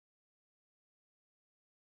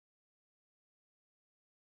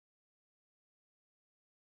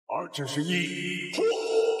而这是一破。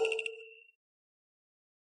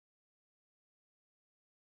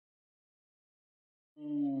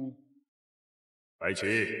白棋，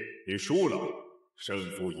你输了，胜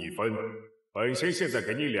负已分。本仙现在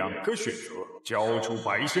给你2个选择：交出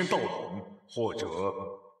白仙道统，或者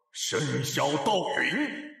身消道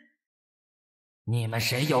陨。你们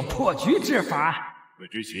谁有破局之法？本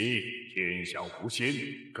局棋天下无仙，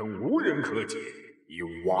更无人可解，已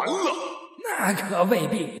完了。那可未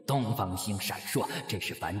必。东方星闪烁，这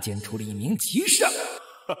是凡间出了一名棋圣。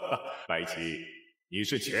哈哈，白棋，你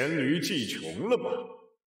是黔驴技穷了吗？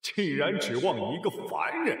竟然指望一个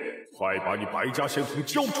凡人！快把你白家仙童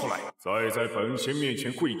交出来，再在本仙面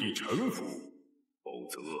前跪地臣服，否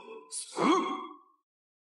则死！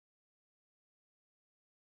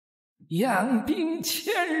养兵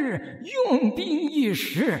千日，用兵一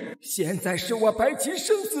时。现在是我白棋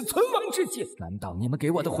生死存亡之际，难道你们给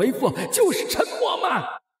我的回复就是沉默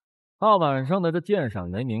吗？大晚上的，这鉴赏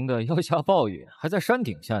雷鸣的要下暴雨，还在山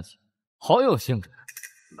顶下棋，好有兴致。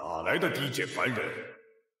哪来的低贱凡人？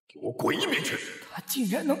给我滚一边去！他竟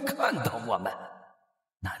然能看到我们，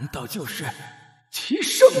难道就是棋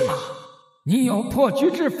圣吗？你有破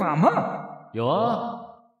局之法吗？有啊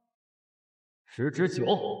，10之9，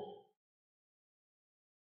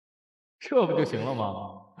这不就行了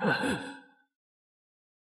吗？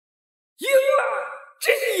赢了，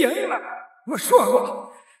真赢了！我说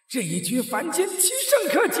过，这一局凡间棋圣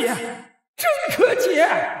可解，真可解，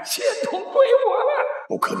仙童归我了。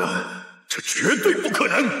不可能，这绝对不可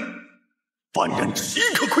能！凡人岂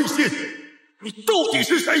可窥仙？你到底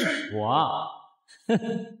是谁？我啊，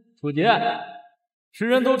楚杰，世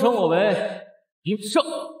人都称我为棋圣。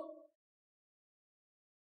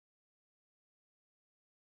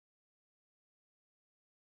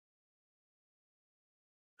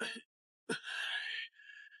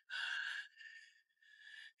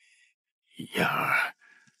燕儿，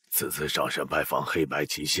此次上山拜访黑白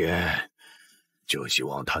棋仙，就希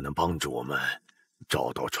望他能帮助我们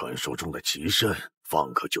找到传说中的棋圣，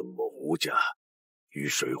方可救我吴家于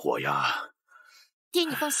水火呀。爹，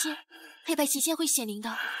你放心，黑白棋仙会显灵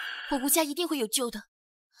的，我吴家一定会有救的。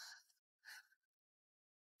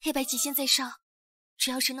黑白棋仙在上，只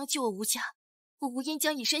要谁能救我吴家，我吴嫣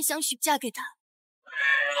将以身相许，嫁给他。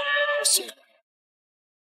不行。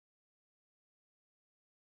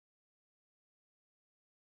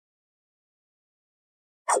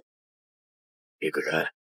这个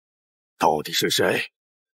人到底是谁？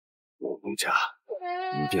我吴家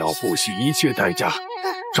一定要不惜一切代价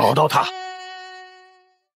找到他。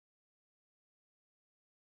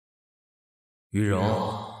雨柔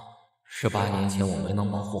，18年前我没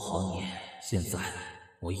能保护好你，现在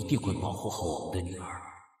我一定会保护好我们的女儿。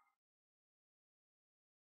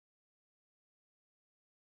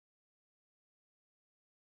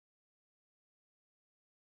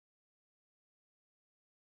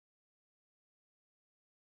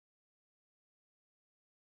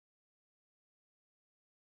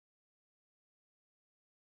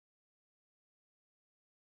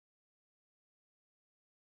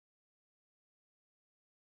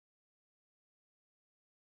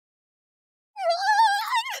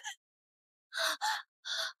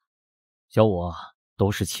小五，都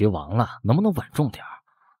是棋王了，能不能稳重点儿？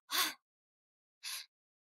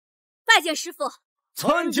拜见师傅，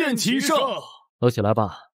参见棋圣。都起来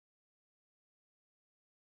吧。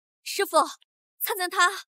师傅，灿灿他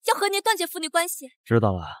要和您断绝父女关系。知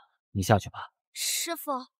道了，你下去吧。师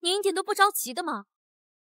傅，您一点都不着急的吗？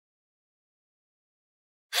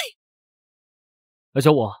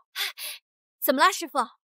小五，怎么啦，师傅？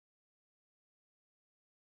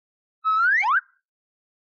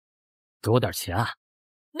给我点钱啊！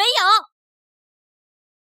没有。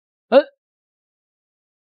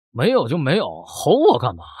没有就没有，吼我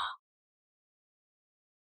干嘛？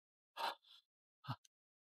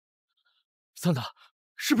三子，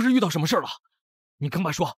是不是遇到什么事了？你赶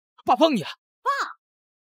快说，爸帮你。爸，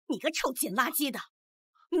你个臭捡垃圾的，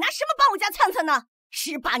你拿什么帮我家灿灿呢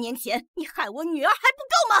？18年前你害我女儿还不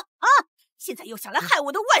够吗？啊，现在又想来害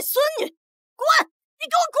我的外孙女，滚！你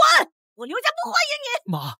给我滚！我刘家不欢迎你。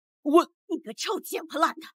妈，你个臭捡破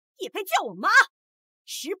烂的，也配叫我妈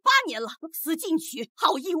？18年了，思进取，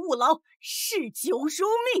好逸恶劳，嗜酒如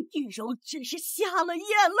命，玉柔真是瞎了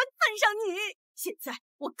眼了，看上你。现在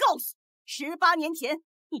我告诉你，18年前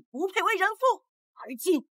你不配为人父，而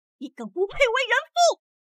今你更不配为人父。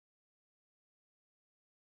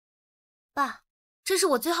爸，这是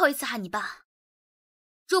我最后一次喊你爸。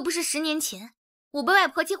若不是10年前我被外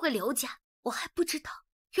婆接回刘家，我还不知道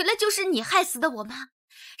原来就是你害死的我妈，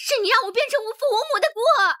是你让我变成无父无母的孤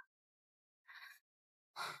儿。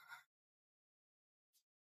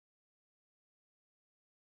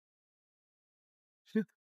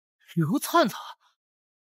刘灿灿，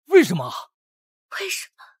为什么？为什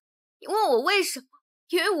么？你问我为什么？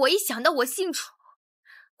因为我一想到我姓楚，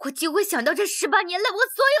我就会想到这18年来我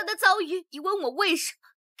所有的遭遇。你问我为什么？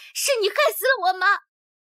是你害死了我妈，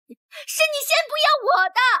是你先不要我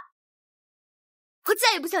的。我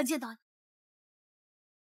再也不想见到你。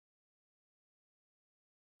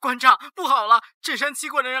馆长，不好了！镇山棋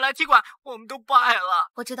馆的人来踢馆，我们都败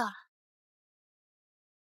了。我知道了。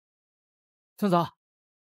灿灿，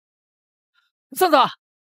灿灿，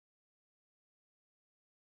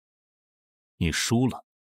你输了。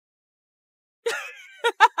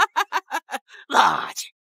垃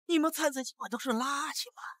圾！你们参赛棋馆都是垃圾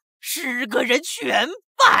吗？10个人全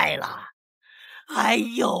败了，还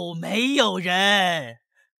有没有人？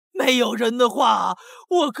没有人的话，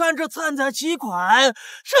我看这参赛棋馆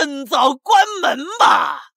趁早关门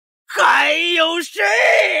吧。还有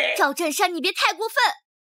谁？赵振山，你别太过分！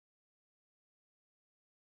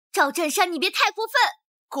赵振山，你别太过分！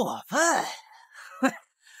过分？哼！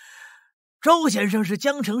周先生是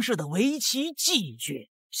江城市的围棋季军，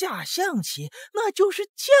下象棋那就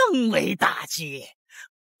是降维打击。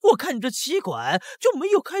我看这棋馆就没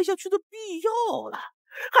有开下去的必要了，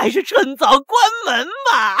还是趁早关门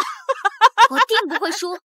吧。我定不会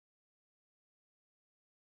输。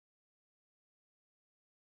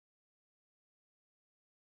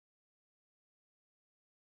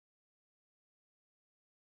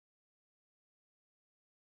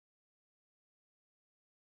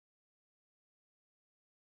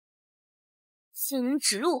行人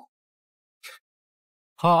指路。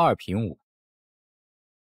8-2平5。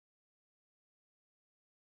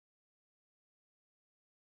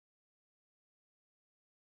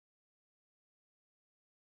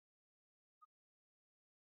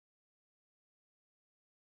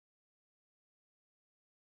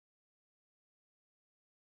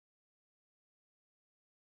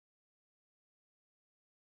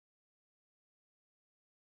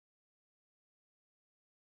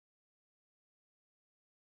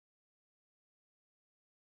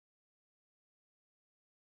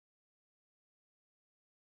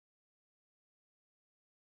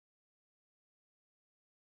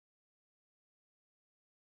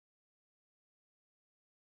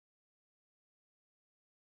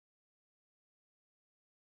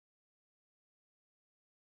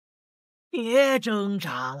别挣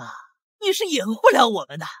扎了，你是赢不了我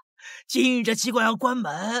们的。今日这棋馆要关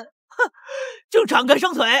门，哼，就敞开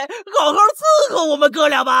双腿，好好伺候我们哥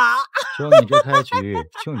俩吧。就你这开局，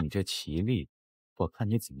就你这棋力，我看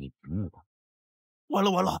你怎么赢了吧。完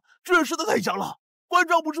了完了，这人实在太强了，馆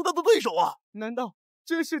长不是他的对手啊！难道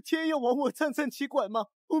这是天要亡我灿灿棋馆吗？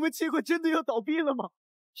我们棋馆真的要倒闭了吗？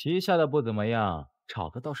棋下的不怎么样，炒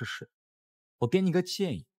的倒是水。我给你个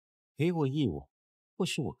建议，给我义务，或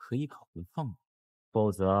许我可以考虑放你，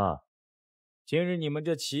否则今日你们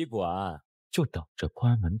这棋馆就等着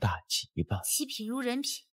关门大吉吧。棋品如人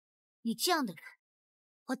品，你这样的人，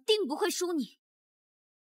我定不会输你。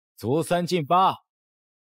卒3进8。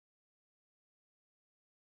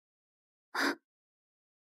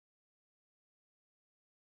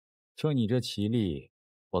就你这棋力，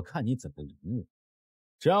我看你怎么赢我。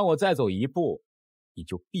只要我再走一步，你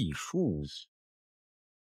就必输无疑。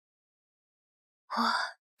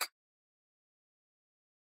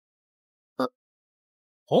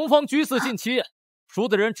红方局4进7，输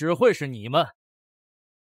的人只会是你们。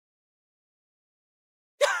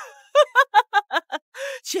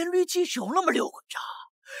黔驴技穷了吗？刘馆长，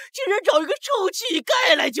竟然找一个臭乞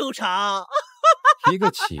丐来救场！一个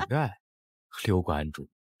乞丐，刘馆主，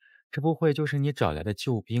这不会就是你找来的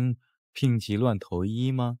救兵，病急乱投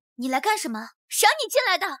医吗？你来干什么？谁让你进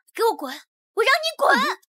来的？给我滚！我让你滚！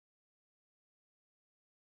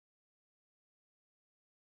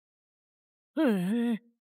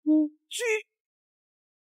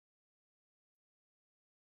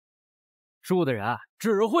输的人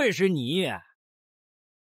只会是你。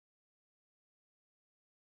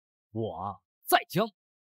我再将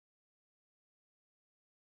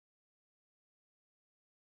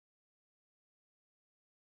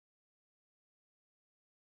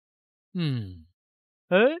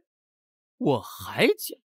我还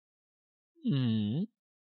将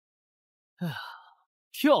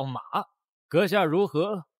跳马，阁下如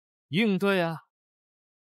何应对啊？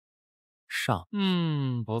上，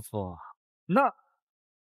不错。那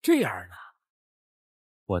这样呢？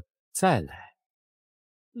我再来。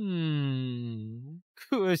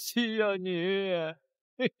可惜呀你，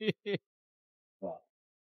嘿嘿嘿。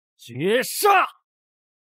绝杀！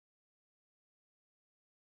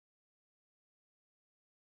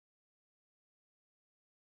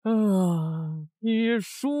你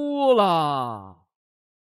输了。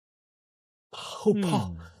后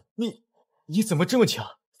炮，你怎么这么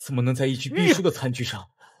强？怎么能在一局必输的残局上，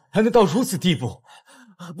还能到如此地步？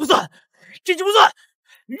不算，这局不算。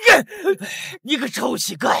你个臭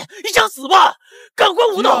乞丐，你想死吧？干关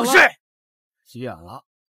我的好事。急眼了。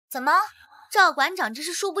怎么，赵馆长这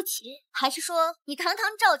是输不起，还是说你堂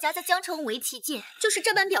堂赵家在江城围棋界就是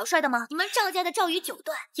这般表率的吗？你们赵家的赵宇九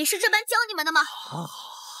段也是这般教你们的吗？好，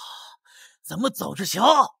咱们走着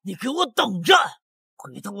瞧，你给我等着，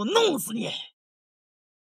回头我弄死你！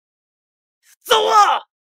走啊！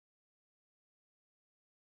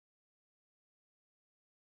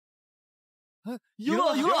赢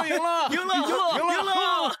了！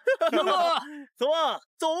走啊，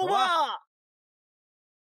走吧！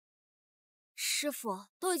师傅，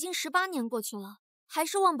都已经18年过去了，还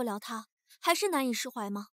是忘不了他，还是难以释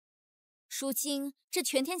怀吗？如今这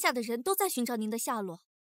全天下的人都在寻找您的下落，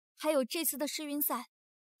还有这次的世运赛，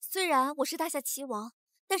虽然我是大夏棋王，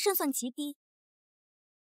但胜算极低。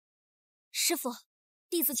师傅，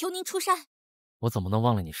弟子求您出山。我怎么能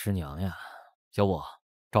忘了你师娘呀？小五，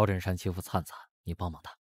赵镇山欺负灿灿，你帮帮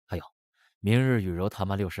他。还有，明日雨柔谈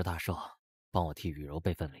判60大寿，帮我替雨柔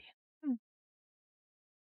备份礼。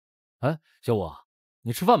哎，小五，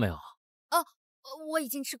你吃饭没有？我已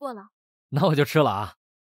经吃过了。那我就吃了啊。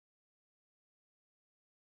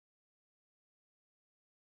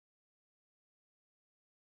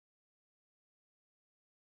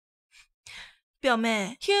表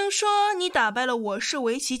妹，听说你打败了我市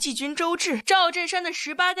围棋季军周志，赵镇山的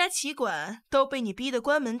18家棋馆都被你逼得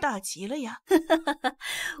关门大吉了呀！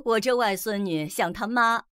我这外孙女像他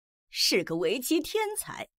妈，是个围棋天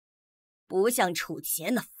才，不像楚杰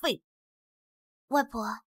那废物。外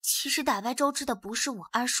婆，其实打败周志的不是我，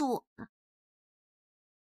而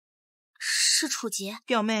是楚杰。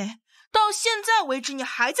表妹，到现在为止你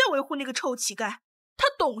还在维护那个臭乞丐，他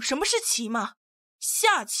懂什么是棋吗？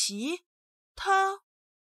下棋？他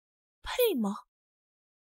配吗？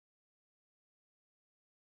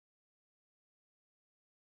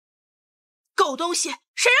狗东西，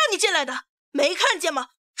谁让你进来的？没看见吗？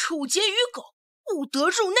楚杰与狗不得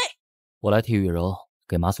入内。我来替雨柔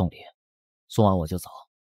给妈送礼，送完我就走。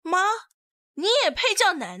妈，你也配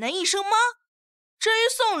叫奶奶一声妈？至于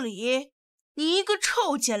送礼，你一个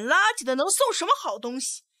臭捡垃圾的能送什么好东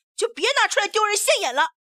西？就别拿出来丢人现眼了。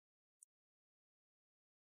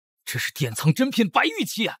这是典藏珍品白玉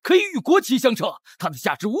器，可以与国旗相称，它的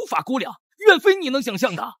价值无法估量，远非你能想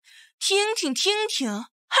象的。听听，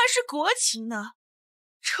还是国旗呢？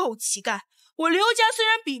臭乞丐，我刘家虽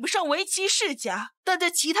然比不上围棋世家，但在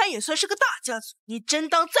棋坛也算是个大家族。你真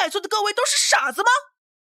当在座的各位都是傻子吗？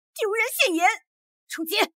丢人现眼！楚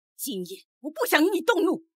杰，今夜我不想与你动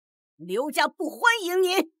怒，刘家不欢迎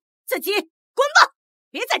你，自己滚吧，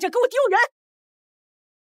别在这给我丢人！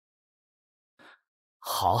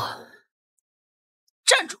好，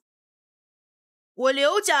站住！我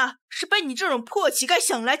刘家是被你这种破乞丐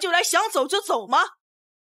想来就来，想走就走吗？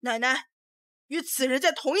奶奶，与此人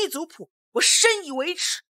在同一族谱，我深以为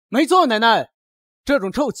耻。没错，奶奶，这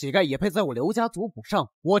种臭乞丐也配在我刘家族谱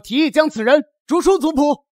上。我提议将此人逐出族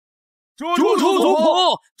谱。逐出族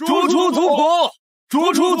谱！逐出族谱！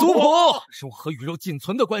逐出族谱！是我和雨柔仅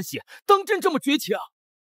存的关系，当真这么绝情？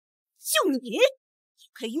就你！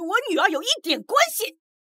配与我女儿有一点关系。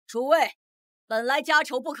诸位，本来家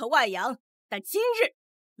丑不可外扬，但今日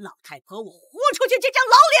老太婆我豁出去这张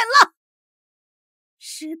老脸了。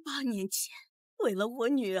18年前，为了我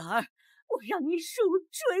女儿，我让你赎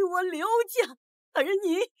追我刘家，而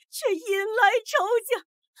你却引来仇家，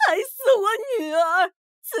害死我女儿，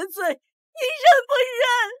此罪你认不认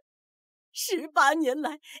？18年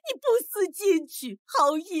来，你不思进取，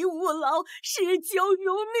好逸恶劳，嗜酒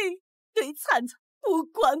如命，对灿灿不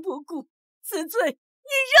管不顾，此罪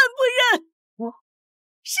你认不认？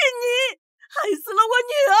是你害死了我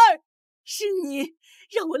女儿，是你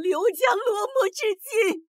让我刘家落寞至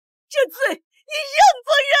今，这罪你认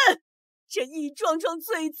不认？这一桩桩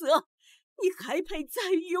罪责，你还配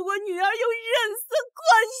再与我女儿有任何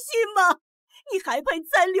关系吗？你还配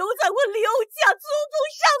再留在我刘家族谱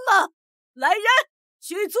上吗？来人，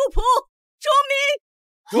取族谱，出名！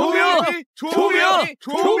出名！出名！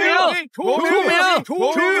出名！出名！出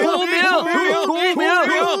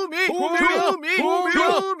名！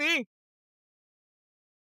出名！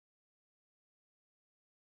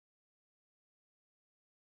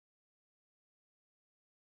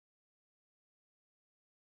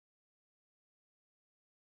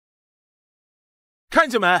看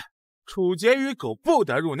见没？楚杰与狗不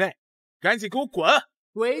得入内，赶紧给我滚！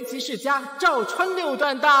围棋世家赵川6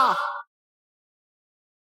段到。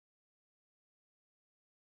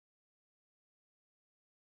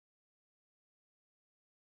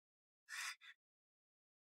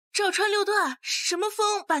赵川六段，什么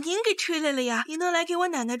风把您给吹来了呀？您能来给我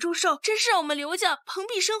奶奶祝寿，真是让我们刘家蓬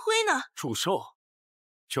荜生辉呢。祝寿，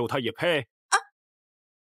就他也配啊！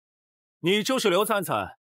你就是刘灿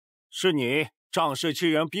灿，是你仗势欺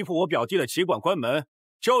人，逼迫我表弟的棋馆关门，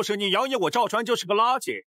就是你扬言我赵川就是个垃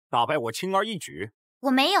圾，打败我轻而易举。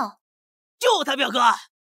我没有，就他表哥，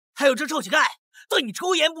还有这臭乞丐对你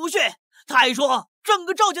出言不逊，他还说整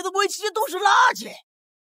个赵家的围棋界都是垃圾。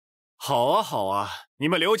好啊好啊，你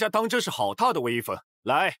们刘家当真是好大的威风！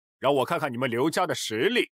来，让我看看你们刘家的实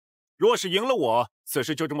力。若是赢了我，此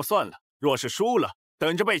事就这么算了；若是输了，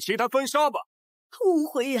等着被其他封杀吧。误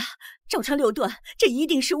会呀，赵川六段，这一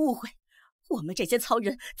定是误会。我们这些曹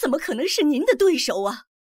人怎么可能是您的对手啊？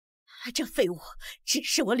这废物只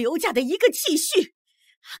是我刘家的一个弃婿，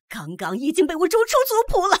刚刚已经被我逐出族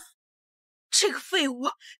谱了。这个废物，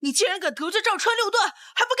你竟然敢得罪赵川六段，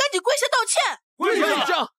还不赶紧跪下道歉！跪下！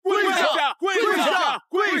跪下！跪下！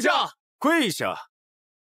跪下！跪下！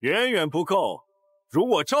远远不够。如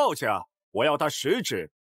我赵家，我要他10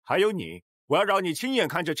指；还有你，我要让你亲眼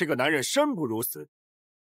看着这个男人生不如死。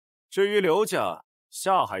至于刘家，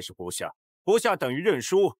下还是不下？不下等于认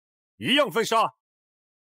输，一样封杀。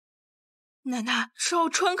奶奶，赵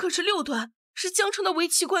川可是6段，是江城的围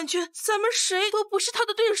棋冠军，咱们谁都不是他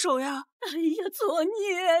的对手呀！哎呀，作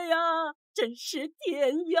孽呀！真是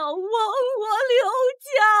天要亡我刘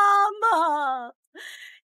家嘛！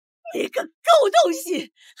你个狗东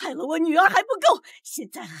西，害了我女儿还不够，现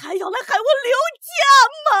在还要来害我刘家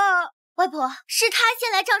吗？外婆，是他先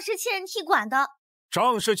来仗势欺人踢馆的。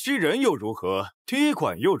仗势欺人又如何？踢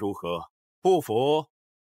馆又如何？不服，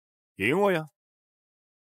赢我呀！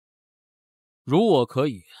如我可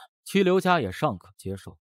以，其刘家也尚可接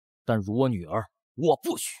受，但如我女儿，我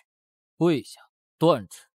不许。跪下，断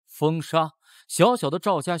指，封杀，小小的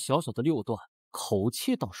赵家，小小的6段，口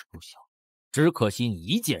气倒是不小，只可惜你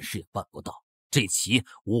一件事也办不到。这棋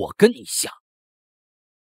我跟你下。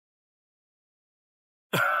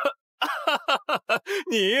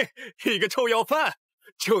你一个臭要饭，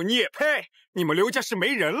就你也配？你们刘家是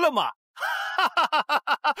没人了吗？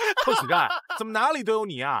臭乞丐，怎么哪里都有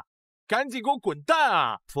你啊？赶紧给我滚蛋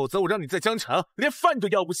啊！否则我让你在江城连饭都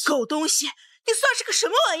要不起！狗东西，你算是个什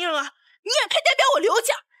么玩意儿啊？你也配代表我刘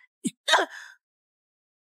家？你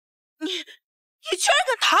居然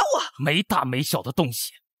敢打我！没大没小的东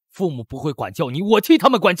西，父母不会管教你，我替他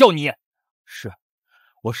们管教你。是，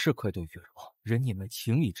我是愧对玉柔，忍你们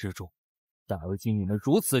情理之中，但而今你们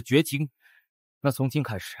如此绝情，那从今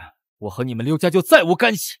开始，我和你们刘家就再无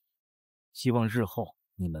干系。希望日后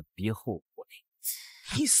你们别后悔。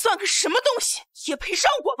你算个什么东西，也配让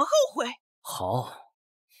我们后悔？好，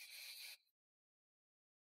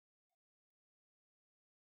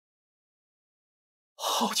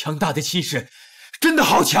好强大的气势，真的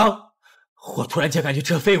好强！我突然间感觉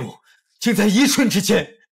这废物竟在一瞬之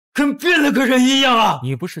间跟变了个人一样啊！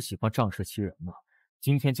你不是喜欢仗势欺人吗？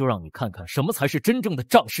今天就让你看看什么才是真正的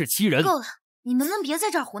仗势欺人。够了，你能不能别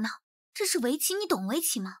在这儿胡闹？这是围棋，你懂围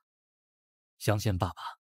棋吗？相信爸爸，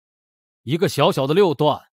一个小小的6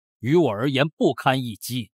段，于我而言不堪一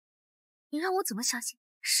击。你让我怎么相信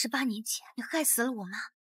？18年前你害死了我妈，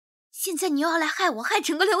现在你又要来害我，害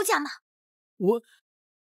整个刘家吗？我……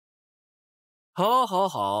好，好，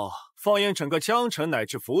好，放眼整个江城乃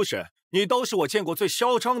至福省，你都是我见过最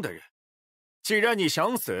嚣张的人。既然你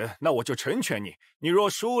想死，那我就成全你。你若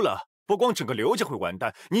输了，不光整个刘家会完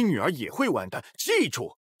蛋，你女儿也会完蛋。记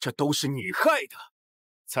住，这都是你害的。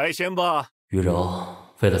猜先吧。玉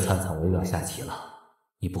柔，为了灿灿我又要下棋了，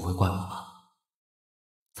你不会怪我吧？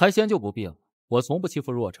猜先就不必了，我从不欺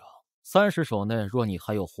负弱者。30手内若你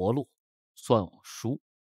还有活路，算我输。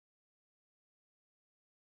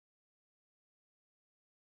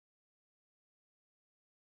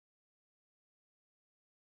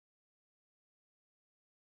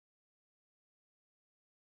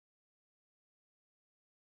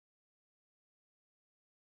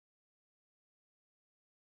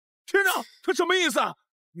天哪，他什么意思啊？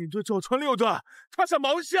面对赵川6段，他想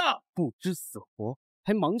盲下，不知死活，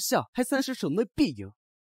还盲下，还30手内必赢。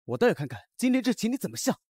我倒要看看今天这棋你怎么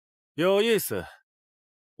下。有意思，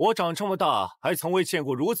我长这么大还从未见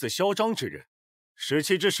过如此嚣张之人。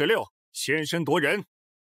17之16，先声夺人。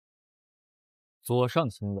左上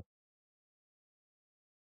行了。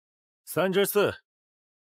3之4。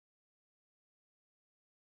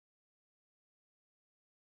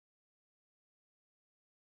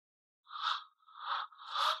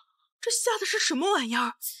这下的是什么玩意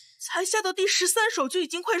儿？才下到第13手就已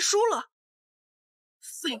经快输了。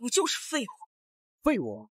废物就是废物！废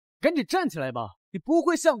物，赶紧站起来吧！你不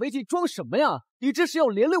会下围棋装什么呀？你这是要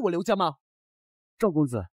连累我刘家吗？赵公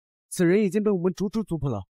子，此人已经被我们逐出族谱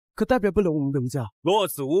了，可代表不了我们刘家。落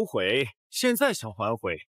子无悔，现在想反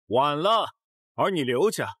悔，晚了。而你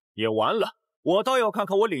刘家也完了。我倒要看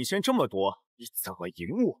看我领先这么多，你怎么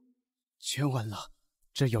赢我？全完了，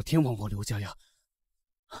这要天亡我刘家呀！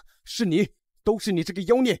是你，都是你这个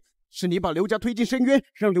妖孽！是你把刘家推进深渊，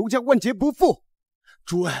让刘家万劫不复。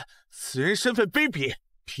主恩，此人身份卑鄙，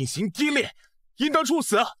品行低劣，应当处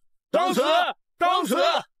死！当死！当死！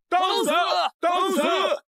当死！当死！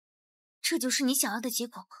这就是你想要的结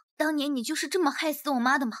果吗？当年你就是这么害死我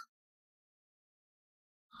妈的吗？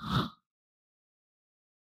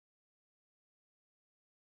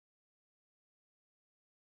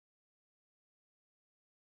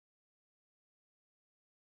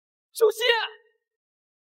小心！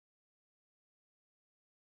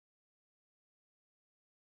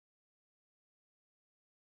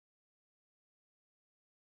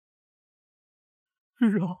玉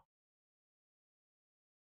柔，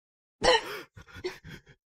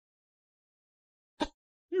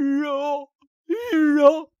玉柔，玉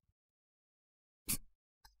柔，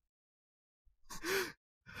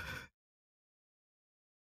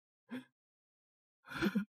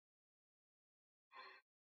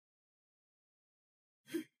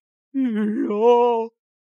玉柔，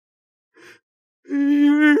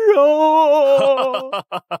玉柔！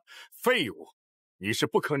废物，你是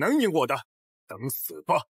不可能赢我的，等死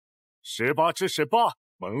吧！18之18，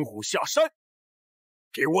猛虎下山，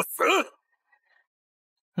给我死！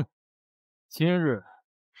哼，今日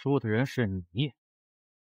输的人是你。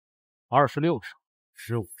26胜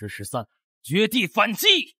，15之13，绝地反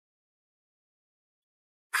击！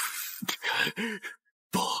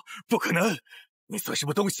不可能！你算什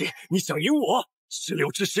么东西？你想赢我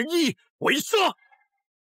？16之11，围杀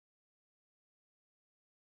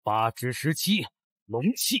！8之17，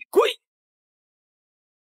龙气龟。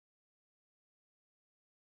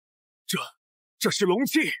这是龙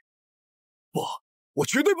气！不，我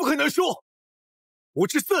绝对不可能输！5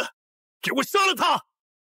之4，给我杀了他！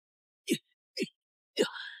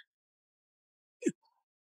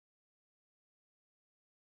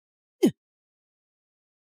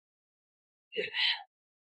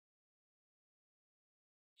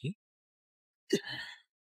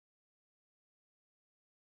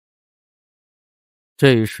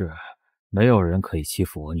这一世没有人可以欺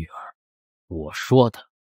负我女儿。我说的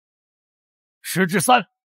10之3，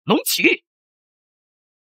龙起！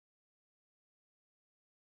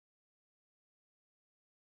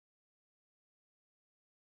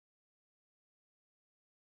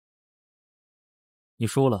你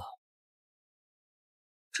输了。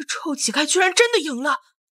这臭乞丐居然真的赢了！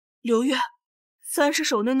刘月，30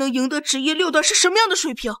手内能赢得职业6段是什么样的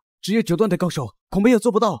水平？职业9段的高手恐怕也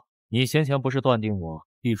做不到。你先前不是断定我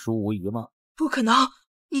必输无疑吗？不可能，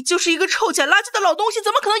你就是一个臭捡垃圾的老东西，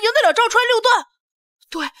怎么可能赢得了赵川6段？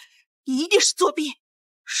对，你一定是作弊！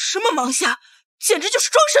什么盲下，简直就是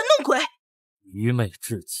装神弄鬼！愚昧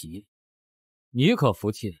至极！你可服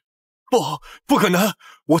气？不可能！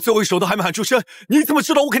我最后一手都还没喊出声，你怎么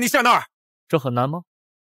知道我肯定下那儿？这很难吗？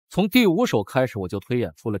从第5手开始，我就推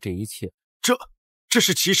演出了这一切。这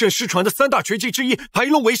是棋圣失传的3大绝技之一——白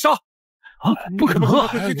龙围杀！啊，不可能啊！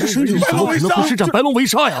这生女怎么可能不施展白龙围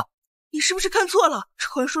杀呀？你是不是看错了？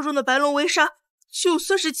传说中的白龙围杀，就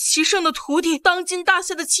算是棋圣的徒弟，当今大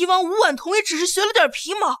夏的棋王吴婉彤也只是学了点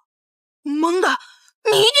皮毛。蒙的，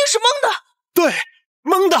你一定是蒙的。对，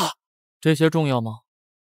蒙的。这些重要吗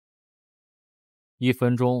？1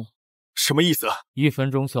分钟。什么意思？1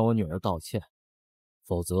分钟向我女儿道歉，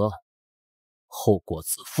否则后果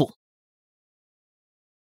自负。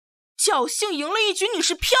侥幸赢了一局，你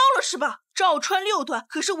是飘了是吧？赵川6段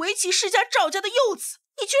可是围棋世家赵家的幼子，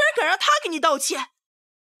你居然敢让他给你道歉？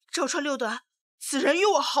赵川6段，此人与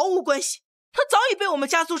我毫无关系，他早已被我们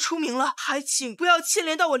家族除名了，还请不要牵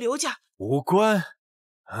连到我刘家。无关？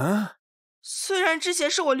啊？虽然之前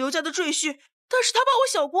是我刘家的赘婿，但是他把我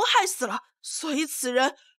小姑害死了，所以此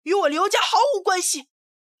人与我刘家毫无关系。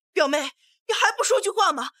表妹，你还不说句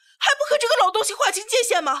话吗？还不和这个老东西划清界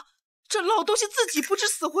限吗？这老东西自己不知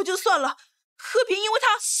死活就算了，何必因为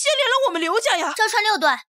他牵连了我们刘家呀？赵川6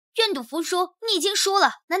段，愿赌服输，你已经输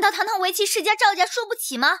了，难道堂堂围棋世家赵家输不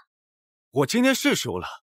起吗？我今天是输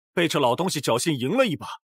了，被这老东西侥幸赢了一把，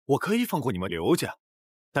我可以放过你们刘家，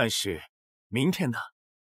但是明天呢？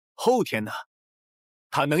后天呢？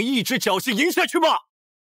他能一直侥幸赢下去吗？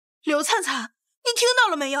刘灿灿，你听到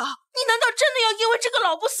了没有？你难道真的要因为这个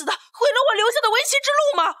老不死的毁了我刘家的围棋之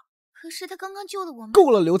路吗？可是他刚刚救了我们。够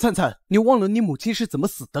了，刘灿灿，你忘了你母亲是怎么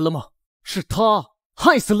死的了吗？是他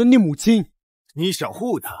害死了你母亲。你想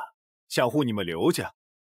护他，想护你们刘家，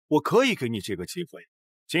我可以给你这个机会。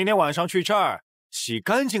今天晚上去这儿洗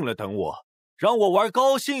干净了等我，让我玩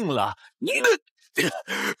高兴了。你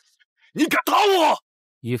敢打我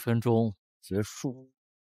！1分钟结束。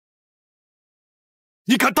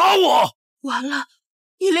你敢打我！完了，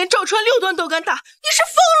你连赵川6段都敢打，你是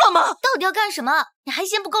疯了吗？到底要干什么？你还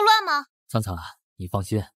嫌不够乱吗？灿灿，你放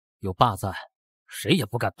心，有爸在，谁也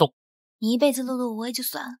不敢动。你一辈子碌碌无为就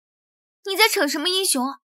算了，你在逞什么英雄？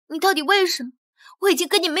你到底为什么？我已经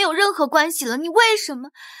跟你没有任何关系了，你为什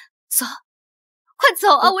么？走，快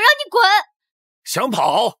走啊！我让你滚！想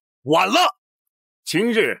跑？晚了！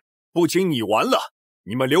今日不仅你完了，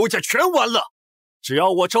你们刘家全完了。只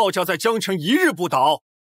要我赵家在江城一日不倒，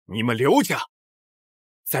你们刘家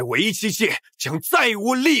在围棋界将再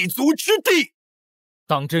无立足之地。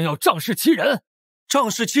当真要仗势欺人？仗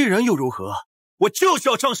势欺人又如何？我就是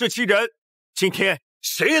要仗势欺人。今天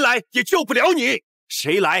谁来也救不了你，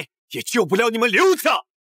谁来也救不了你们刘家。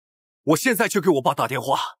我现在就给我爸打电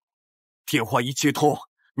话，电话一接通，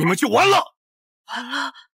你们就完了。完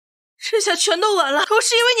了，这下全都完了，都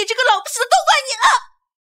是因为你这个老不死的，都怪你了。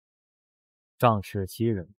仗势欺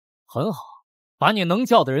人，很好，把你能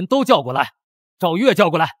叫的人都叫过来，赵月叫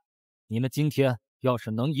过来。你们今天要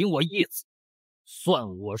是能赢我一子，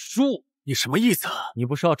算我输。你什么意思？你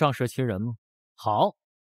不是要仗势欺人吗？好，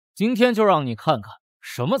今天就让你看看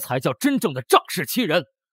什么才叫真正的仗势欺人。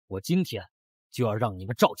我今天就要让你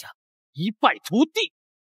们赵家一败涂地。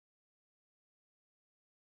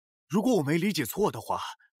如果我没理解错的话，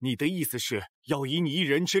你的意思是要以你一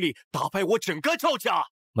人之力打败我整个赵家？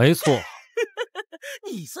没错。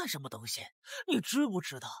你算什么东西？你知不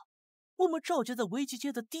知道我们赵家在围棋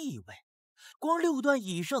界的地位？光6段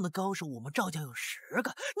以上的高手，我们赵家有10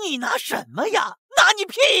个，你拿什么呀？拿你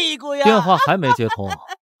屁股呀！电话还没接通，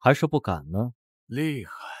还是不敢呢？厉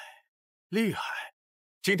害，厉害！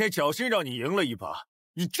今天侥幸让你赢了一把，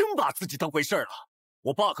你真把自己当回事了。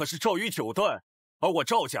我爸可是赵于9段，而我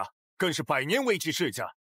赵家更是100年围棋世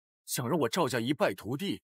家，想让我赵家一败涂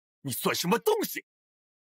地，你算什么东西？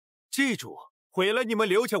记住，毁了你们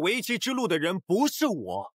刘家围棋之路的人不是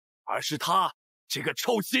我，而是他这个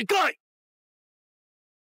臭乞丐。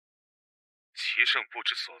棋圣不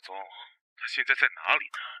知所踪，他现在在哪里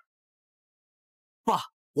呢？爸，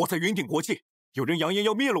我在云顶国际，有人扬言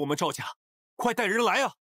要灭了我们赵家，快带人来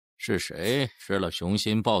啊！是谁吃了雄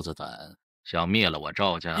心豹子胆，想灭了我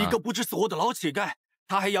赵家？一个不知所的老乞丐，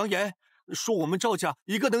他还扬言说我们赵家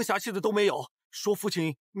一个能下棋的都没有，说父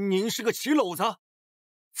亲您是个棋篓子。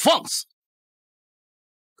放肆！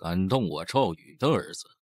敢动我赵宇的儿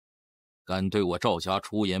子，敢对我赵家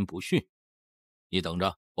出言不逊，你等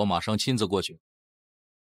着，我马上亲自过去。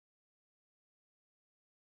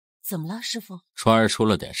怎么了，师傅？川儿出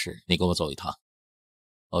了点事，你跟我走一趟。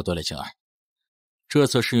哦，对了，晴儿，这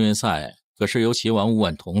次世运赛可是由棋王吴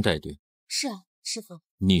婉彤带队。是啊，师傅。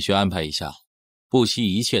你去安排一下，不惜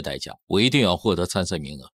一切代价，我一定要获得参赛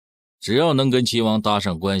名额。只要能跟棋王搭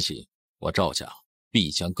上关系，我赵家必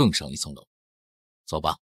将更上一层楼。走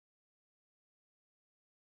吧。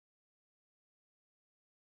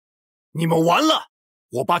你们完了！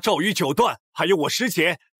我爸赵于9段，还有我师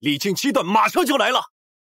姐李靖7段，马上就来了。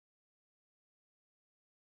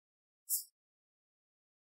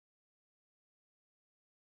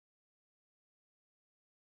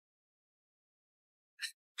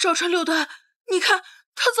赵川6段，你看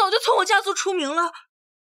他早就从我家族出名了。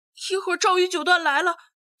一会儿赵于9段来了，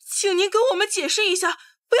请您跟我们解释一下，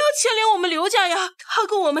不要牵连我们刘家呀，他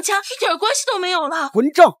跟我们家一点关系都没有了。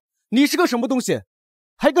混账！你是个什么东西？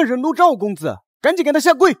还敢惹怒赵公子？赶紧给他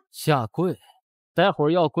下跪！下跪？待会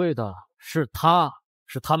儿要跪的是他，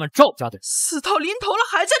是他们赵家的人。死到临头了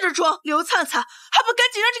还在这装，刘灿灿还不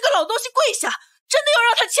赶紧让这个老东西跪下？真的要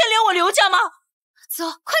让他牵连我刘家吗？走，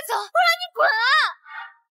快走，不然你滚啊！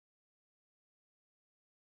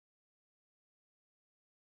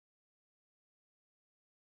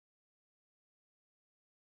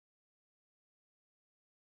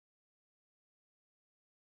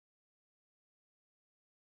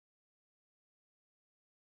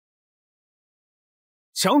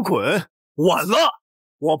想滚？晚了！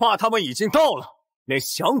我爸他们已经到了，连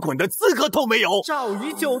想滚的资格都没有。赵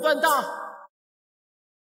于9段到！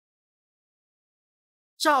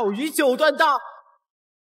赵于9段到！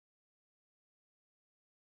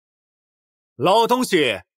老东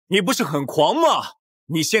西，你不是很狂吗？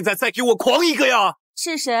你现在再给我狂一个呀！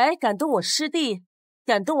是谁敢动我师弟？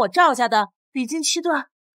敢动我赵家的？李靖7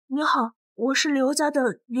段，你好，我是刘家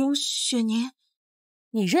的刘雪宁。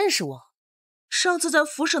你认识我？上次在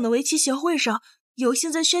府省的围棋协会上，有幸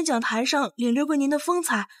在宣讲台上领略过您的风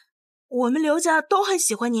采，我们刘家都很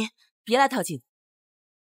喜欢您。别来套近乎，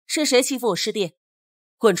是谁欺负我师弟？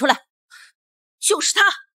滚出来！就是他，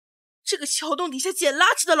这个桥洞底下捡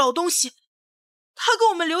垃圾的老东西，他跟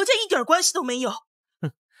我们刘家一点关系都没有。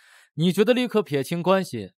你觉得立刻撇清关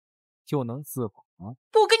系就能自保吗？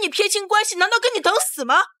不跟你撇清关系，难道跟你等死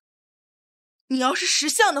吗？你要是识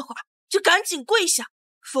相的话，就赶紧跪下，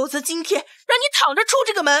否则今天让你躺着出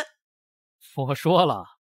这个门。我说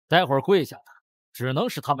了，待会儿跪下的只能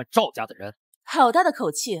是他们赵家的人。好大的口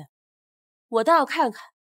气！我倒要看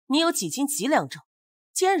看你有几斤几两重，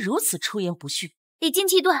竟然如此出言不逊。李金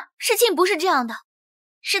七段，事情不是这样的，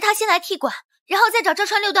是他先来踢馆，然后再找赵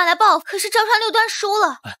川六段来报复，可是赵川六段输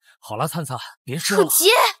了。好了，灿灿，别说了。楚杰，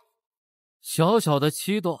小小的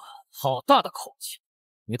七段，好大的口气！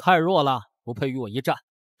你太弱了，不配与我一战。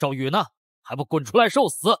赵宇呢，还不滚出来受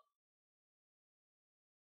死！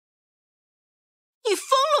你疯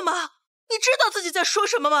了吗？你知道自己在说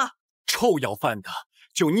什么吗？臭要饭的，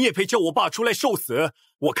就你也配叫我爸出来受死？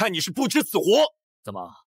我看你是不知死活！怎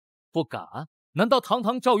么不敢？难道堂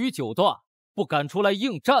堂赵宇九段不敢出来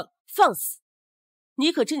应战？放肆！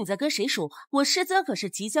你可知你在跟谁说话？我师尊可是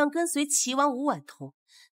即将跟随齐王吴婉彤，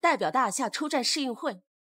代表大夏出战试运会，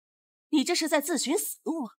你这是在自寻死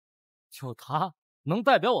路吗？就他能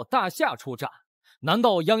代表我大夏出战，难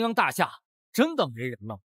道我泱泱大夏真的没人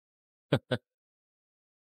吗？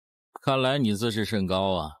看来你自视甚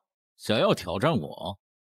高啊，想要挑战我，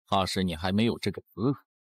怕是你还没有这个资格。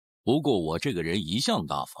不过我这个人一向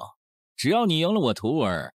大方，只要你赢了我徒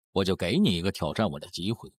儿，我就给你一个挑战我的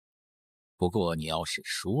机会。不过你要是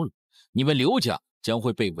输了，你们刘家将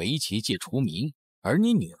会被围棋界除名，而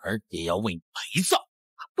你女儿也要为你陪葬。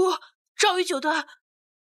不，赵宇九段，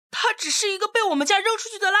他只是一个被我们家扔出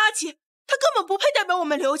去的垃圾，他根本不配代表我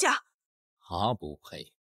们刘家。他不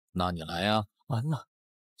配，那你来啊！完了，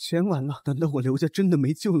全完了！难道我刘家真的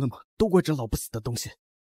没救了吗？都怪这老不死的东西！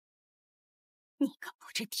你个不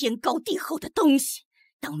知天高地厚的东西！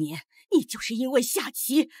当年你就是因为下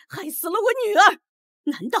棋害死了我女儿，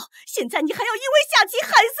难道现在你还要因为下棋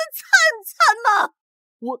害死灿灿吗？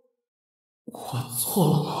我错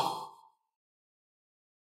了吗？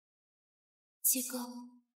七哥，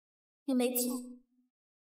你没错，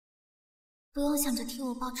不用想着替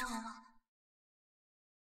我报仇了。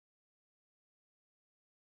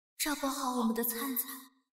照顾好我们的灿灿，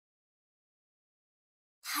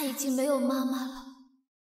他已经没有妈妈了，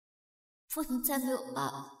不能再没有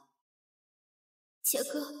爸爸。杰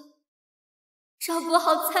哥，照顾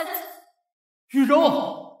好灿灿。雨柔，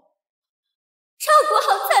照顾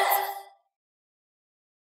好灿灿。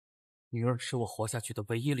女儿是我活下去的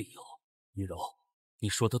唯一理由。雨柔，你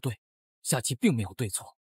说的对，下棋并没有对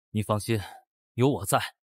错。你放心，有我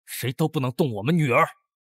在，谁都不能动我们女儿。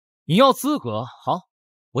你要资格，好，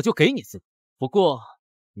我就给你资格。不过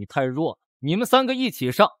你太弱了，你们三个一起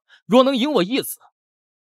上，若能赢我一子，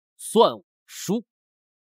算我输。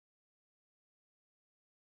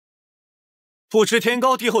不知天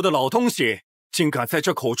高地厚的老东西，竟敢在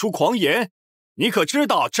这口出狂言！你可知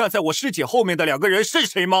道站在我师姐后面的两个人是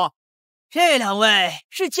谁吗？这两位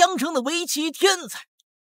是江城的围棋天才，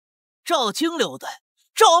赵青六段、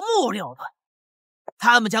赵穆六段，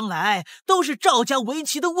他们将来都是赵家围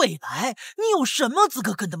棋的未来，你有什么资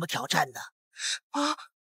格跟他们挑战呢？啊，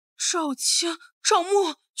赵青、赵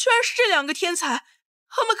穆居然是这两个天才，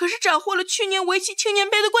他们可是斩获了去年围棋青年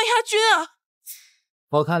杯的冠亚军啊！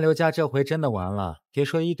我看刘家这回真的完了，别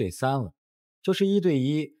说1对3了，就是1对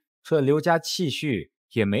1，除了刘家气绪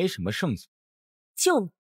也没什么胜算。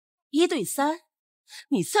就1对3，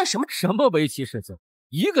你算什么围棋世尊？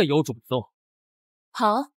一个有种揍！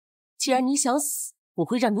好，既然你想死，我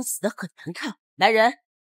会让你死得很难看。来人，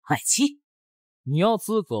买棋！你要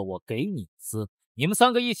资格，我给你资格。你们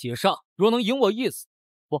三个一起上，若能赢我一死，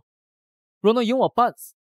不，若能赢我半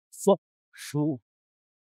死，算输。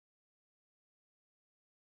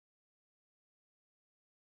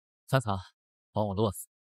灿灿，帮我落死。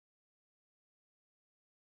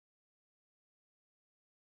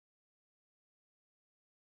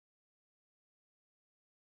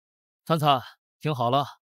灿灿，听好了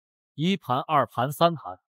，1盘、2盘、3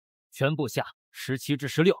盘，全部下17至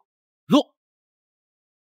16，落。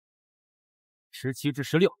17至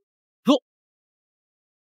16，落。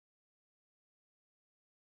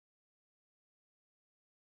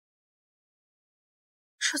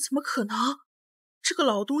这怎么可能？这个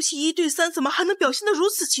老东西1对3怎么还能表现得如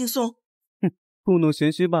此轻松？哼，故弄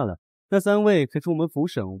玄虚罢了。那3位可是我们府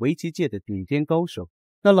省围棋界的顶尖高手，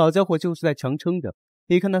那老家伙就是在强撑的。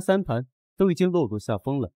你看他3盘都已经落入下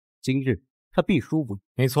风了，今日他必输无疑。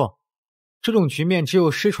没错，这种局面只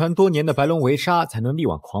有失传多年的白龙围杀才能力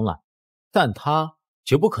挽狂澜，但他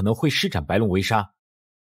绝不可能会施展白龙围杀。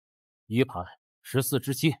1盘14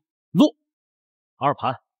之7，落。2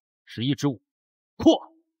盘11之5，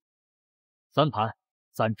扩。3盘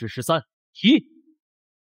3至13，提。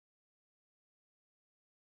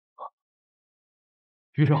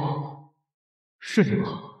玉柔，是你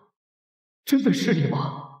吗？真的是你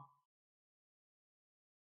吗？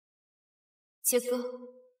杰哥，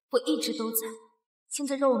我一直都在，现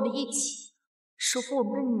在让我们一起守护我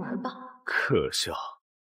们的女儿吧。可笑，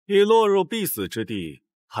已落入必死之地，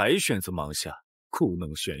还选择忙下，故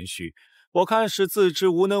弄玄虚。我看是自知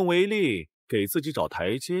无能为力，给自己找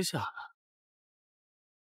台阶下了。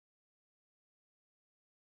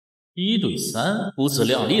1对3，不自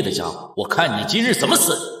量力的家伙，我看你今日怎么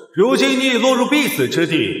死！如今你已落入必死之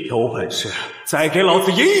地，有本事再给老子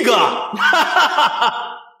赢一个！哈哈哈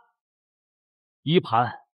哈！一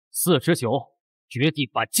盘4之9，绝地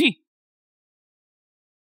反击。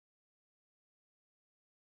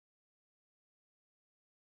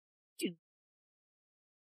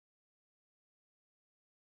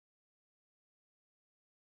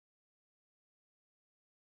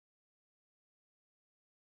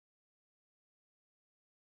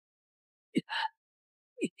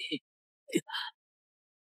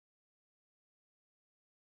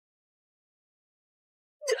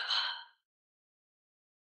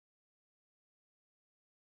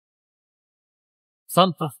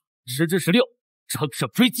3盘10之16，乘胜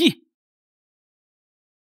追击。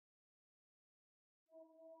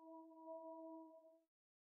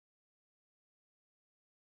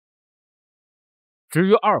至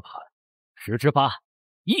于2盘10之8，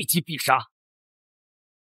一击必杀。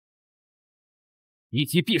一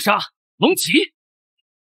击必杀，龙起。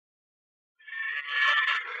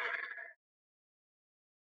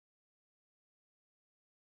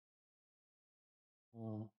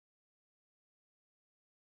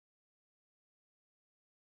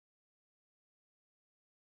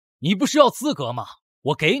你不是要资格吗？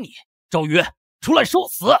我给你，赵宇，出来受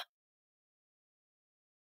死！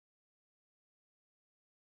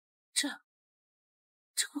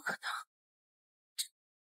这不可能，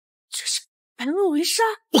这是白龙围杀？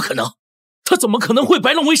不可能，他怎么可能会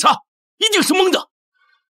白龙围杀？一定是蒙的。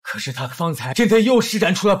可是他方才真的又施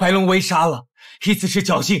展出了白龙围杀了，一次是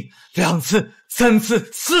侥幸，2次、3次、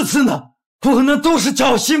4次呢？不可能都是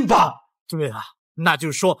侥幸吧？对啊，那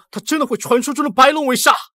就是说他真的会传说中的白龙围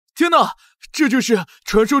杀。天哪，这就是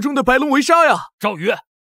传说中的白龙围杀呀！赵宇，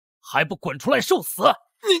还不滚出来受死！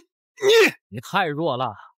你太弱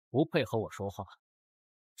了，不配和我说话。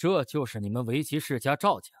这就是你们围棋世家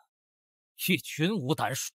赵家，一群无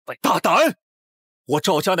胆鼠辈。大胆！我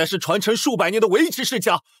赵家乃是传承数百年的围棋世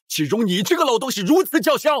家，岂容你这个老东西如此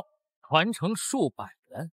叫嚣？传承数百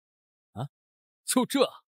年？啊，就这？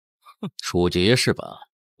楚杰是吧？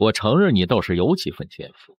我承认你倒是有几分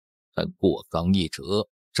天赋，但过刚一折，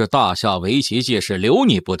这大夏围棋界是留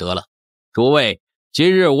你不得了。诸位，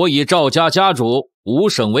今日我以赵家家主、5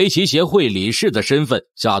省围棋协会理事的身份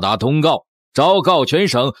下达通告，昭告全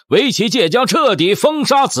省围棋界将彻底封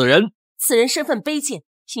杀此人。此人身份卑贱，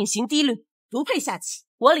品行低劣，不配下棋。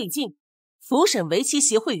我李靖5省围棋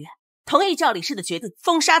协会员，同意赵理事的决定，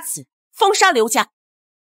封杀此人，封杀刘家。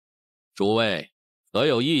诸位可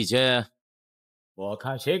有意见？我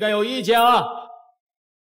看谁敢有意见啊！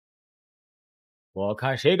我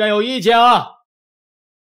看谁敢有意见啊！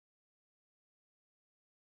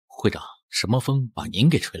会长，什么风把您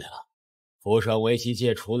给吹来了福省围棋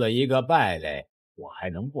界除了一个败类，我还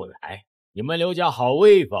能不来？你们刘家好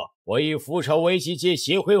威风！我以福省围棋界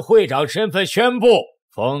协会会长身份宣布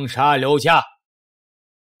封杀刘家。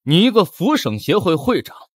你一个福省协会会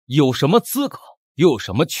长，有什么资格，有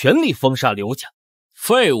什么权利封杀刘家？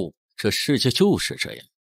废物！这世界就是这样，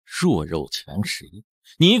弱肉强食。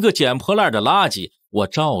你一个捡破烂的垃圾，我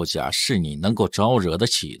赵家是你能够招惹得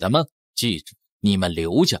起的吗？记住，你们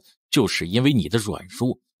刘家就是因为你的软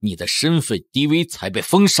弱，你的身份低微才被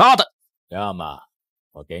封杀的。要么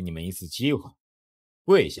我给你们一次机会，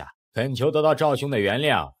跪下恳求得到赵兄的原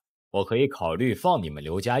谅，我可以考虑放你们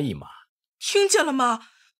刘家一马。听见了吗？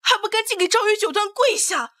还不赶紧给赵宇九段跪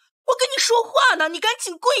下！我跟你说话呢，你赶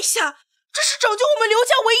紧跪下！这是拯救我们刘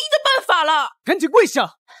家唯一的办法了！赶紧跪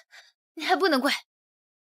下！你还不能跪。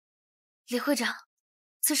李会长，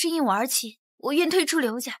此事因我而起，我愿退出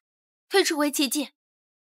刘家，退出围棋界。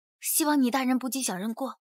希望你大人不计小人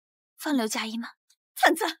过，放刘家一马。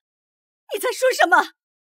灿灿，你在说什么？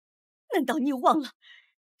难道你忘了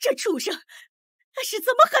这畜生他是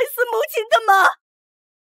怎么害死母亲的吗？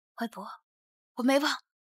外婆，我没忘，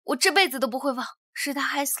我这辈子都不会忘。是他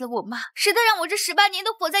害死了我妈，是他让我这18年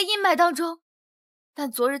都活在阴霾当中。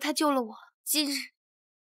但昨日他救了我，今日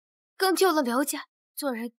更救了刘家。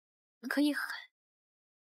做人可以狠，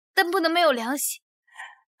但不能没有良心。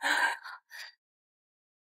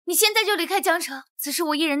你现在就离开江城，此事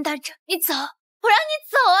我一人担着。你走，我让你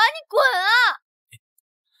走啊！你滚啊！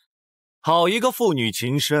好一个父女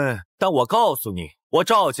情深，但我告诉你，我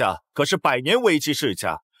赵家可是100年围棋世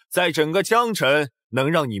家，在整个江城能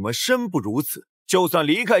让你们生不如死，就算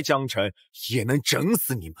离开江城，也能整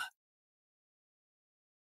死你们。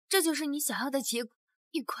这就是你想要的结果？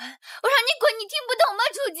你滚！我让你滚，你听不懂吗，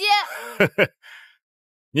楚杰？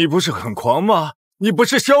你不是很狂吗？你不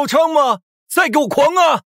是嚣张吗？再给我狂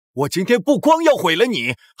啊！我今天不光要毁了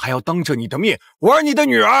你，还要当着你的面玩你的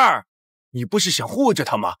女儿。你不是想护着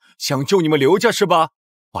她吗？想救你们刘家是吧？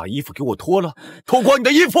把衣服给我脱了，脱光你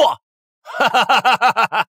的衣服！哈哈哈哈哈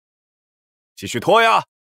哈！继续脱呀！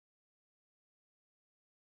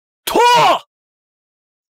脱！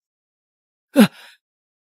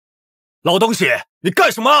老东西，你干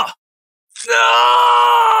什么？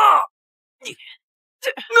你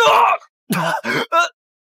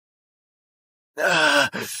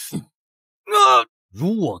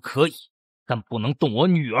如我可以，但不能动我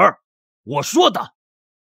女儿。我说的。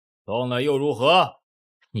动了又如何？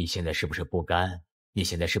你现在是不是不甘？你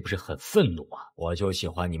现在是不是很愤怒啊？我就喜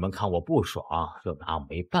欢你们看我不爽又拿我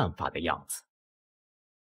没办法的样子。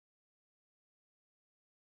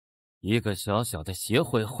一个小小的协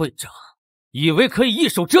会会长，以为可以一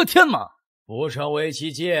手遮天吗？浮生围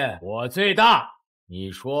棋界我最大，你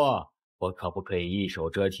说我可不可以一手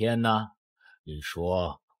遮天呢？你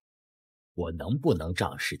说我能不能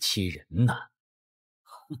仗势欺人呢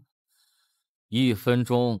？1分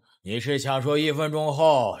钟，你是想说1分钟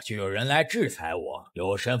后就有人来制裁我，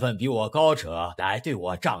有身份比我高者来对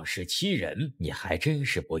我仗势欺人？你还真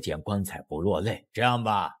是不见棺材不落泪。这样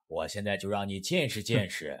吧，我现在就让你见识见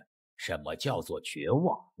识什么叫做绝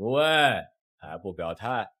望。喂，还不表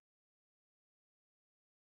态？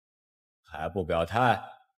还不表态？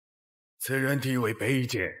此人地位卑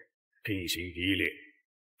贱，品行低劣，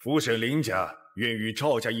福省林家愿与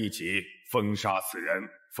赵家一起封杀此人，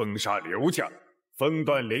封杀刘家，分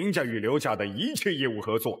断林家与刘家的一切业务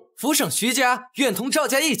合作。福省徐家愿同赵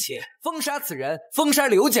家一起封杀此人，封杀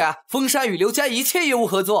刘家，封杀与刘家一切业务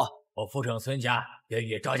合作。我福省孙家愿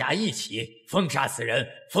与赵家一起封杀此人，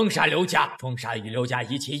封杀刘家，封杀与刘家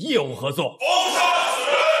一切业务合作。封杀此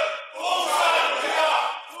人，封杀刘家，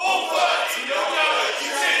封断与刘家的一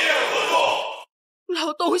切业务合作。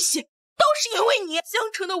老东西，都是因为你，江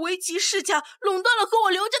城的围棋世家垄断了和我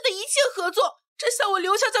刘家的一切合作，这下我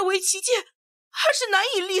刘家在围棋界还是难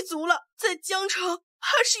以立足了，在江城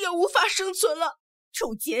还是也无法生存了。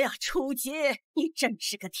楚杰呀，楚杰，你真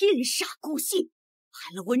是个天煞孤星，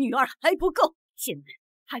害了我女儿还不够，现在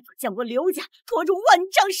还要将我刘家拖入万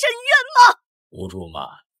丈深渊吗？无助嘛，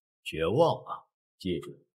绝望嘛，记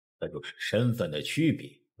住，这就是身份的区别。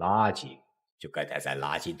垃圾就该待在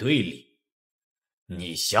垃圾堆里。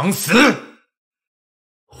你想死？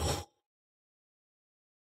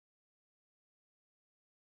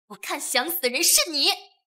我看想死的人是你。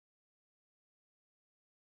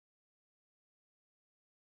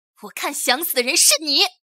我看想死的人是你。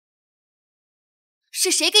是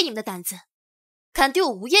谁给你们的胆子，敢对我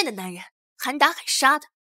无厌的男人喊打喊杀的？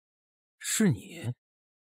是你。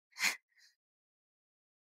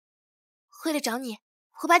为了找你，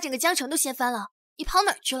我把整个江城都掀翻了，你跑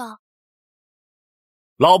哪儿去了？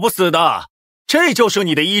老不死的，这就是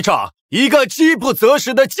你的依仗，一个饥不择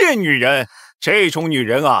食的贱女人。这种女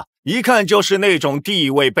人啊，一看就是那种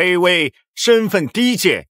地位卑微、身份低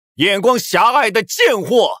贱、眼光狭隘的贱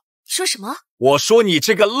货。你说什么？我说你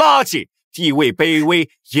这个垃圾，地位卑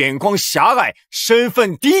微，眼光狭隘，身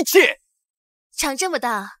份低贱。长这么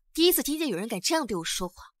大，第一次听见有人敢这样对我说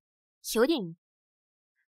话，有点意。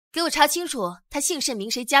给我查清楚他姓甚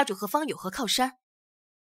名谁，家主何方，有何靠山。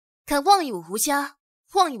敢妄议我吴家，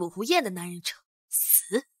妄议我吴燕的男人者，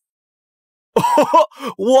死！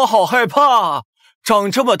我好害怕，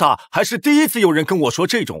长这么大还是第一次有人跟我说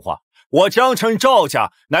这种话。我江城赵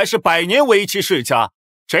家乃是100年围棋世家，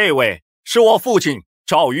这位是我父亲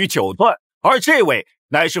赵宇九段，而这位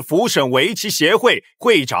乃是福省围棋协会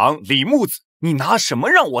会长李木子。你拿什么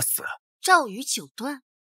让我死？赵宇九段，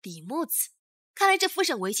李木子，看来这福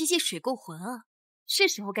省围棋界水够浑啊，是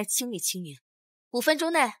时候该清理清理了。5分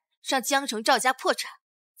钟内让江城赵家破产，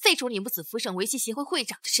废除李木子福省围棋协会会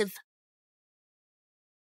长的身份。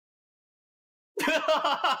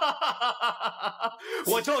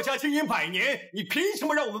我赵家经营100年，你凭什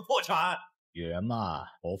么让我们破产？女人嘛，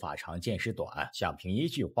头发长见识短，想凭一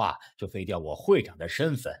句话就废掉我会长的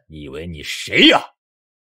身份，你以为你谁呀？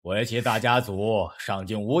围棋大家族上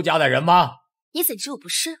进吴家的人吗？你怎知我不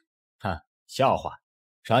是？哼，笑话！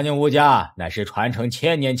上进吴家乃是传承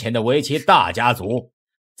1000年前的围棋大家族，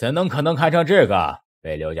怎能可能看上这个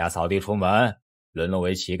被刘家扫地出门、沦落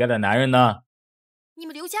为乞丐的男人呢？你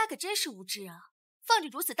们刘家可真是无知啊！放着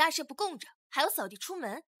如此大事不供着，还要扫地出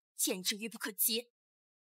门，简直愚不可及。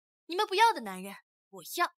你们不要的男人，我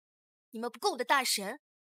要你们不共的大神，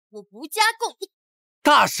我吴家共。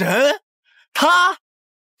大神？他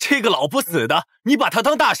这个老不死的，你把他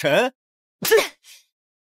当大神？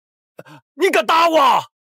你敢打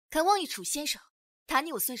我？敢妄议楚先生，打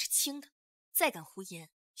你我算是轻的，再敢胡言，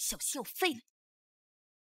小心我废了你。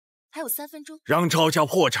还有3分钟，让赵家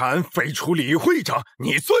破产，废除李会长，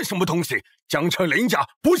你算什么东西？江城林家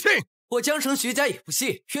不信，我江城徐家也不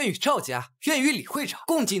信，愿与赵家，愿与李会长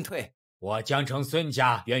共进退。我江城孙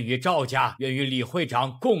家愿与赵家，愿与李会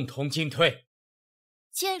长共同进退。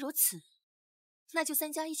既然如此，那就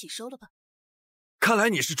3家一起收了吧。看来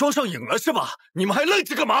你是装上瘾了是吧？你们还愣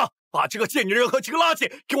着干嘛？把这个贱女人和这个垃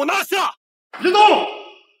圾给我拿下！别动！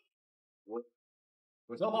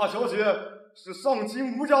我家大小姐是上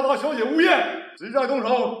京吴家大小姐吴燕，谁在动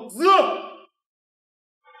手死！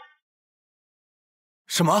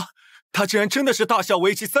什么？她竟然真的是大夏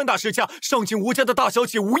围棋3大世家上京吴家的大小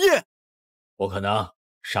姐吴燕？不可能，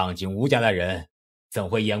上京吴家的人怎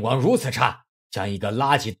会眼光如此差，将一个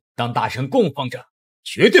垃圾当大神供奉着？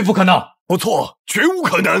绝对不可能！不错，绝无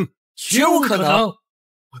可能，绝无可能。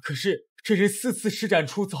可是这人4次施展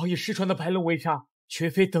出早已失传的白龙围杀，绝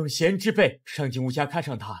非等闲之辈。上京吴家看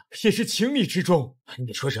上他，也是情理之中。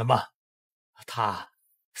你说什么？他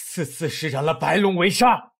4次施展了白龙围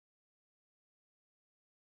杀。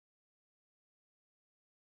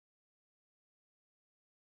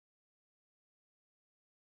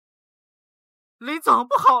林总，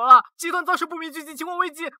不好了，集团遭受不明剧情，情况危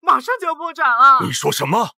机，马上就要破产了。你说什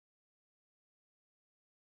么？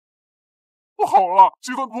不好了，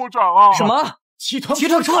集团破产了！什么？集团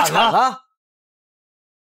破产了？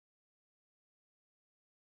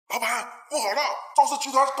老板，不好了，赵氏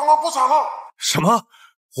集团刚刚破产了！什么？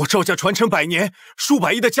我赵家传承100年，数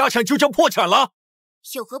百亿的家产就这样破产了？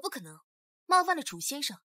有何不可能？冒犯了楚先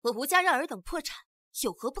生，我吴家让尔等破产，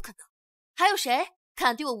有何不可能？还有谁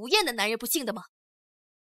敢对我吴燕的男人不敬的吗？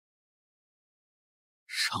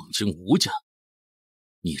上京吴家，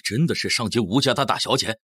你真的是上京吴家的大小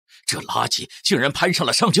姐？这垃圾竟然攀上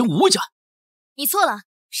了上京吴家！你错了，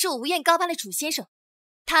是我吴燕高攀了楚先生，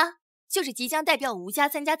他就是即将代表我吴家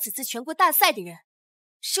参加此次全国大赛的人，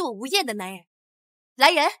是我吴燕的男人。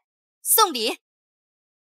来人，送礼！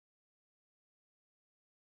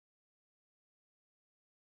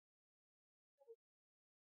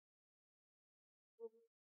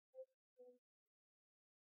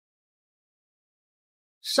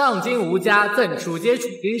上京吴家赠楚杰楚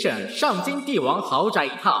先生上京帝王豪宅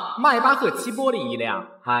1套，迈巴赫7玻璃1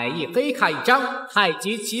辆，海翼飞卡1张，太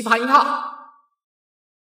极棋盘1套。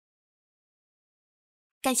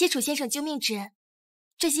感谢楚先生救命之恩，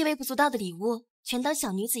这些微不足道的礼物，全当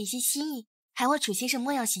小女子一些心意，还望楚先生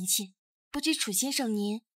莫要嫌弃。不知楚先生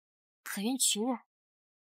您可愿娶我？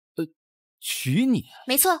娶你？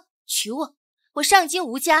没错，娶我。我上京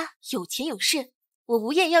吴家有钱有势，我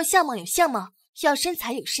吴燕要相貌有相貌，要身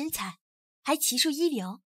材有身材，还奇术一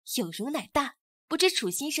流，有容乃大。不知楚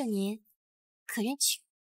先生您可愿娶？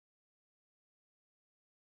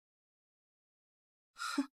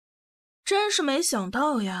哼，真是没想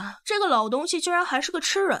到呀，这个老东西居然还是个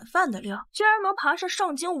吃软饭的料，居然能爬上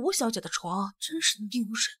上京吴小姐的床，真是丢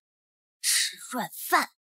人！吃软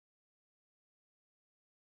饭？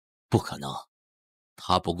不可能，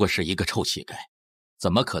他不过是一个臭乞丐，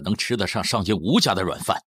怎么可能吃得上上京吴家的软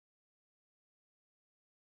饭？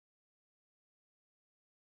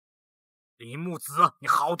林木子，你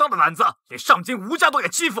好大的胆子，连上京吴家都敢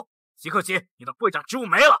欺负！即刻起，你的会长职务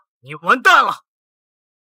没了，你完蛋了！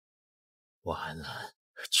完了，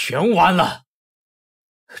全完了！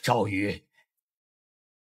赵宇，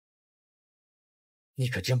你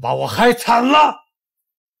可真把我害惨了！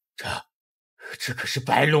这可是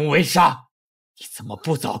白龙围杀，你怎么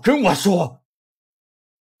不早跟我说？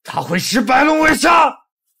他会使白龙围杀？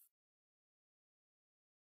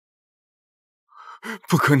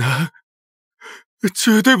不可能，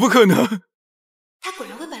绝对不可能！他果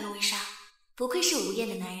然会白龙围杀，不愧是我吴燕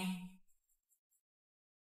的男人。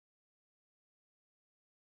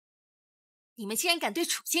你们竟然敢对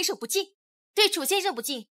楚先生不敬，对楚先生不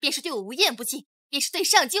敬，便是对我吴燕不敬，便是对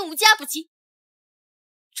上京吴家不敬。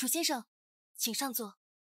楚先生，请上座。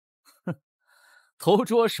哼，头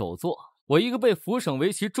桌首座，我一个被府省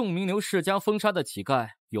围棋众名流世家封杀的乞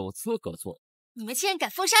丐，有资格坐。你们竟然敢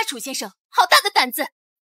封杀楚先生，好大的胆子！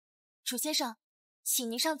楚先生，请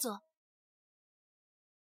您上座。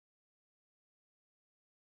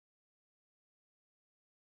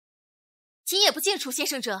请也不敬楚先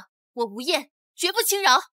生者，我吴燕绝不轻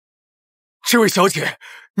饶。这位小姐，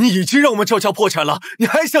你已经让我们赵家破产了，你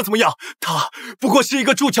还想怎么样？他不过是一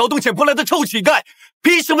个住桥洞捡破烂的臭乞丐，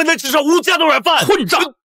凭什么能吃上吴家的软饭？混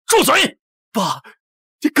账！住嘴！爸，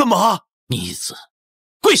你干嘛？逆子，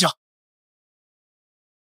跪下！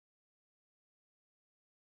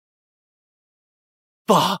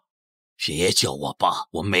爸，别叫我爸，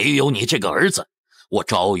我没有你这个儿子。我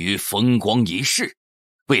赵宇风光一世，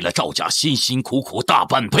为了赵家辛辛苦苦大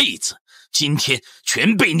半辈子，今天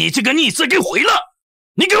全被你这个逆子给毁了！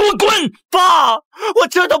你给我滚！爸，我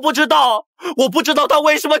真的不知道，我不知道他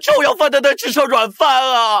为什么就要饭的能吃上软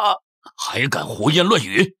饭啊！还敢胡言乱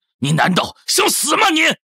语！你难道想死吗你？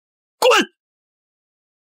滚！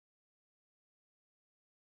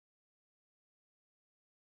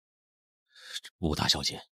吴大小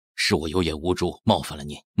姐，是我有眼无珠，冒犯了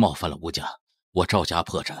你，冒犯了吴家，我赵家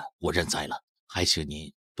破绽，我认栽了，还请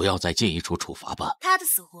您不要再进一处处罚吧。他的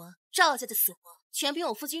死活，赵家的死活，全凭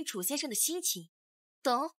我夫君楚先生的心情，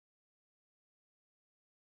懂？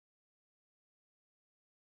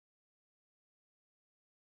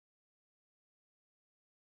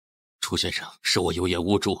楚先生，是我有眼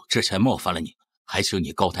无珠，之前冒犯了你，还请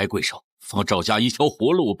你高抬贵手，放赵家一条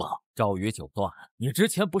活路吧。赵宇九段，你之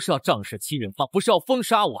前不是要仗势欺人吗？不是要封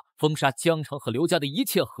杀我，封杀江城和刘家的一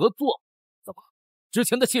切合作？怎么，之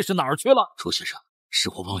前的气势哪儿去了？楚先生，是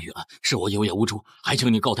我妄语了，是我有眼无珠，还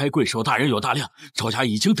请你高抬贵手，大人有大量，赵家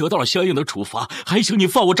已经得到了相应的处罚，还请你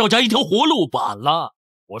放我赵家一条活路吧。晚了，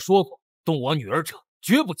我说过，动我女儿者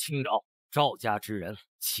绝不轻饶，赵家之人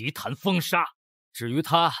齐谈封杀。至于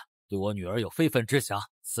他对我女儿有非分之想，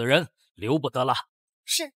此人留不得了。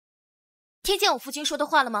是，听见我夫君说的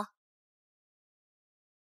话了吗？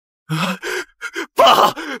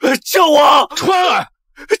爸，救我！川儿，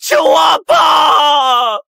救我！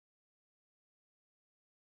爸！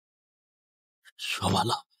全完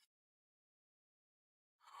了，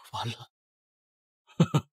完了，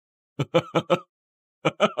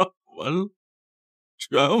完了，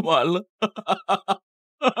全完了，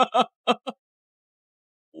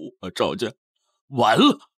我赵家完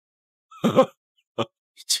了，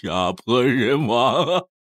家破人亡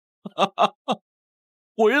啊！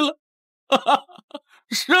毁了，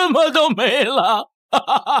什么都没了，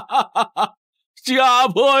家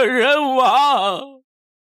破人亡。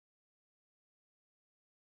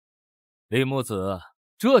李木子，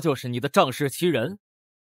这就是你的仗势欺人？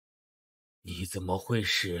你怎么会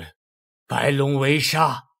是白龙围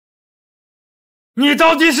杀？你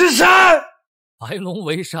到底是谁？白龙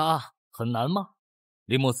围杀很难吗？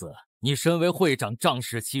李木子，你身为会长，仗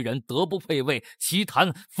势欺人，德不配位，奇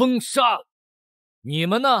谈封杀。你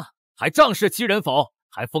们呢，还仗势欺人否？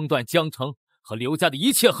还封断江城和刘家的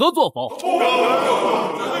一切合作否？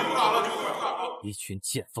一群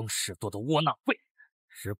见风使舵的窝囊废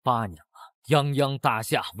！18年了，泱泱大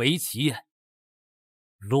夏围棋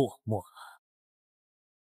落寞了。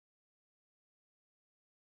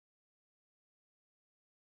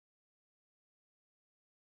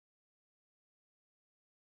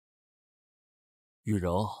雨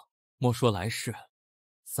柔，莫说来世，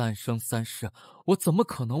三生三世，我怎么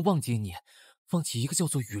可能忘记你，放弃一个叫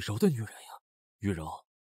做雨柔的女人呀？雨柔，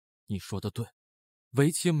你说的对，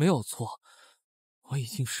围棋没有错，我已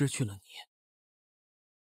经失去了你，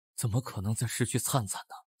怎么可能再失去灿灿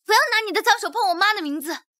呢？不要拿你的脏手碰我妈的名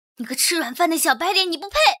字，你个吃软饭的小白脸，你不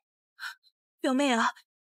配！表妹啊，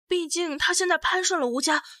毕竟她现在攀上了吴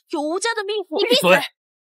家，有吴家的庇护。你闭嘴！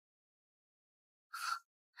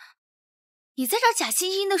你在这儿假惺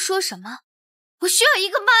惺的说什么？我需要一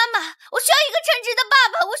个妈妈，我需要一个称职的爸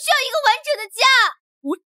爸，我需要一个完整的家。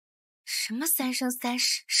什么三生三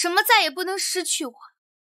世，什么再也不能失去我，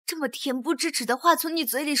这么恬不知耻的话从你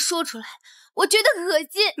嘴里说出来，我觉得恶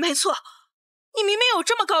心。没错，你明明有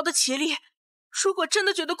这么高的棋力，如果真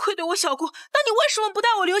的觉得愧对我小姑，那你为什么不带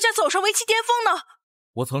我刘家走上围棋巅峰呢？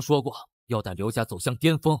我曾说过，要带刘家走向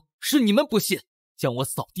巅峰，是你们不信，将我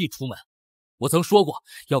扫地出门。我曾说过，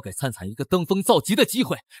要给灿灿一个登峰造极的机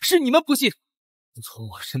会，是你们不信，从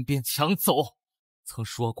我身边抢走。曾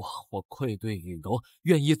说过，我愧对雨柔，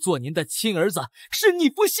愿意做您的亲儿子，是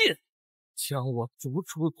你不信，将我逐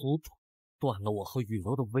出族谱，断了我和雨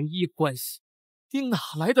柔的唯一关系。你哪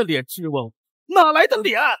来的脸质问我？哪来的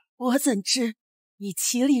脸？我怎知你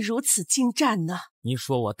棋力如此精湛呢？你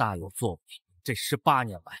说我大有作为，这18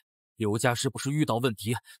年来，刘家是不是遇到问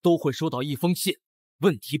题都会收到一封信，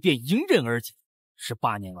问题便迎刃而解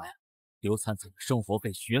？18年来，刘灿灿的生活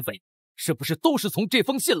费、学费是不是都是从这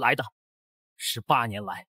封信来的？18年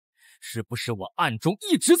来，是不是我暗中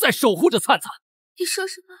一直在守护着灿灿？你说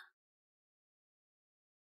什么？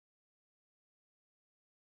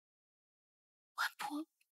外婆，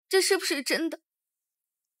这是不是真的？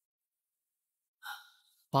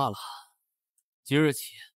罢了，即日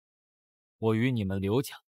起，我与你们刘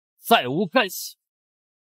家再无干系。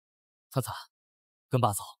灿灿，跟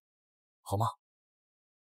爸走，好吗？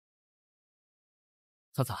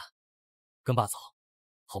灿灿，跟爸走，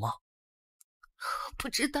好吗？我不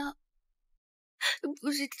知道，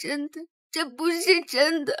不是真的，这不是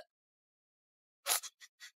真的。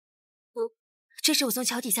这是我从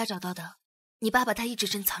桥底下找到的，你爸把它一直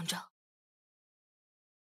珍藏着。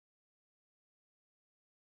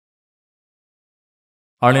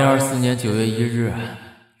2024年9月1日，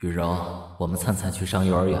雨柔，我们灿灿去上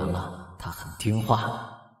幼儿园了，他很听话。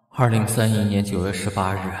2031年9月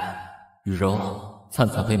18日，雨柔，灿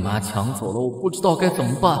灿被妈抢走了，我不知道该怎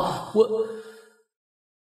么办。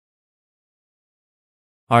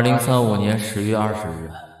2035年10月20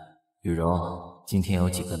日，雨柔，今天有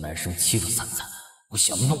几个男生欺负灿灿，我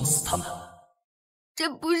想弄死他们。这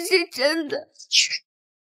不是真的，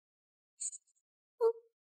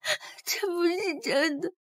这不是真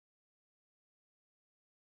的，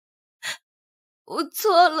我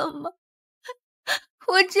错了吗？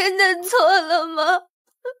我真的错了吗？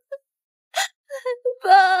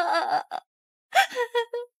爸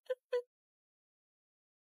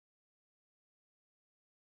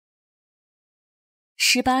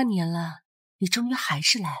，18年了，你终于还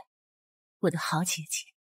是来了，我的好姐姐。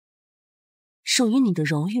属于你的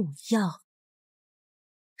荣誉我要，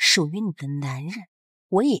属于你的男人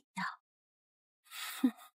我也要。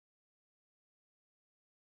哼，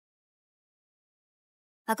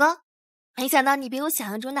老公，没想到你比我想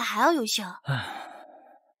象中的还要优秀。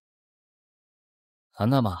谈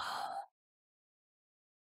谈吧。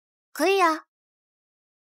可以啊，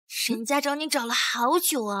人家找你找了好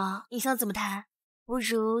久啊，你想怎么谈？不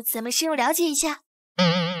如咱们深入了解一下。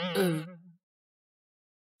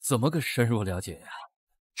怎么个深入了解呀？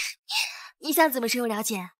你想怎么深入了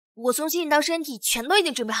解？我从心理到身体全都已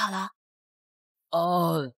经准备好了。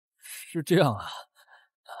哦，是这样啊。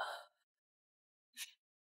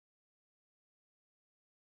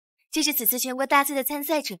这是此次全国大赛的参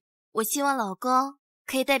赛者，我希望老公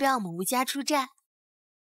可以代表我们吴家出战。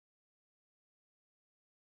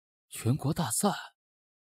全国大赛？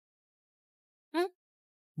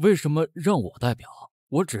为什么让我代表？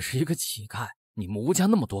我只是一个乞丐，你们吴家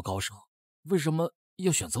那么多高手，为什么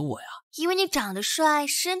要选择我呀？因为你长得帅，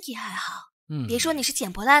身体还好。别说你是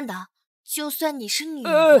捡破烂的，就算你是女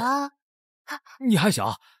的，你还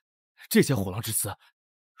小，这些虎狼之词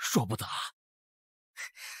说不得啊！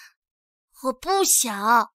我不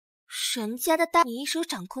小，人家的大你一手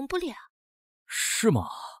掌控不了。是吗？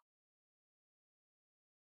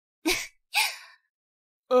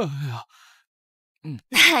哎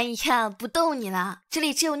呀，不逗你了，这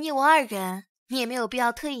里只有你我二人，你也没有必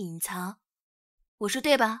要特意隐藏。我说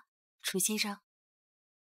对吧，楚先生？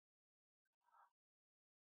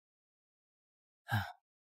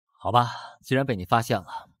好吧，既然被你发现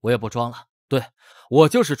了，我也不装了。对，我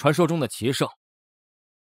就是传说中的棋圣，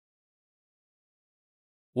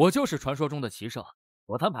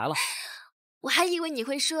我摊牌了。我还以为你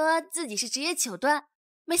会说自己是职业球段，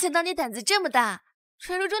没想到你胆子这么大，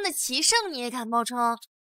传说中的棋圣你也敢冒充？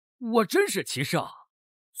我真是棋圣。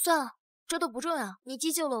算了，这都不重要。你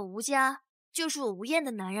既救了我吴家，就是我吴燕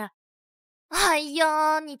的男人。哎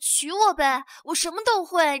呀，你娶我呗，我什么都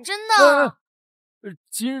会，真的。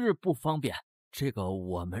今日不方便，这个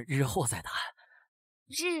我们日后再谈。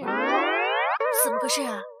怎么回事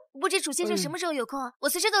啊？不知楚先生什么时候有空，我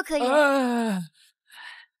随时都可以。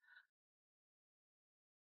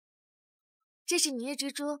这是明日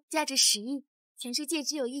之珠，价值10亿，全世界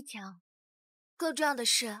只有一条。更重要的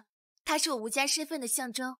是，它是我吴家身份的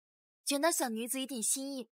象征，卷到小女子一点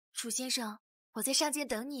心意。楚先生，我在上街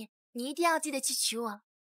等你，你一定要记得去娶我。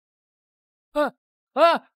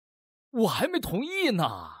我还没同意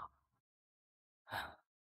呢。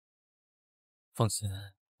放心，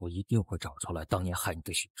我一定会找出来当年害你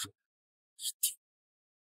的血珠，一定。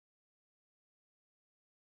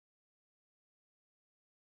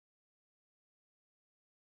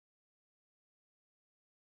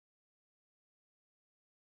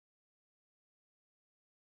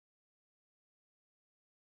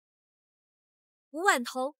5万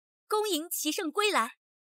头，恭迎棋圣归来。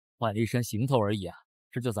换了一身行头而已啊，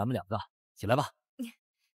这就咱们2个，起来吧。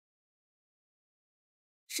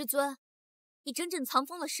师尊，你整整藏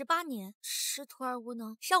风了18年，师徒儿无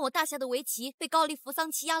能，让我大夏的围棋被高丽扶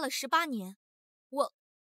桑欺压了18年。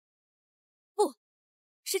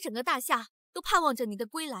是整个大夏都盼望着你的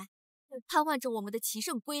归来，盼望着我们的棋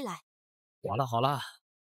圣归来。好了，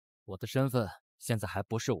我的身份现在还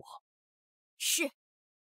不是我。是。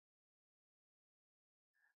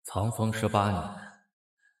藏风18年，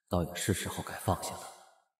倒也是时候该放下了。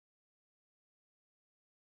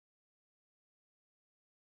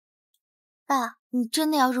爸，你真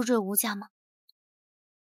的要入赘吴家吗？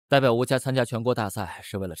代表吴家参加全国大赛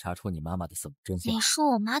是为了查出你妈妈的死亡真相。你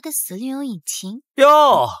说我妈的死另有隐情？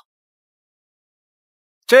哟，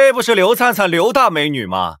这不是刘灿灿刘大美女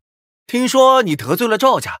吗？听说你得罪了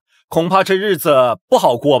赵家，恐怕这日子不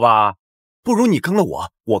好过吧？不如你跟了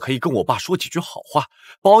我，我可以跟我爸说几句好话，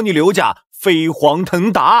保你刘家飞黄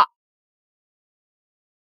腾达。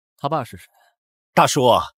他爸是谁？大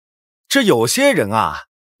叔，这有些人啊，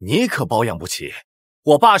你可保养不起。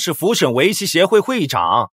我爸是福省围棋协会会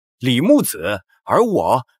长李木子，而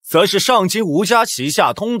我则是上京吴家旗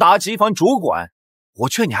下通达集团主管。我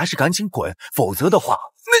劝你还是赶紧滚，否则的话，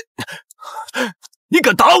你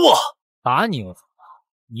敢打我？打你又怎么？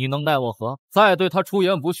你能奈我何？再对他出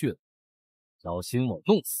言不逊，小心我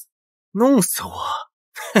弄死。弄死我？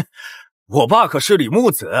哼，我爸可是李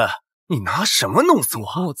木子，你拿什么弄死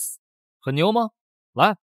我？木子很牛吗？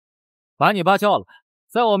来，把你爸叫来，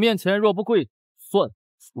在我面前若不跪，算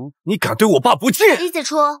服。你敢对我爸不敬？李子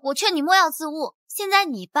初，我劝你莫要自误。现在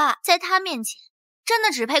你爸在他面前，真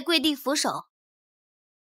的只配跪地俯首。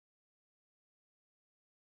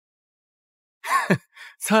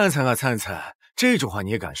灿灿啊灿灿，这种话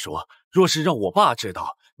你也敢说？若是让我爸知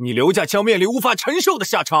道，你刘家将面临无法承受的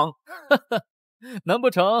下场。难不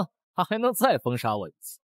成他还能再封杀我一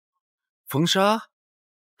次？封杀？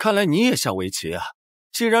看来你也下围棋啊！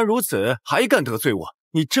既然如此，还敢得罪我，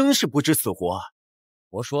你真是不知死活啊！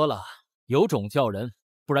我说了，有种叫人，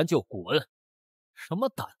不然就滚！什么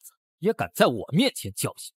胆子，也敢在我面前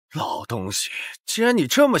叫嚣？老东西，既然你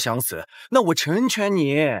这么想死，那我成全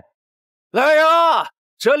你。来呀，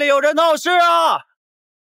这里有人闹事啊！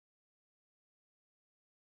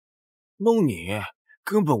弄你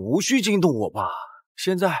根本无需惊动我吧？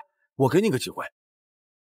现在我给你个机会，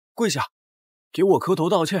跪下，给我磕头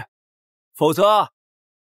道歉，否则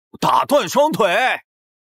打断双腿。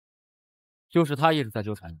就是他一直在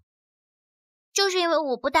纠缠你。就是因为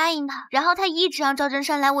我不答应他，然后他一直让赵真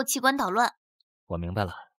山来我棋馆捣乱。我明白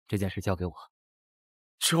了，这件事交给我。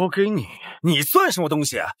交给你？你算什么东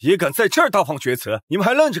西啊？也敢在这儿大放厥词？你们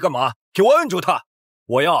还愣着干嘛？给我摁住他！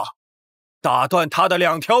我要打断他的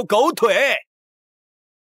2条狗腿！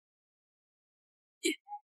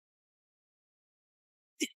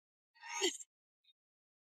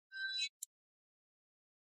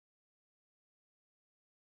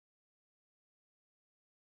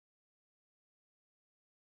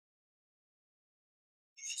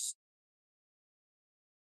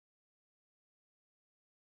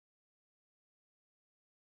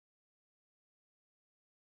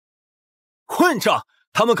混账！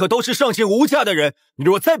他们可都是上京吴家的人，你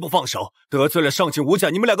若再不放手，得罪了上京吴家，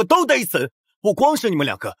你们2个都得死！不光是你们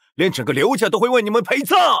2个，连整个刘家都会为你们陪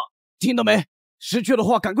葬！听到没？识趣的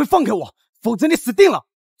话赶快放开我，否则你死定了！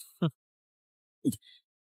哼！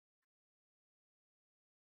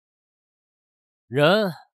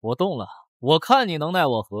人，我动了，我看你能奈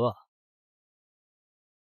我何？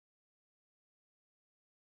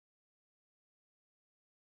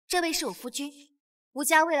这位是我夫君，吴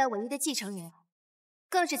家未来唯一的继承人，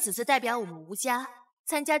更是此次代表我们吴家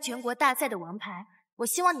参加全国大赛的王牌。我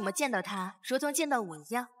希望你们见到他，如同见到我一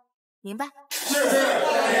样，明白？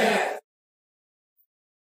是。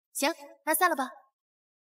行，那散了吧。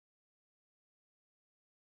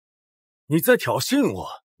你在挑衅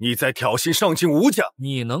我，你在挑衅上京吴家。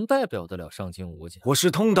你能代表得了上京吴家？我是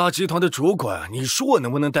通达集团的主管，你说我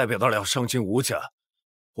能不能代表得了上京吴家？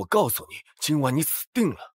我告诉你，今晚你死定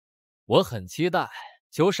了。我很期待，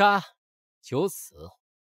求杀，求死。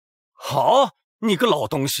好，你个老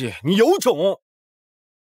东西，你有种！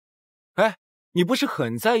哎，你不是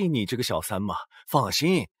很在意你这个小三吗？放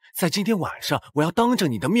心，在今天晚上，我要当着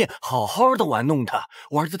你的面好好的玩弄他，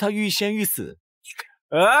玩得他欲仙欲死。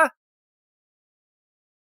啊！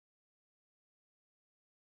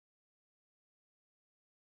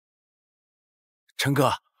陈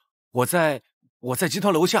哥，我在集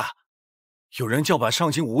团楼下，有人叫板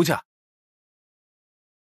上京吴家。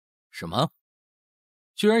什么？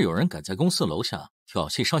居然有人敢在公司楼下挑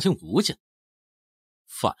衅上京吴家，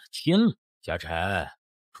犯了天了！嘉诚，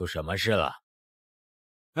出什么事了？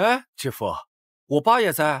哎，姐夫，我爸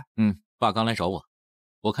也在。爸刚来找我，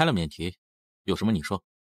我开了免提，有什么你说。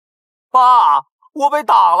爸，我被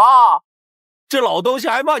打了，这老东西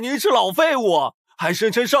还骂您是老废物，还声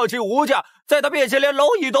称上京吴家在他面前连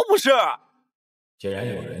蝼蚁都不是。既然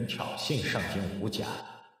有人挑衅上京吴家，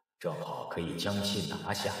正好可以将其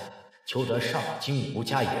拿下，求得上京吴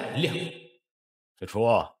家原谅。子初，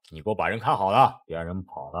你给我把人看好了，别让人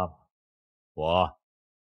跑了。我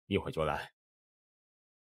一会儿就来。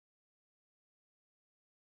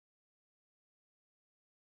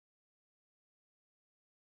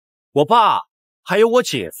我爸还有我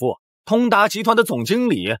姐夫通达集团的总经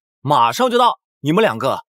理马上就到，你们两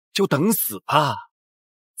个就等死吧。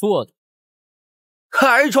做的。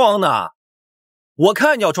还装呢？我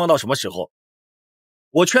看你要装到什么时候？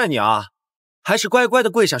我劝你啊，还是乖乖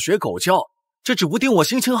的跪下学狗叫，这指不定我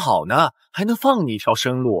心情好呢，还能放你一条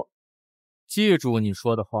生路。记住你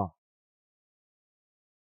说的话。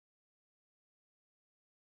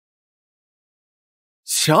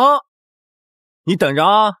行，你等着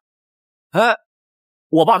啊。哎，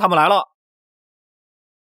我爸他们来了。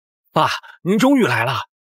爸，您终于来了。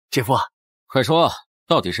姐夫，快说，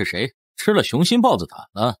到底是谁吃了雄心豹子胆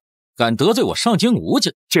了，敢得罪我上京吴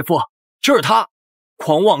家？姐夫，就是他，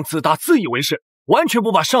狂妄自大，自以为是，完全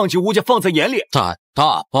不把上京吴家放在眼里。胆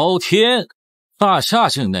大包天，大夏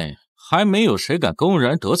境内还没有谁敢公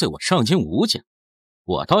然得罪我上京吴家，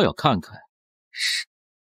我倒要看看，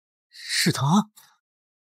是他。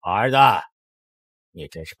儿子，你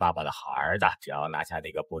真是爸爸的好儿子，只要拿下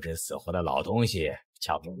那个不知死活的老东西，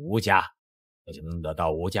交给吴家，我就能得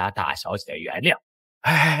到吴家大小姐的原谅。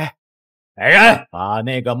哎，来人，把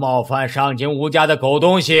那个冒犯上京吴家的狗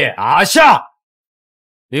东西拿下！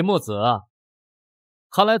林木子，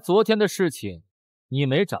看来昨天的事情你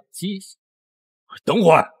没长记性。等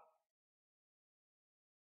会儿，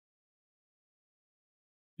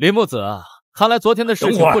林木子，看来昨天的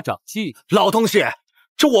事情不长记。老东西，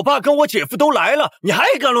这我爸跟我姐夫都来了，你还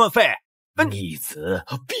敢乱吠？逆子，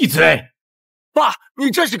闭嘴！爸，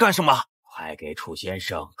你这是干什么？快给楚先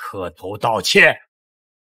生磕头道歉。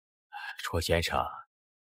楚先生，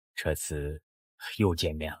这次又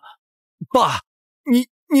见面了。爸，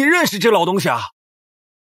你认识这老东西啊？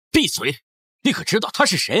闭嘴！你可知道他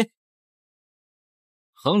是谁？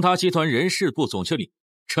恒达集团人事部总经理，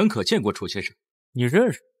陈可见过楚先生。你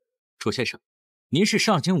认识？楚先生，您是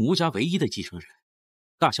上京吴家唯一的继承人。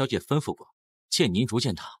大小姐吩咐过，见您如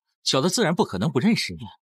见他，小的自然不可能不认识您。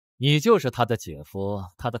你就是他的姐夫，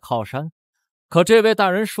他的靠山。可这位大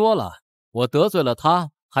人说了，我得罪了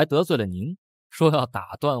他，还得罪了您，说要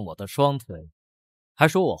打断我的双腿，还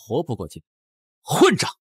说我活不过今。混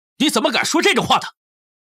账！你怎么敢说这种话的？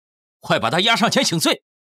快把他押上前请罪！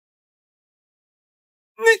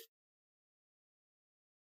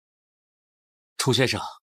楚先生，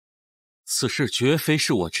此事绝非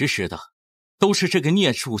是我指使的，都是这个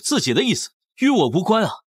孽畜自己的意思，与我无关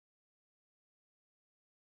啊！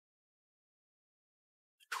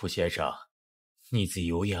楚先生，逆子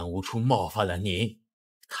有眼无处冒犯了您，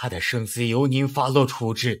他的生死由您发落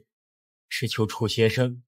处置，只求楚先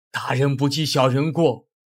生大人不计小人过，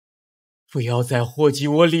不要再祸及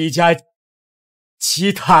我李家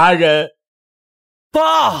其他人。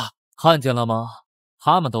爸，看见了吗？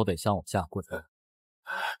他们都得向我下跪。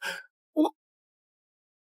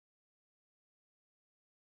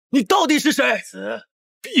你到底是谁？子，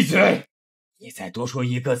闭嘴！你再多说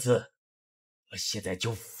一个字，我现在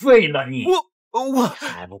就废了你！我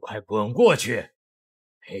还不快滚过去，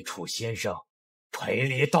陪楚先生赔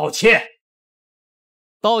礼道歉。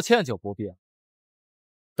道歉就不必了，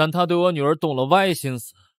但他对我女儿动了歪心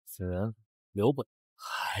思，此人留不了。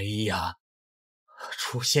哎呀，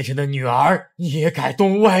楚先生的女儿也敢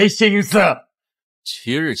动歪心思？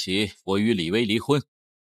即日起，我与李薇离婚，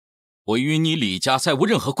我与你李家再无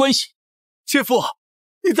任何关系。姐夫，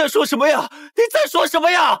你在说什么呀？你在说什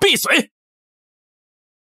么呀？闭嘴！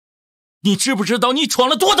你知不知道你闯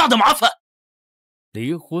了多大的麻烦？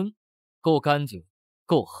离婚，够干净，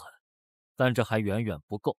够狠，但这还远远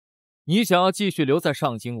不够。你想要继续留在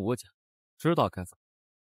上京吴家，知道该怎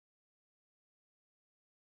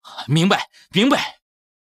么？明白，明白。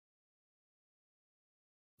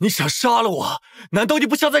你想杀了我？难道你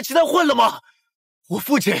不想在棋坛混了吗？我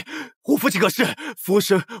父亲可是福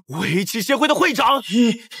生围棋协会的会长。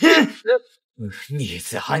逆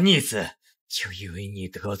子啊逆子！就因为你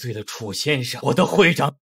得罪了楚先生，我的会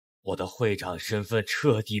长身份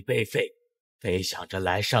彻底被废，背想着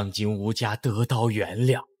来上京吴家得到原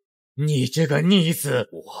谅。你这个逆子，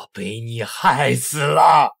我被你害死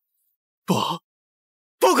了！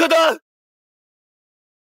不可能！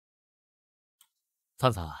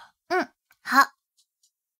灿灿，好。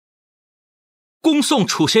恭送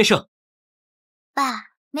楚先生。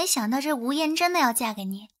爸，没想到这吴言真的要嫁给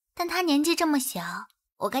你，但她年纪这么小，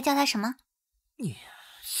我该叫她什么？你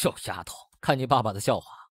小丫头，看你爸爸的笑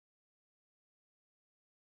话。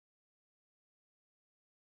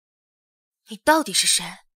你到底是谁？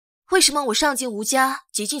为什么我上京吴家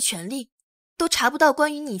竭尽全力，都查不到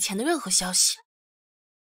关于你以前的任何消息？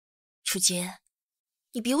楚杰，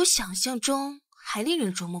你比我想象中还令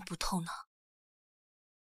人捉摸不透呢。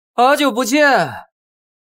好久不见，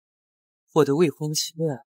我的未婚妻。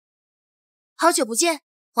好久不见，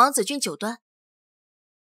皇子君九端。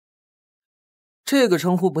这个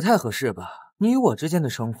称呼不太合适吧？你我之间的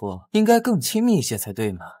称呼应该更亲密一些才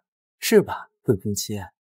对嘛，是吧，未婚妻？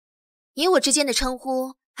你我之间的称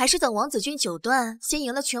呼，还是等王子君9段先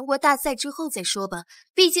赢了全国大赛之后再说吧。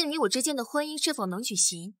毕竟你我之间的婚姻是否能举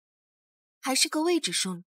行，还是个未知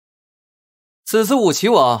数呢。此次武棋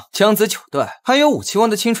王姜子9段，还有武棋王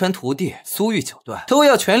的亲传徒弟苏玉9段，都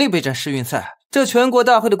要全力备战世运赛。这全国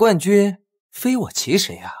大会的冠军，非我其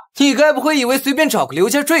谁啊？你该不会以为随便找个刘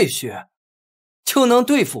家赘婿，就能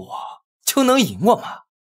对付我，就能赢我吗？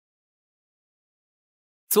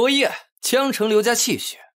昨夜江城刘家气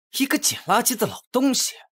血，一个捡垃圾的老东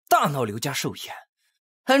西，大闹刘家寿宴，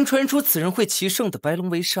还传出此人会棋圣的白龙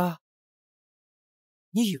围杀。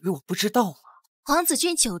你以为我不知道吗？王子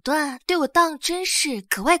君9段对我当真是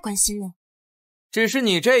格外关心呢。只是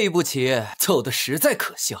你这一步棋走得实在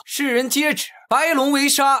可笑，世人皆知白龙围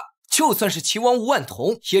杀，就算是棋王吴万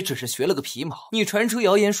童，也只是学了个皮毛。你传出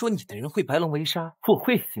谣言说你的人会白龙围杀，我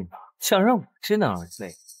会信吗？想让我知难而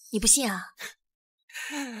退？你不信啊？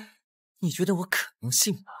你觉得我可能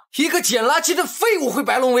信吗？一个捡垃圾的废物会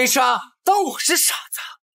白龙围杀？当我是傻子，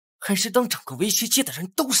还是当整个围棋界的人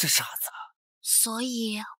都是傻子？所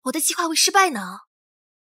以我的计划会失败呢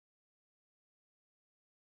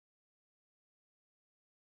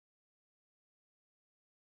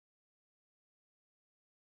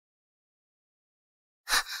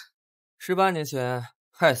？18年前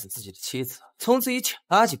害死自己的妻子，从此以捡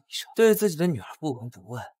垃圾为生，对自己的女儿不闻不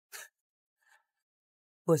问。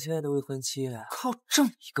我亲爱的未婚妻，靠这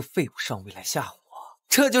么一个废物上位来吓唬我，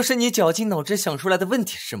这就是你绞尽脑汁想出来的问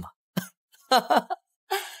题是吗？哈哈，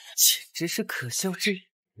简直是可笑之语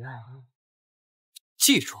啊！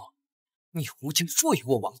记住，你吴家若与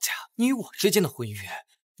我王家，你我之间的婚约，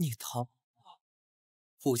你逃，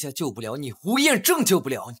吴家救不了你，吴彦正救不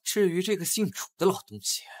了你。至于这个姓楚的老东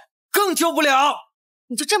西，更救不了。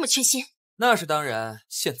你就这么缺心？那是当然。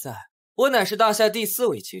现在我乃是大夏第4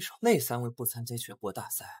位棋手，那3位不参加全国大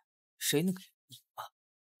赛，谁能给你吗？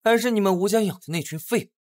还是你们吴家养的那群废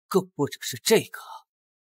物，更或者是这个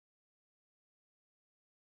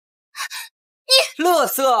你垃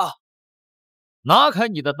圾！拿开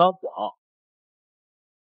你的刀脚！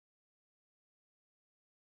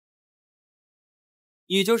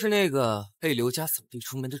你就是那个被刘家扫地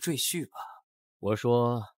出门的赘婿吧？我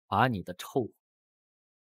说把你的臭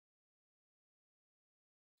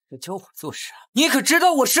这教我做事，你可知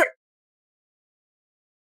道我是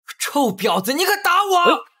臭婊子？你可打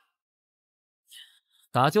我！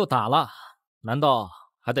打就打了，难道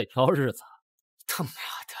还得挑日子？他妈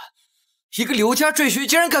的，一个刘家赘婿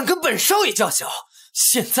竟然敢跟本少爷叫嚣！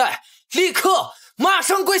现在立刻马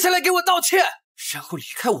上跪下来给我道歉，然后离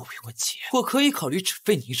开我未婚妻。我可以考虑只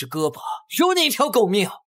废你一只胳膊，留你一条狗命。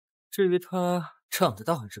至于他长得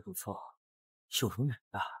倒还是不错，有容人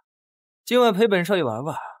的，今晚陪本少爷玩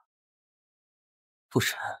玩，不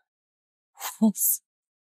然我死。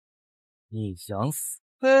你想死？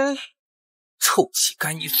哎，臭乞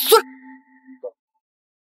丐，你算！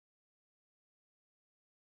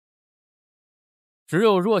只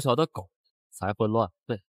有弱小的狗才会乱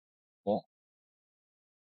吠。老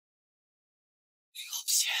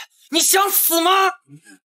邪，你想死吗？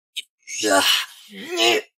你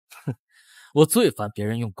我最烦别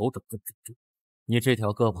人用狗等的比喻。你这条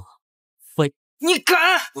胳膊废！你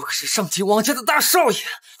敢！我可是上级王家的大少爷，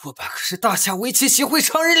我爸可是大夏围棋协会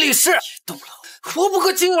常任理事。别动了，活不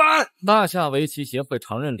过今晚！大夏围棋协会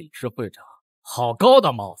常任理事会长，好高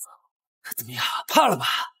的帽子！怎么样，怕了吧？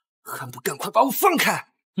还不赶快把我放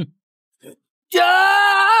开！哼！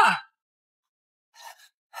呀！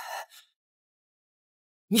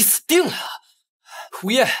你死定了，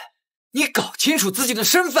胡彦！你搞清楚自己的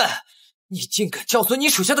身份！你竟敢教唆你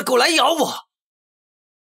属下的狗来咬我！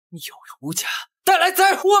你有为吴家带来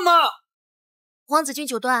灾祸吗？王子君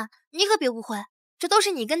9段，你可别误会，这都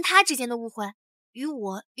是你跟他之间的误会，与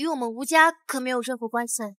我们吴家可没有任何关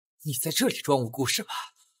系。你在这里装无辜是吧？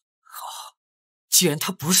好，既然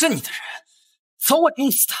他不是你的人，早晚弄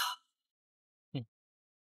死他。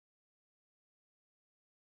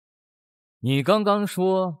你刚刚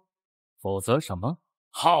说，否则什么？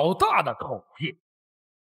好大的口气！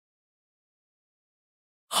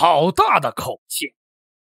好大的口气！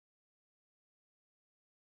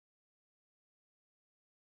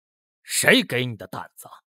谁给你的胆子，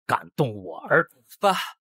敢动我儿？爸，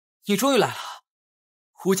你终于来了。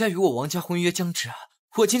胡家与我王家婚约将至，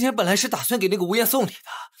我今天本来是打算给那个吴彦送礼的，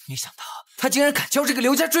没想到他竟然敢叫这个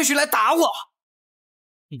刘家赘婿来打我。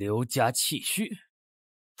刘家弃婿？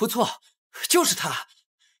不错，就是他，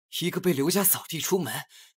一个被刘家扫地出门，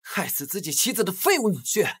害死自己妻子的废物女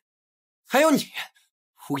婿。还有你，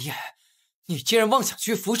胡彦，你竟然妄想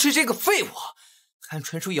去扶持这个废物，还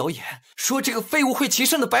传出谣言，说这个废物会棋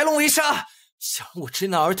圣的白龙围杀，想让我知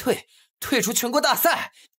难而退，退出全国大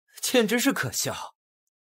赛，简直是可笑。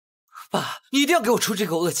爸，一定要给我出这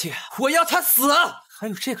个恶气，我要他死！还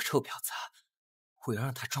有这个臭婊子，我要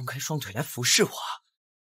让他张开双腿来服侍我。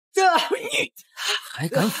你还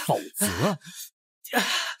敢否则？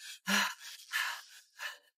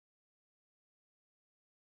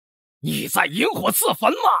你在引火刺焚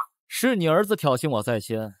吗？是你儿子挑衅我在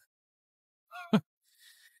先。哼，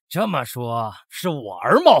这么说，是我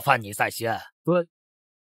儿冒犯你在先。对，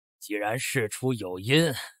既然事出有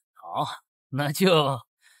因，好，那就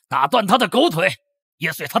打断他的狗腿，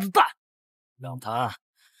噎碎他的蛋，让他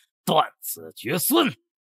断子绝孙。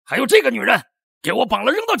还有这个女人，给我绑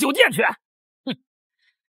了扔到酒店去。哼，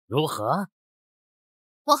如何？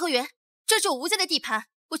王和元，这是我吴家的地盘，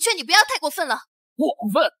我劝你不要太过分了。过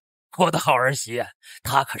分？我的好儿媳，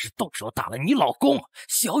她可是动手打了你老公，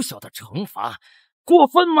小小的惩罚，过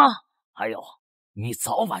分吗？还有，你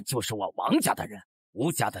早晚就是我王家的人，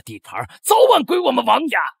吴家的地盘早晚归我们王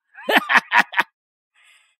家。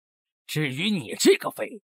至于你这个废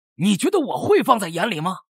物，你觉得我会放在眼里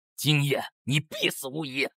吗？今夜你必死无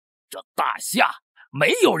疑，这大夏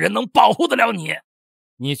没有人能保护得了你。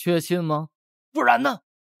你确信吗？不然呢？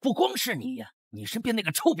不光是你，你身边那个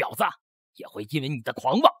臭婊子也会因为你的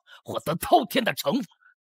狂妄获得滔天的惩罚。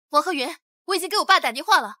王和元，我已经给我爸打电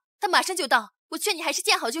话了，他马上就到，我劝你还是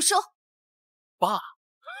见好就收。爸，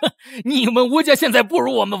你们吴家现在不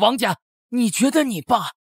如我们王家，你觉得你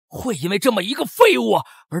爸会因为这么一个废物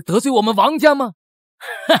而得罪我们王家吗？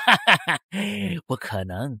不可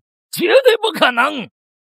能，绝对不可能。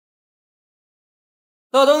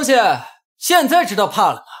老东西，现在知道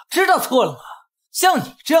怕了吗？知道错了吗？像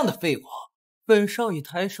你这样的废物，本少爷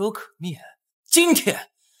抬手可灭。今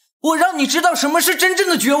天我让你知道什么是真正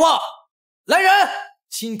的绝望。来人，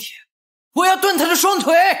今天我要断他的双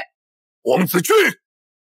腿。王子俊，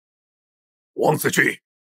王子俊，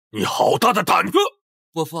你好大的胆子！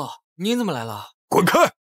伯父，您怎么来了？滚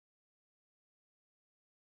开！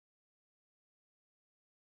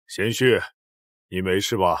贤婿，你没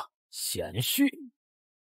事吧？贤婿，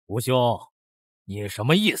吴兄，你什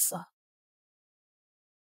么意思？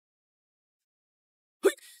嘿，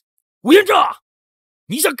吴彦正，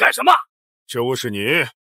你想干什么？就是你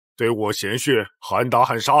对我贤婿喊打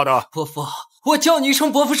喊杀的。伯父，我叫你一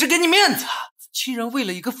声伯父是给你面子，居然为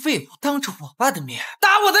了一个废物当着我爸的面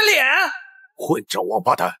打我的脸！混账王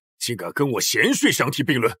八蛋，竟敢跟我贤婿相提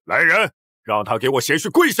并论！来人，让他给我贤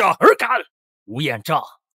婿跪下！尔敢！吴彦正，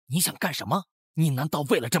你想干什么？你难道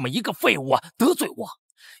为了这么一个废物得罪我，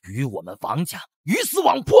与我们王家鱼死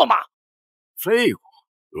网破吗？废物？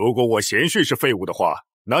如果我贤婿是废物的话，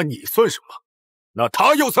那你算什么？那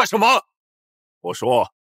他又算什么？我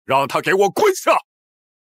说，让他给我跪下！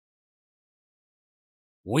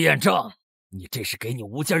吴彦正，你这是给你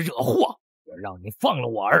吴家惹祸，我让你放了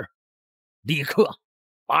我儿，立刻，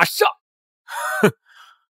马上！哼，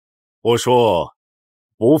我说，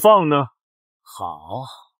不放呢？好，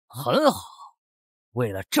很好。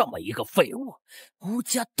为了这么一个废物，吴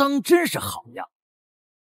家当真是好样。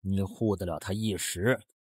你护得了他一时，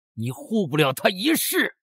你护不了他一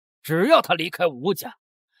世。只要他离开吴家，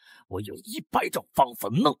我有100种方法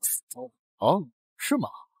弄死他。哦，是吗？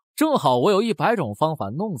正好我有100种方法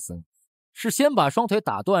弄死你，是先把双腿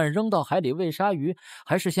打断扔到海里喂鲨鱼，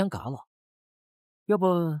还是先嘎了？要不，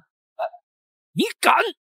你敢？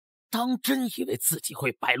当真以为自己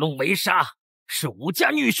会摆龙围杀，是吴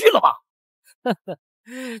家女婿了吗？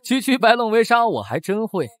区白龙围杀我还真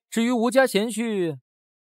会，至于吴家贤婿，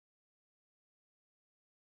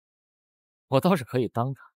我倒是可以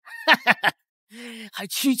当他。还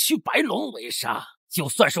区白龙围杀，就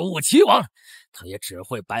算是武齐王，他也只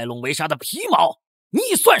会白龙围杀的皮毛。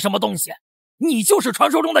你算什么东西？你就是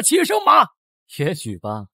传说中的棋圣吗？也许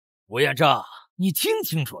吧。吴彦正，你听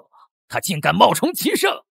清楚了吗？他竟敢冒充棋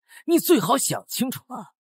圣，你最好想清楚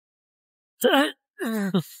了。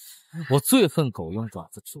我最恨狗用爪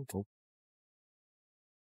子煮粥。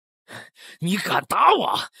你敢打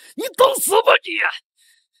我？你等死吧你！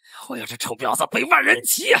我要这臭婊子被万人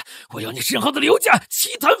骑，我要你身后的刘家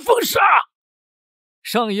棋坛封杀。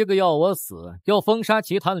上一个要我死，要封杀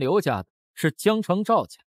棋坛刘家的是江城赵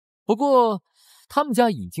家，不过他们家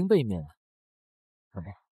已经被灭了。怎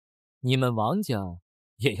么，你们王家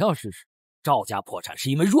也要试试？赵家破产是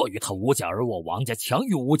因为弱于他吴家，而我王家强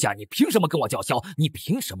于吴家，你凭什么跟我叫嚣？你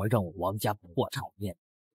凭什么让我王家破产灭？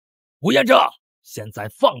吴彦正，现在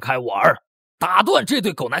放开我儿，打断这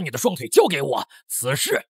对狗男女的双腿，交给我。此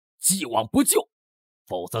事既往不咎，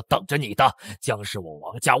否则等着你的将是我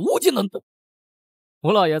王家无尽的。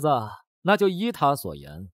吴老爷子，那就依他所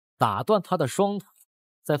言，打断他的双腿，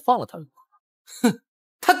再放了他如何？哼，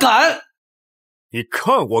他敢！你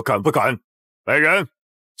看我敢不敢？来人，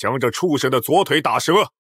将这畜生的左腿打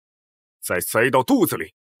折，再塞到肚子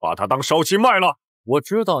里，把他当烧鸡卖了。我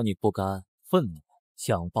知道你不甘，愤怒，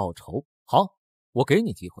想报仇。好，我给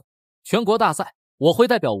你机会，全国大赛我会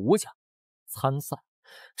代表吴家参赛，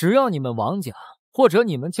只要你们王家或者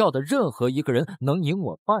你们叫的任何一个人能赢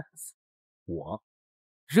我半死，我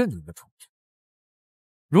任你们处置。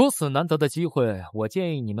如此难得的机会，我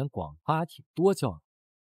建议你们广发帖，多叫人，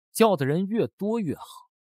叫的人越多越好。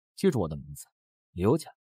记住我的名字，刘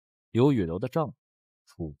家，刘雨柔的丈夫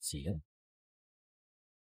楚杰。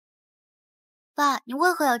爸，你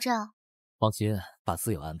为何要这样？放心，爸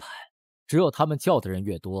自有安排。只有他们叫的人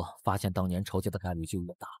越多，发现当年仇家的概率就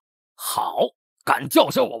越大。好，敢叫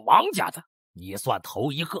嚣我王家的，你算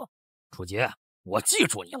头一个。楚杰，我记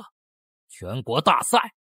住你了。全国大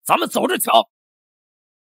赛，咱们走着瞧。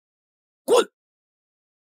滚！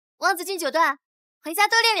王子进九段，回家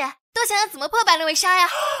多练练，多想想怎么破百灵围杀呀。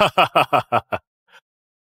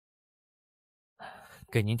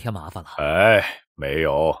给您添麻烦了。哎，没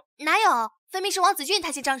有。哪有？分明是王子俊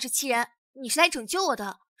他先仗势欺人，你是来拯救我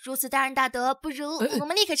的。如此大仁大德，不如我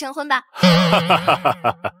们立刻成婚吧。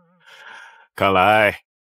看来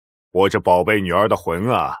我这宝贝女儿的魂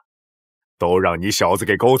啊，都让你小子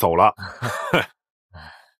给勾走了。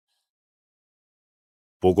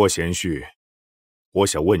不过贤婿，我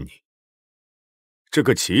想问你，这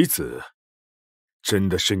个棋子真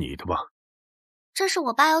的是你的吗？这是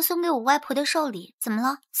我爸要送给我外婆的寿礼，怎么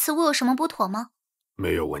了？此物有什么不妥吗？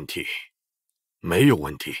没有问题，没有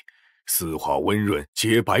问题。丝滑温润，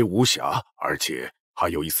洁白无瑕，而且还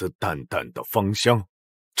有一丝淡淡的芳香。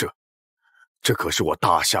这可是我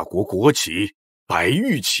大夏国国旗白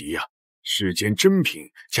玉旗呀，世间珍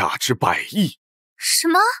品，价值100亿。什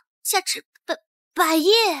么？价值100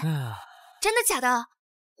亿？真的假的？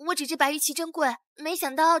我只知白玉旗珍贵，没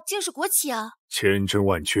想到竟是国旗啊！千真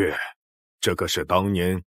万确，这个是当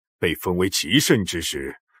年被封为棋圣之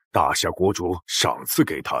时，大夏国主赏赐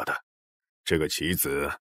给他的。这个棋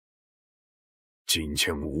子金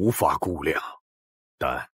钱无法估量，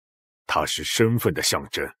但它是身份的象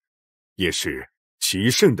征，也是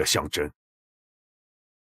棋圣的象征。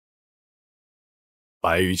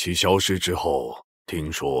白玉旗消失之后，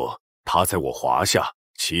听说他在我华夏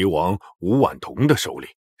棋王吴婉彤的手里。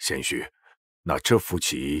贤婿，那这副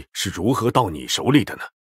棋是如何到你手里的呢？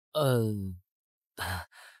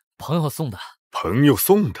朋友送的。朋友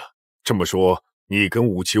送的？这么说，你跟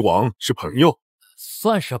武棋王是朋友？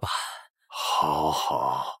算是吧。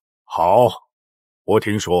好，我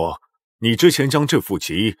听说你之前将这副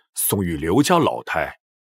棋送与刘家老太，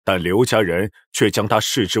但刘家人却将它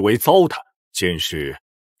视之为糟蹋，见识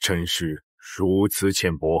真是如此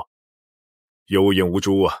浅薄，有眼无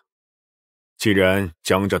珠啊！竟然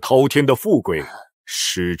将这滔天的富贵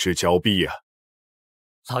失之交臂啊！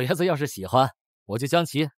老爷子要是喜欢，我就将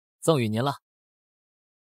其赠与您了。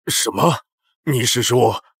什么？你是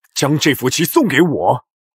说将这副棋送给我？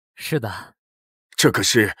是的。这可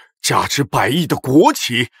是价值100亿的国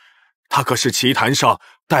旗，它可是棋坛上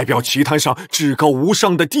代表棋坛上至高无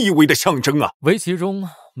上的地位的象征啊！围棋中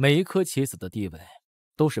每一颗棋子的地位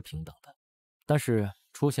都是平等的，但是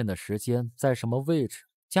出现的时间在什么位置，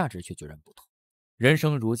价值却决然不同。人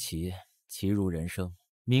生如棋，棋如人生，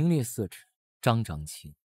名利四指，张张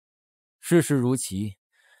清。世事如棋，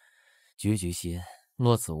局局新，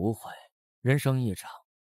落子无悔。人生一场，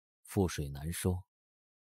覆水难收。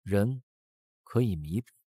人可以弥补，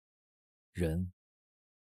人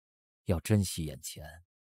要珍惜眼前。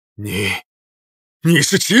你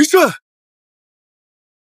是棋圣？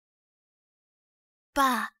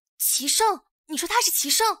爸，棋圣？你说他是棋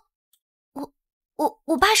圣？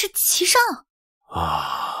我爸是棋圣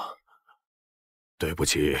啊！对不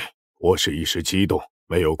起，我是一时激动，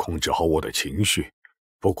没有控制好我的情绪。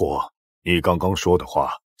不过你刚刚说的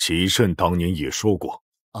话，棋圣当年也说过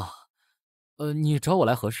啊。你找我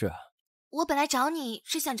来何事？我本来找你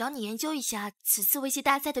是想找你研究一下此次围棋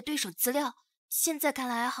大赛的对手资料，现在看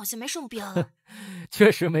来好像没什么必要了。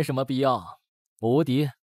确实没什么必要，我无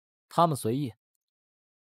敌，他们随意。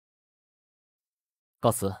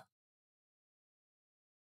告辞。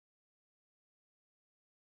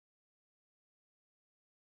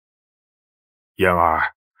燕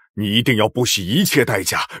儿，你一定要不惜一切代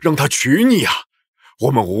价让他娶你啊！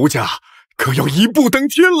我们吴家可要一步登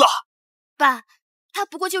天了。爸，他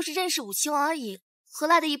不过就是认识武棋王而已，何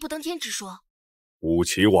来的一步登天之说？武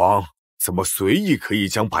棋王怎么随意可以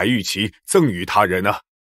将白玉旗赠与他人呢？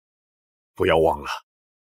不要忘了，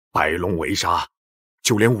摆龙围杀，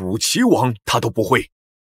就连武棋王他都不会，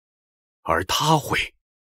而他会，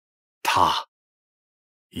他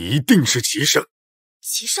一定是棋圣。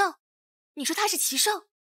棋圣？你说他是棋圣？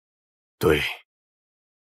对，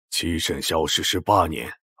棋圣消失18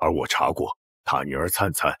年，而我查过，他女儿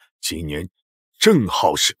灿灿今年正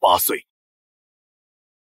好18岁。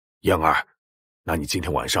燕儿，那你今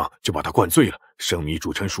天晚上就把他灌醉了，生米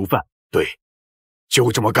煮成熟饭。对，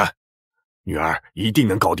就这么干，女儿一定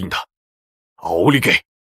能搞定他。奥利给！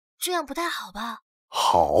这样不太好吧？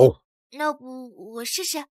好。要不我试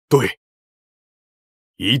试？对，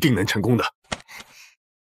一定能成功的。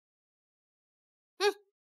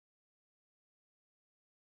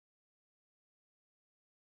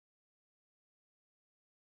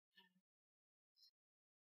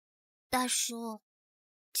大叔，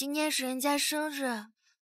今天是人家生日，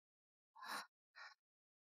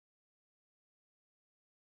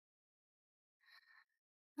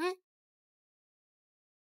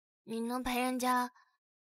你能陪人家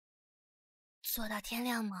做到天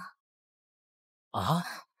亮吗？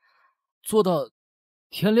啊，做到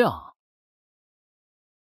天亮？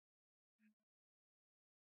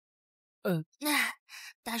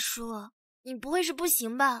大叔，你不会是不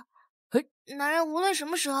行吧？嘿，男人无论什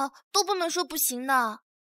么时候都不能说不行的。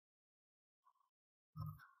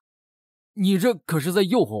你这可是在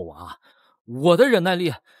诱惑我啊！我的忍耐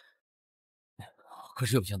力可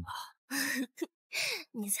是有限的。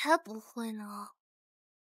你才不会呢！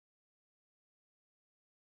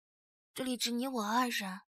这里只你我二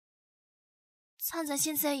人，灿灿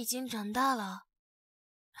现在已经长大了，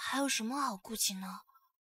还有什么好顾忌呢？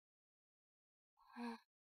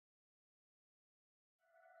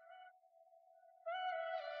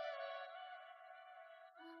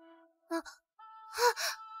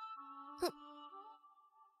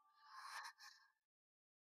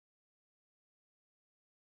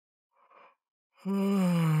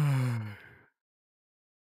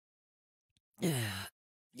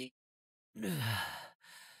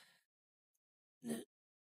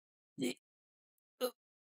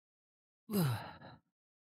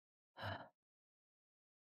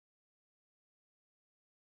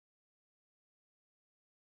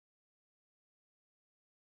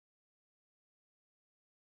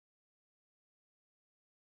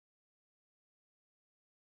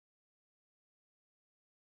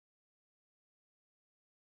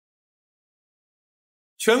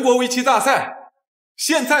全国围棋大赛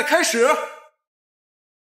现在开始。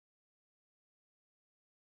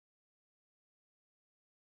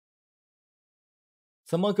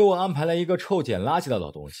怎么给我安排了一个臭捡垃圾的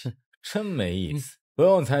老东西？真没意思！不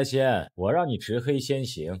用猜先，我让你执黑先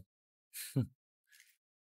行。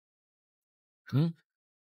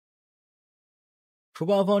主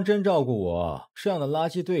办方真照顾我，这样的垃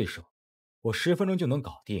圾对手，我10分钟就能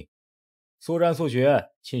搞定。速战速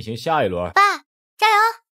决，进行下一轮。爸，加油！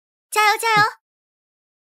加油！加油！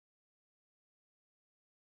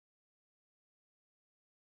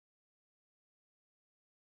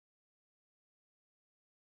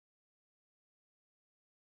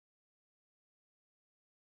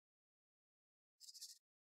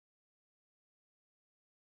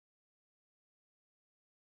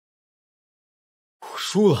我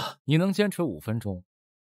输了，你能坚持5分钟，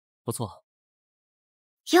不错。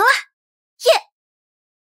赢了，耶！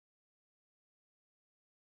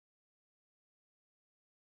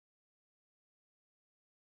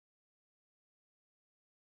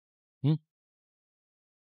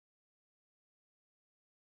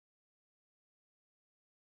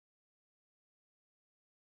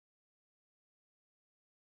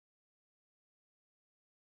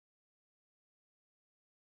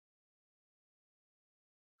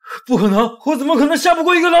不可能，我怎么可能下不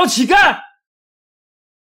过一个老乞丐？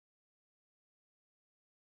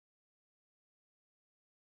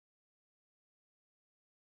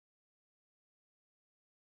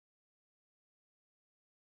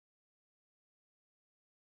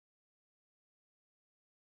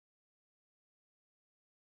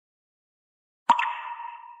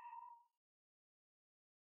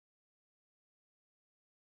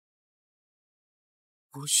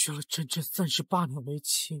我学了整整38年围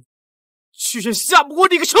棋，居然下不过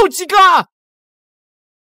你个臭乞丐！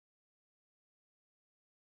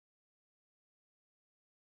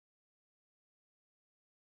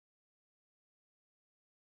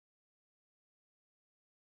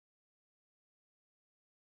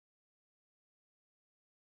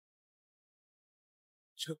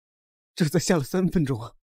这才下了3分钟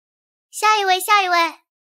啊！下一位，下一位，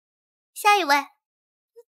下一位。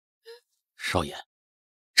少爷，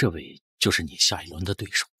这位就是你下一轮的对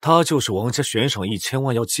手。他就是王家悬赏1000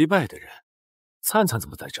万要击败的人。灿灿怎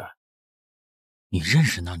么在这儿？你认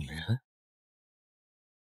识那女人？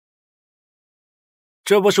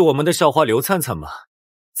这不是我们的校花刘灿灿吗？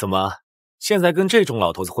怎么，现在跟这种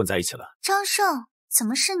老头子混在一起了？张胜，怎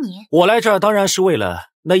么是你？我来这儿当然是为了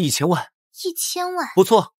那1000万。1000万？不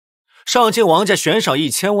错，上届王家悬赏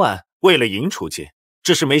1000万，为了赢楚杰，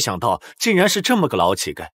只是没想到竟然是这么个老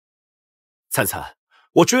乞丐。灿灿，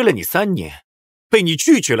我追了你3年，被你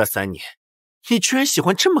拒绝了3年，你居然喜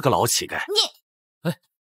欢这么个老乞丐？你，哎，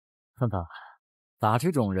灿灿，打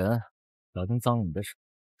这种人，小心脏了你的手。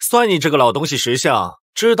算你这个老东西识相，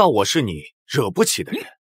知道我是你惹不起的人。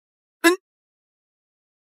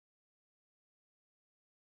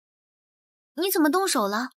你怎么动手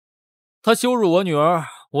了？他羞辱我女儿，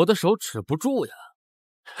我的手止不住呀！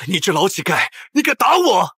你这老乞丐，你敢打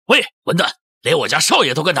我？喂，混蛋，连我家少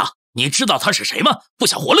爷都敢打，你知道他是谁吗？不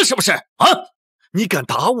想活了是不是？啊！你敢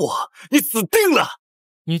打我，你死定了！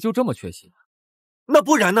你就这么缺心？那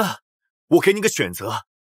不然呢？我给你个选择，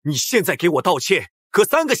你现在给我道歉，磕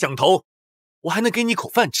3个响头，我还能给你口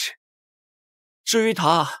饭吃。至于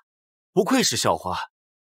他，不愧是校花，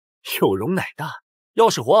有容乃大。要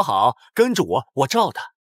是活好，跟着我，我罩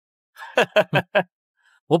他。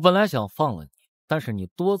我本来想放了你，但是你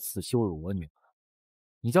多次羞辱我女儿。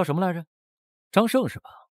你叫什么来着？张胜是吧？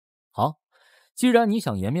好，既然你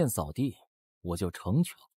想颜面扫地，我就成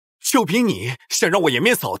全。就凭你想让我颜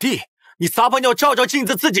面扫地？你撒泡尿照照镜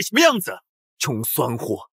子，自己什么样子？穷酸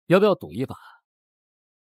货！要不要赌一把？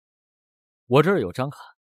我这儿有张卡，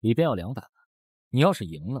里边要200万。你要是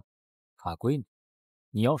赢了，卡归你；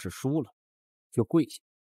你要是输了，就跪下，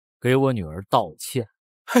给我女儿道歉。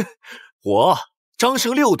哼，我张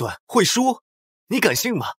胜6段会输，你敢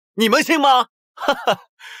信吗？你们信吗？哈哈，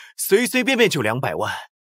随随便便就200万，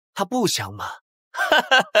他不香吗？哈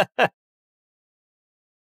哈哈哈。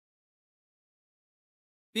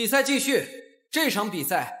比赛继续，这场比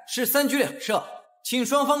赛是3局2胜，请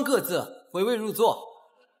双方各自回位入座。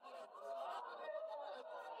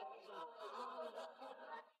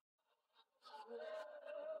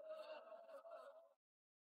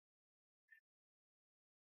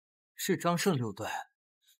是张胜6段，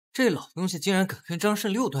这老东西竟然敢跟张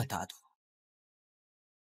胜6段打赌。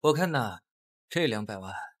我看呐，这200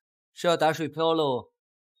万是要打水漂喽。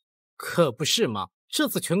可不是嘛，这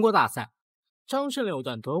次全国大赛，张胜6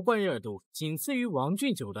段夺冠热度仅次于王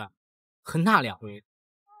俊9段和那2位。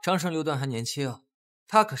张胜6段还年轻，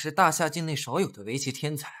他可是大夏境内少有的围棋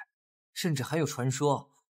天才，甚至还有传说，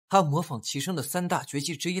他模仿棋圣的3大绝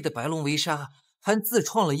技之一的白龙围杀，还自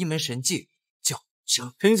创了一门神技。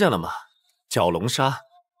听见了吗？蛟龙杀，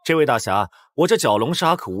这位大侠，我这蛟龙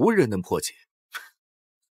杀可无人能破解。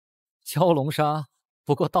蛟龙杀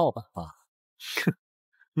不过盗版吧？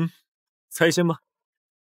哼，猜先吧。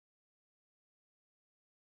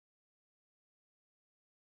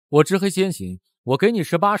我执黑先行，我给你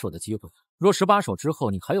18手的机会，若18手之后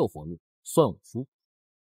你还有活路，算我输。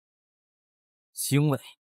欣慰。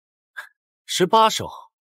18手，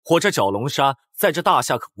我这蛟龙杀在这大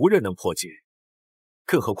夏可无人能破解。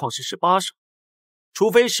更何况是18手，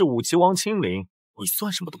除非是武棋王亲临，你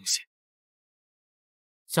算什么东西？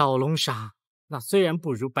蛟龙杀那虽然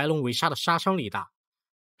不如白龙围杀的杀伤力大，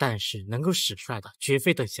但是能够使出来的绝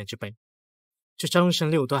非等闲之辈。这张胜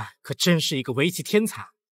6段可真是一个围棋天才。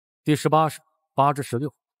第18手8之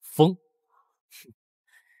16，疯！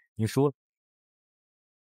你输了。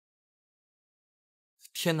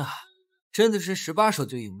天哪，真的是18手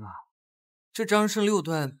就赢了！这张胜6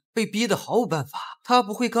段被逼得毫无办法，他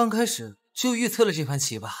不会刚开始就预测了这盘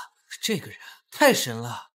棋吧？这个人太神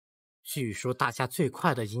了！据说大夏最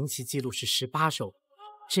快的赢棋记录是18手，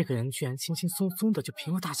这个人居然轻轻松松的就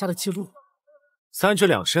平了大夏的记录。3局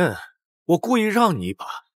2胜，我故意让你一把，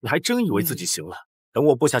你还真以为自己行了？等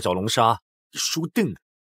我布下蛟龙杀，你输定了。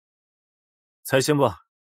猜先吧。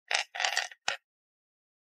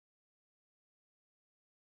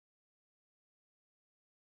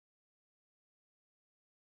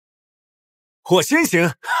我先行，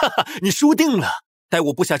哈哈，你输定了。待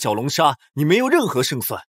我布下蛟龙杀，你没有任何胜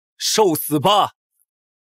算，受死吧！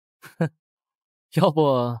哼，要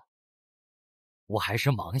不我还是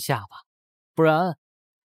盲下吧，不然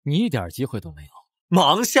你一点机会都没有。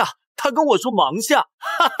盲下？他跟我说盲下，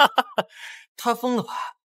哈哈哈哈！他疯了吧？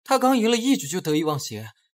他刚赢了1局就得意忘形，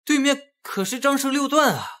对面可是张胜6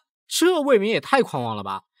段啊！这未免也太狂妄了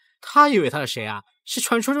吧？他以为他是谁啊？是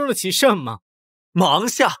传说中的棋圣吗？盲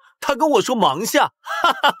下？他跟我说盲下，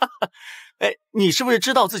哈哈哈哈！哎，你是不是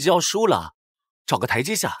知道自己要输了？找个台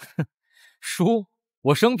阶下。输？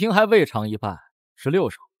我生平还未尝一败。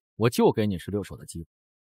16手，我就给你16手的机会。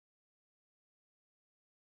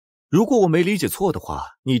如果我没理解错的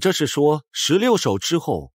话，你这是说16手之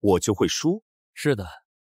后我就会输？是的。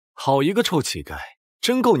好一个臭乞丐，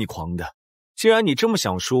真够你狂的！既然你这么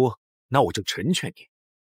想输，那我就成全你。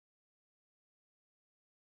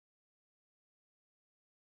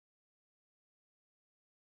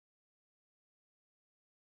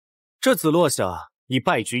这子落下，你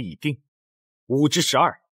败局已定。5之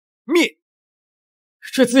12，灭！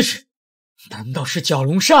这姿势，难道是蛟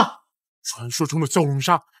龙杀？传说中的蛟龙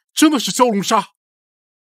杀，真的是蛟龙杀！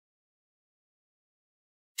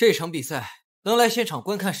这场比赛能来现场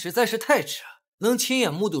观看实在是太值了，能亲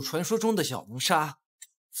眼目睹传说中的蛟龙杀，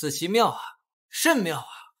此其妙啊，甚妙啊！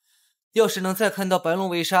要是能再看到白龙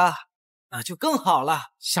围杀，那就更好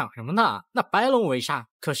了。想什么呢？那白龙围杀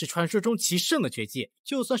可是传说中棋圣的绝技，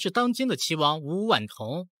就算是当今的棋王吴婉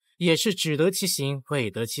彤，也是只得其形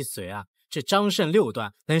未得其随啊！这张胜六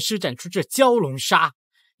段能施展出这蛟龙杀，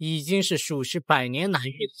已经是数十百年难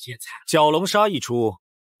遇的天才。蛟龙杀一出，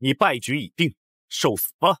你败局已定，受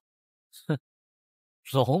死吧！哼，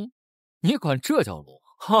龙，你管这叫龙？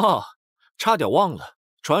哈，差点忘了，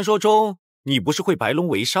传说中你不是会白龙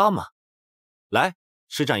围杀吗？来，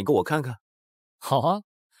施展一个我看看。好啊，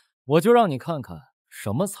我就让你看看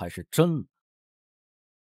什么才是真龙。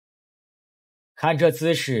看这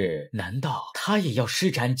姿势，难道他也要施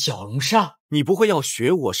展蛟龙杀？你不会要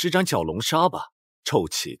学我施展蛟龙杀吧？臭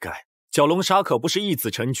乞丐，蛟龙杀可不是一子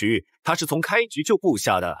成局，他是从开局就布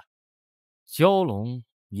下的。蛟龙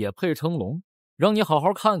也配称龙？让你好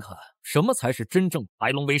好看看什么才是真正白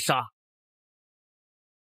龙围杀。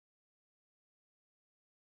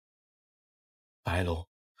白龙，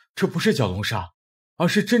这不是蛟龙杀，而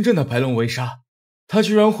是真正的白龙围杀。他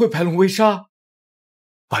居然会白龙围杀！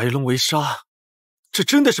白龙围杀，这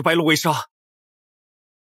真的是白龙围杀？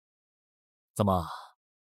怎么，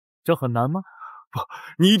这很难吗？不，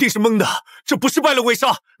你一定是蒙的，这不是白龙围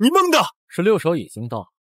杀，你蒙的。16手已经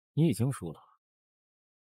到，你已经输了。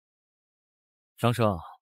张胜，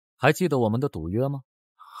还记得我们的赌约吗？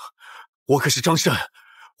我可是张胜，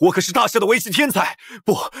我可是大夏的围棋天才！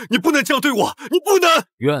不，你不能这样对我，你不能！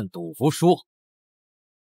愿赌服输。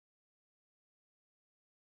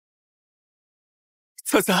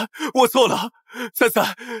三三，我错了。三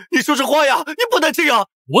三，你说实话呀，你不能这样。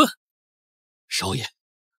滚！少爷，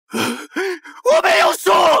我没有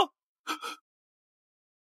说。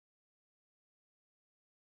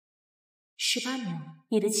18年，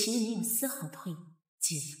你的棋艺没有丝毫退步，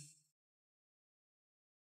记住。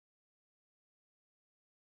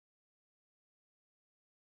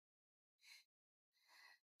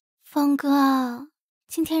峰哥，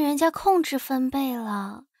今天人家控制分贝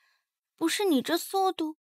了，不是你这速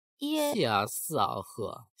度也……小骚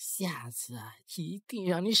货，下次一定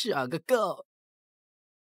让你爽个够！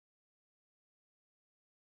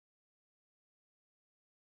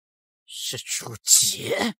是楚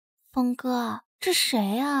杰。峰哥，这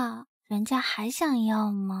谁啊？人家还想要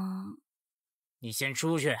吗？你先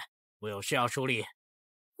出去，我有事要处理。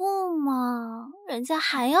不嘛，人家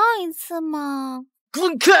还要一次吗？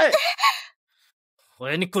滚开！我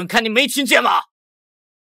让你滚开，你没听见吗？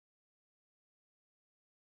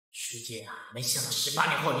楚杰啊，没想到18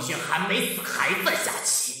年后你居然还没死，还在下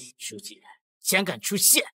棋。楚杰，竟然敢出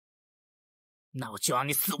现，那我就让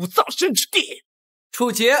你死无葬身之地。楚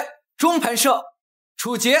杰中盘胜，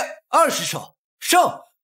楚杰20手胜，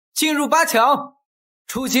进入8强。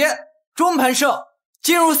楚杰中盘胜，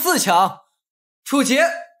进入4强。楚杰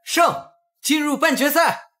胜，进入半决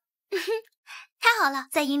赛。太好了，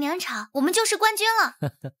再赢2场，我们就是冠军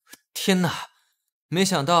了。天哪，没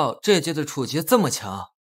想到这届的楚杰这么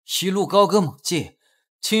强，一路高歌猛进，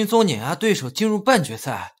轻松碾压对手进入半决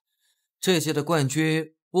赛。这届的冠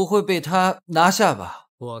军不会被他拿下吧？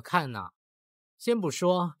我看呐，先不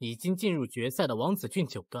说已经进入决赛的王子俊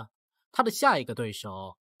9段，他的下一个对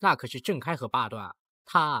手那可是郑开和8段，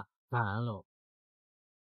他难喽。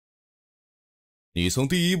你从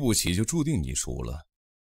第一步起就注定你输了。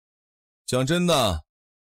讲真的，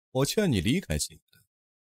我劝你离开棋坛，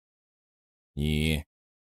你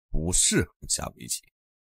不适合下围棋。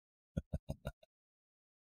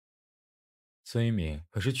孙一鸣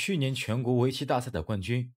可是去年全国围棋大赛的冠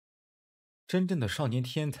军，真正的少年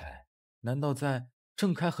天才，难道在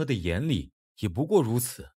郑开和的眼里也不过如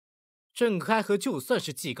此？郑开和就算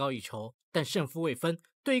是技高一筹，但胜负未分，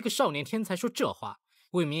对一个少年天才说这话，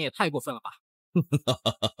未免也太过分了吧？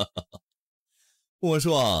我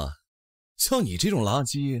说啊，像你这种垃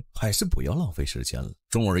圾，还是不要浪费时间了。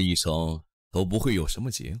终而一生都不会有什么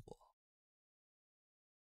结果，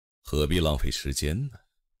何必浪费时间呢？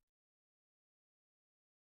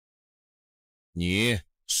你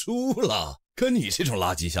输了，跟你这种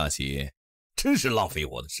垃圾下棋，真是浪费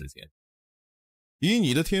我的时间。以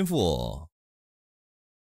你的天赋，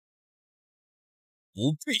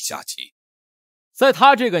不配下棋。在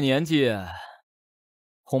他这个年纪，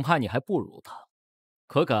恐怕你还不如他。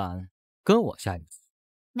可敢跟我下一局？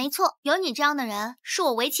没错，有你这样的人，是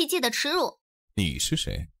我围棋界的耻辱。你是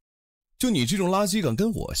谁？就你这种垃圾敢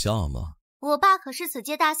跟我下吗？我爸可是此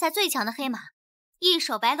届大赛最强的黑马，一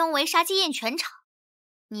手白龙围杀惊艳全场。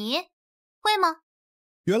你会吗？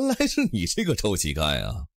原来是你这个臭乞丐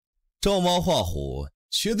啊！照猫画虎，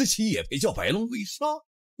学得起也配叫白龙围杀？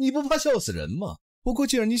你不怕笑死人吗？不过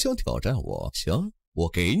既然你想挑战我，行，我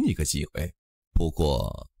给你个机会，不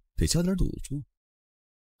过得加点赌注。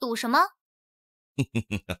赌什么？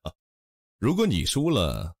如果你输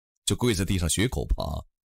了，就跪在地上学狗爬，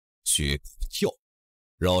学狗叫，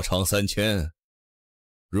绕场3圈。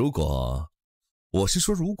如果我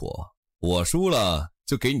输了，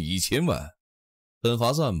就给你1000万，很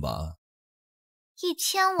划算吧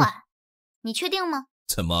？1000万？你确定吗？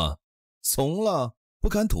怎么怂了？不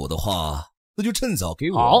敢赌的话，那就趁早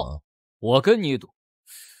给我。好，我跟你赌。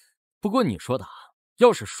不过你说的，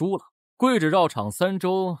要是输了，跪着绕场3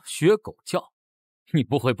周学狗叫，你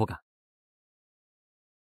不会不敢？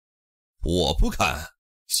我不敢，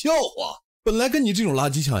笑话！本来跟你这种垃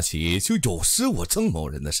圾下棋就有失我郑某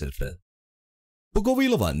人的身份。不过为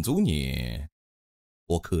了满足你，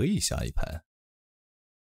我可以下一盘。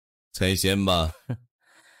猜先吧。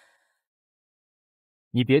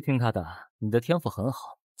你别听他的，你的天赋很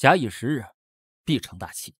好，假以时日，必成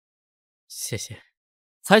大器。谢谢。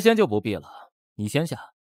猜先就不必了，你先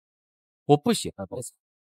下。我不喜欢白菜。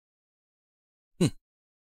哼，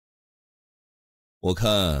我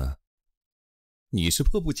看你是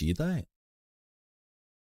迫不及待，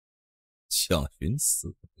想寻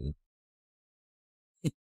死。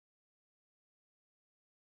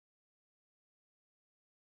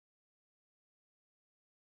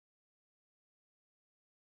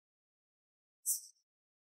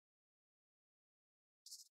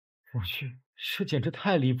我去，这简直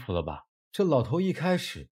太离谱了吧！这老头一开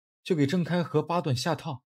始就给郑开和8段下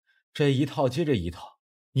套，这一套接着一套，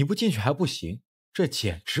你不进去还不行，这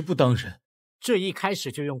简直不当人。这一开始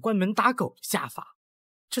就用关门打狗的下法，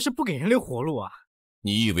这是不给人留活路啊！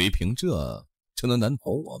你以为凭这就能难倒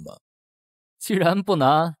我吗？既然不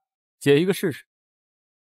难，解一个试试。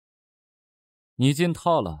你进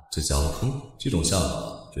套了，这家伙坑，这种下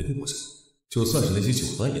法绝对不成。就算是那些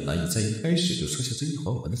9段，也难以在一开始就设下这一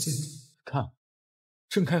环环的陷阱。看，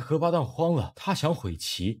郑开和8段慌了，他想毁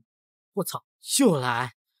棋。我操，又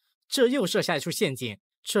来！这又设下一出陷阱，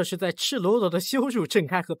这是在赤裸裸的羞辱郑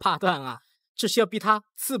开和8段啊！这是要逼他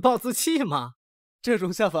自暴自弃吗？这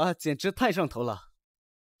种下法简直太上头了，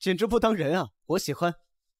简直不当人啊！我喜欢。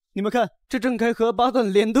你们看，这郑开和8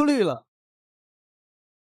段脸都绿了。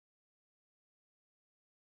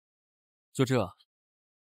就这。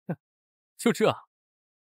就这，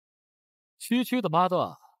区区的8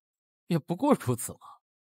段，也不过如此嘛。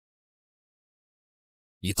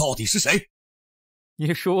你到底是谁？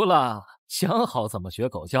你输了，想好怎么学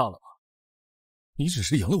狗叫了吗？你只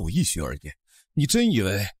是赢了我1局而已，你真以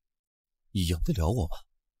为你赢得了我吗？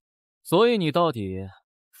所以你到底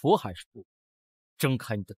服还是不？睁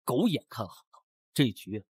开你的狗眼看好了，这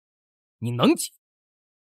局你能解？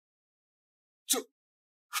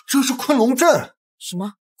这是昆仑阵？什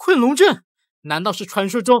么？昆仑阵？难道是传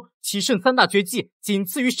说中棋圣3大绝技仅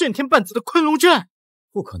次于胜天半子的昆仑阵？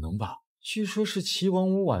不可能吧？据说是棋王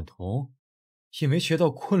母婉彤也没学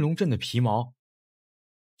到昆仑阵的皮毛。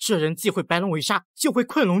这人既会白龙围杀，就会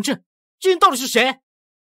昆仑阵，这人到底是谁？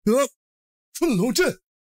昆仑阵，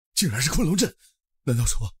竟然是昆仑阵！难道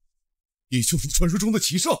说你就是传说中的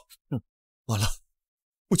棋圣？完了，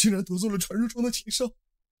我竟然得罪了传说中的棋圣！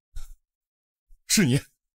是你，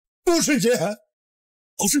不是你，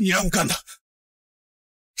都是你让我干的。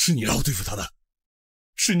是你让我对付他的，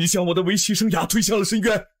是你将我的围棋生涯推向了深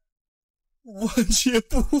渊，万劫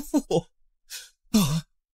不复啊！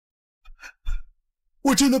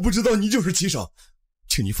我真的不知道你就是棋圣，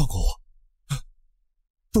请你放过我。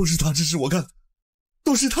都是他指使我干的，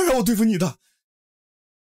都是他让我对付你的。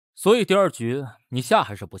所以第2局你下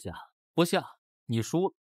还是不下？不下，你输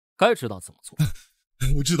了，该知道怎么做。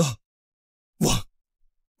我知道，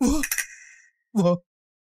我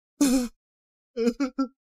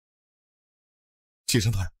棋圣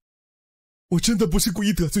大人，我真的不是故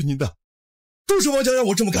意得罪您的，都是王家让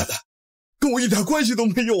我这么干的，跟我一点关系都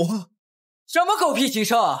没有啊！什么狗屁棋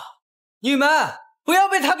圣？你们不要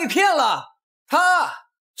被他给骗了，他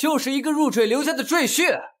就是一个入赘刘家的赘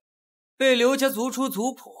婿，被刘家逐出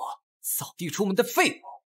族谱，扫地出门的废物，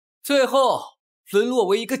最后沦落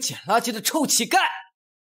为一个捡垃圾的臭乞丐。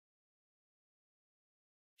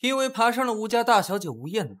因为爬上了吴家大小姐吴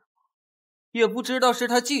燕的床，也不知道是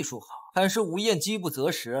他技术好，还是吴燕饥不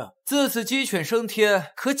择食，自此鸡犬升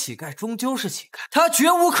天。可乞丐终究是乞丐，他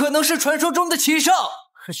绝无可能是传说中的棋圣。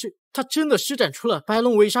可是他真的施展出了白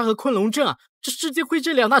龙围杀和昆仑阵啊！这世界会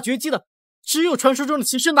这2大绝技的，只有传说中的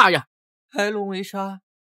棋圣大人。白龙围杀，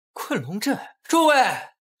困龙阵。诸位，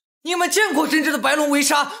你们见过真正的白龙围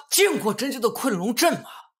杀，见过真正的困龙阵吗？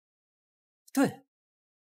对，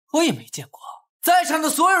我也没见过，在场的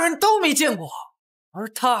所有人都没见过。而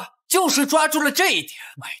他就是抓住了这一点，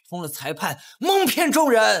买通了裁判，蒙骗众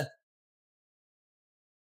人。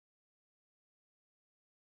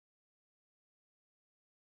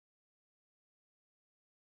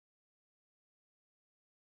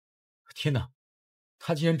天哪，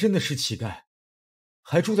他竟然真的是乞丐，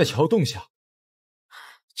还住在桥洞下。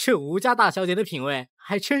这吴家大小姐的品味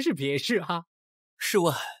还真是别致哈。试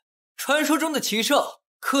问，传说中的棋圣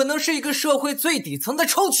可能是一个社会最底层的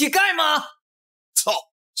臭乞丐吗？操，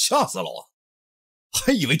吓死了我！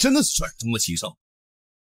还以为真的是传说中的棋圣。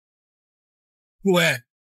诸位，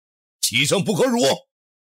棋圣不可辱，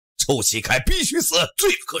臭乞丐必须死，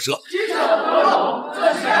罪不可赦。棋圣得辱，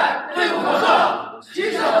这乞丐罪不可赦。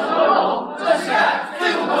棋圣得辱，这乞丐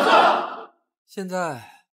罪不可赦。现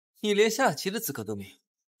在你连下棋的资格都没有，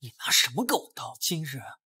你拿什么跟我斗？今日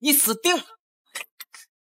你死定了！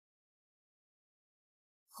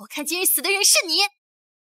我看今日死的人是你！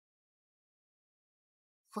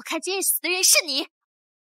我看今日死的人是你！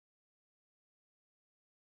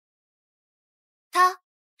他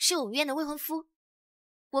是我吴燕的未婚夫，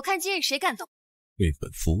我看今日谁敢动？未婚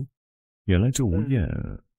夫？原来这吴燕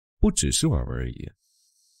不只是玩玩而已，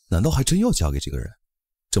难道还真要嫁给这个人？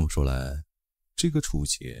这么说来，这个楚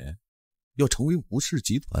杰要成为吴氏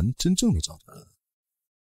集团真正的掌权人。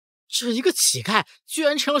这一个乞丐居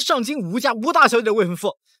然成了上京吴家吴大小姐的未婚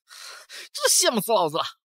夫，真是羡慕死老子了。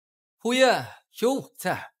胡燕，有我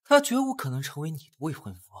在，他绝无可能成为你的未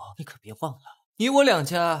婚夫，你可别忘了，你我两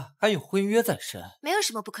家还有婚约在身。没有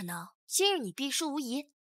什么不可能，今日你必输无疑，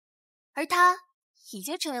而他已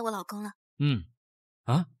经成为我老公了。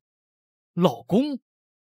老公？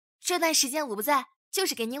这段时间我不在，就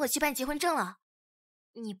是给你我去办结婚证了，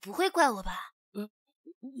你不会怪我吧？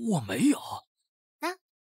我没有。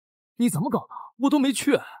你怎么搞的？我都没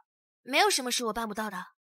去。没有什么是我办不到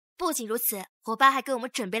的。不仅如此，我爸还给我们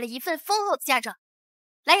准备了一份丰厚的嫁妆。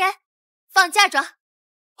来人，放嫁妆！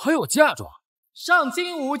还有嫁妆？上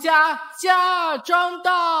京吴家嫁妆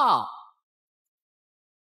到！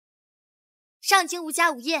上京吴家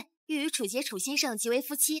吴燕欲与楚杰楚先生结为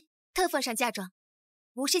夫妻，特奉上嫁妆。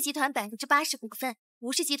吴氏集团80%股份，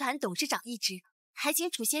吴氏集团董事长一职，还请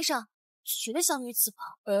楚先生娶了小女子吧。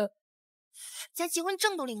咱结婚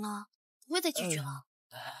证都领了，不会再拒绝了。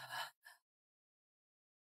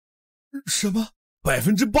什么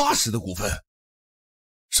？80%的股份？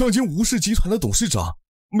上京吴氏集团的董事长，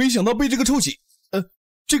没想到被这个臭乞，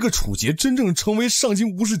这个楚杰真正成为上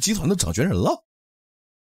京吴氏集团的掌权人了。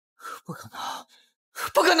不可能，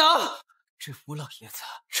不可能！这吴老爷子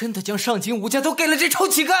真的将上京吴家都给了这臭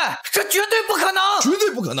乞丐，这绝对不可能！绝对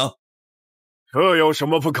不可能！这有什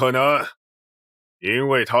么不可能？因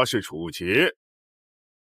为他是楚杰。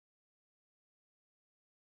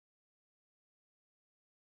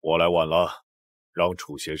我来晚了，让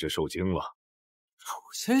楚先生受惊了。楚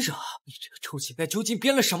先生，你这个臭乞丐究竟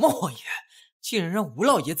编了什么谎言，竟然让吴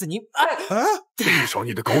老爷子您……闭上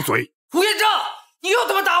你的狗嘴！吴院长，你又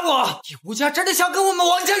他妈打我！你吴家真的想跟我们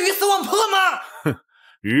王家鱼死网破吗？哼，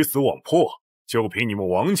鱼死网破，就凭你们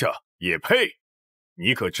王家也配？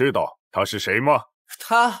你可知道他是谁吗？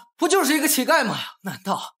他不就是一个乞丐吗？难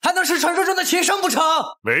道还能是传说中的棋圣不成？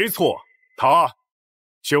没错，他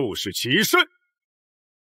就是棋圣。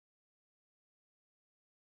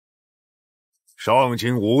上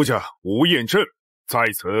京吴家吴彦镇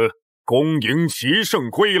在此恭迎棋圣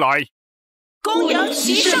归来。恭迎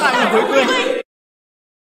棋圣大人回归！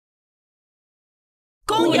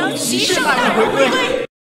恭迎棋圣大人回归！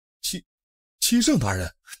棋圣大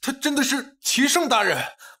人，他真的是棋圣大人？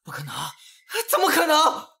不可能！怎么可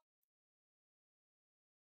能？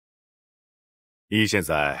你现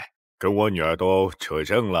在跟我女儿都扯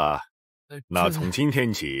正了，那从今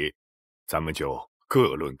天起，咱们就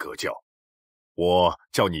各论各教。我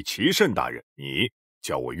叫你棋圣大人，你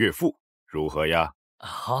叫我岳父，如何呀？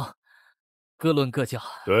好，各论各教。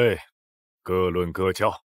对，各论各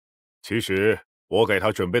教。其实我给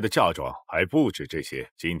他准备的嫁妆还不止这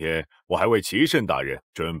些，今天我还为棋圣大人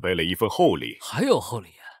准备了一份厚礼。还有厚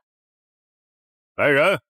礼？来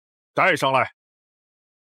人，带上来。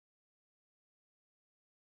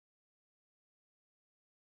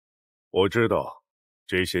我知道，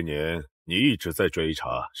这些年你一直在追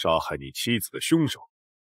查杀害你妻子的凶手，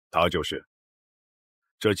他就是。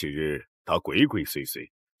这几日他鬼鬼祟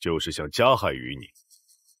祟，就是想加害于你，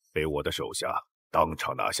被我的手下当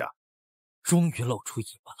场拿下。终于露出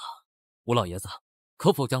尾巴了，吴老爷子，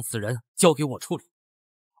可否将此人交给我处理？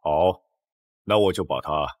好，那我就把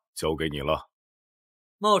他交给你了。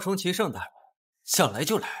冒充棋圣大人，想来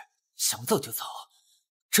就来，想走就走，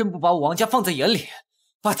真不把我王家放在眼里，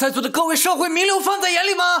把在座的各位社会名流放在眼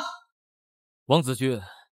里吗？王子君，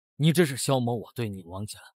你这是消磨我对你王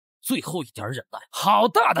家最后一点忍耐。好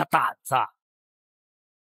大的胆子！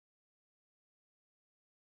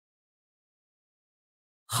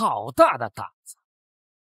好大的胆子！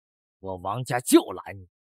我王家就拦你，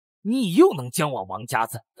你又能将我王家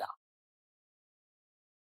怎样？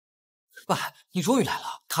爸，你终于来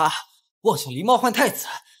了。他妄想狸猫换太子，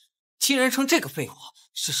竟然成这个废物，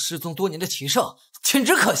是失踪多年的棋圣，简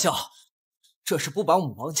直可笑！这是不把我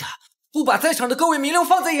们王家，不把在场的各位名流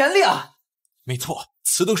放在眼里啊！没错，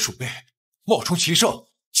此等鼠辈，冒充棋圣，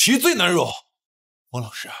其罪难容。王老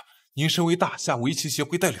师，您身为大夏围棋协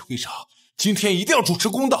会代理会长，今天一定要主持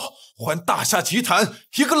公道，还大夏棋坛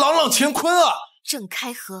一个朗朗乾坤啊！郑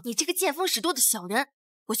开河，你这个见风使舵的小人，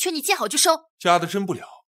我劝你见好就收。假的真不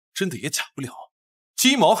了，真的也假不了。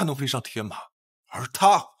鸡毛还能飞上天吗？而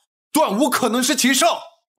他断无可能是棋圣。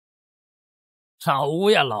老吴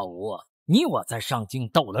呀，老吴，你我在上京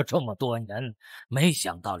斗了这么多年，没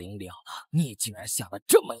想到临了了，你竟然下了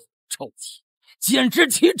这么一臭棋，简直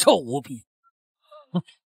奇臭无比！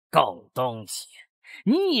狗东西，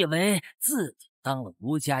你以为自己当了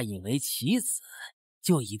吴家引为棋子，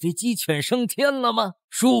就以为鸡犬升天了吗？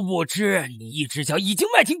殊不知你一只脚已经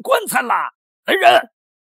迈进棺材了！来人，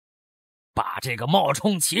把这个冒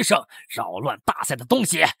充棋圣、扰乱大赛的东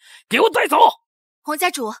西给我带走！王家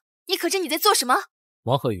主，你可知你在做什么？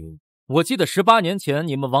王鹤云，我记得18年前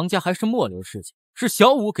你们王家还是末流世家，是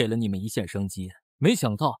小五给了你们一线生机，没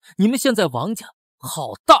想到你们现在王家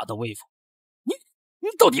好大的威风！你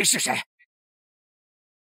到底是谁？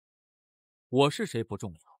我是谁不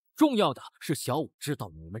重要，重要的是小五知道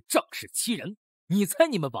你们仗势欺人，你猜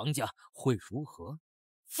你们王家会如何？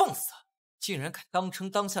放肆！竟然敢当称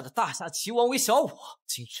当下的大夏棋王为小五，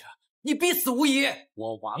今日你必死无疑！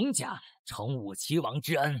我王家承武棋王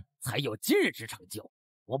之恩，才有今日之成就。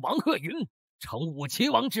我王鹤云承武棋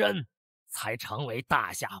王之恩，才成为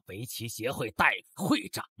大夏围棋协会代理会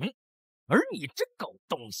长。而你这狗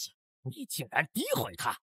东西，你竟然诋毁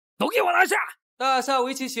他，都给我拿下！大夏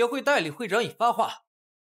围棋协会代理会长已发话，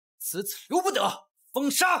此子留不得，封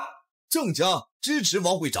杀！郑家支持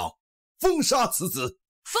王会长，封杀此子！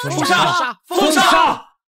封杀！封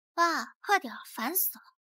杀！爸，快点，烦死了！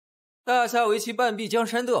大夏围棋半壁江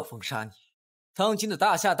山都要封杀你，当今的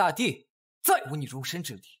大夏大地再无你容身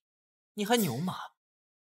之地，你还牛吗？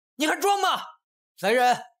你还装吗？来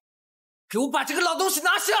人，给我把这个老东西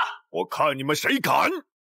拿下！我看你们谁敢！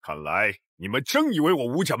看来你们真以为我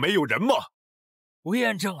吴家没有人吗？吴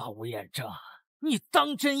彦正啊，吴彦正，你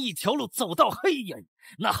当真一条路走到黑夜？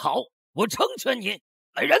那好，我成全你。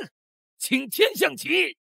来人，请天象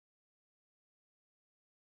棋。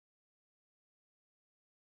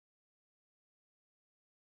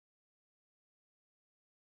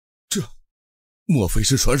这莫非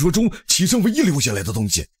是传说中棋圣唯一留下来的东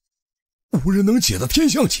西？无人能解的天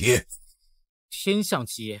象棋。天象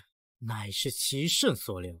棋乃是棋圣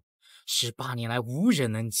所留，18年来无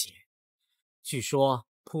人能解。据说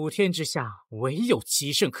普天之下唯有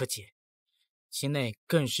棋圣可解，其内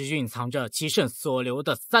更是蕴藏着棋圣所留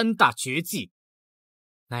的3大绝技，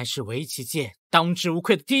乃是围棋界当之无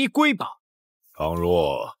愧的第一瑰宝。倘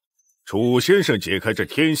若楚先生解开这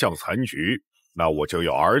天象残局，那我就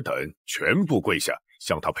要尔等全部跪下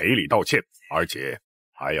向他赔礼道歉，而且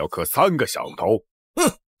还要磕3个响头。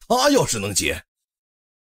他要是能解，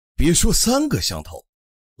别说3个响头，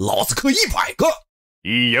老子磕100个！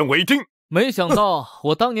一言为定。没想到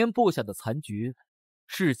我当年布下的残局，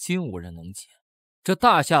至今无人能解。这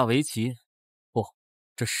大夏围棋，不，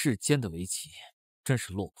这世间的围棋，真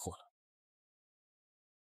是落魄了。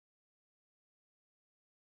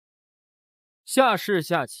下士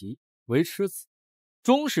下棋为吃子，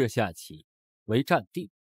中士下棋为占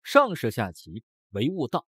地，上士下棋为悟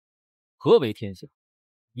道。何为天下？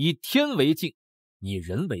以天为镜，以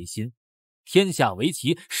人为心。天下为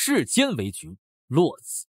棋，世间为局，落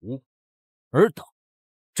子无。尔等，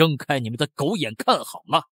睁开你们的狗眼看好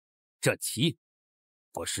了，这棋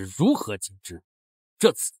我是如何解之？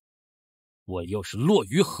这次我又是落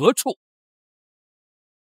于何处？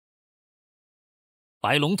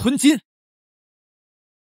白龙吞金，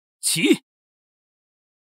起！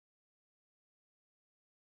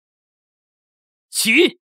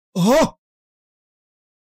起！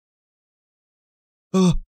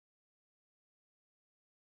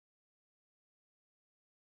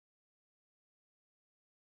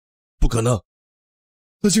不可能，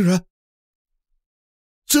他竟然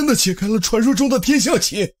真的解开了传说中的天象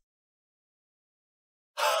棋！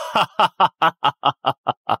哈哈哈哈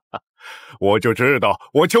哈哈！我就知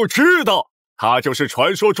道，他就是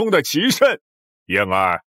传说中的棋圣。燕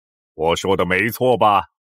儿，我说的没错吧？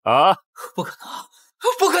啊？不可能，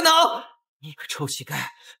不可能！你个臭乞丐，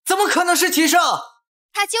怎么可能是棋圣？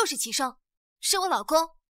他就是棋圣，是我老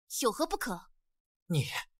公，有何不可？你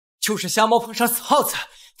就是瞎猫碰上死耗子，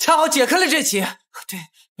恰好解开了这棋。对，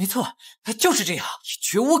没错，他就是这样，也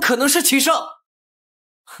绝无可能是棋圣。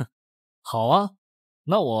哼，好啊，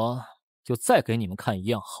那我就再给你们看一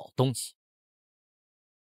样好东西。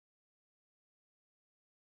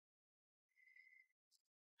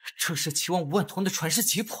这是棋王吴万童的传世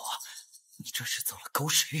棋谱，你这是走了狗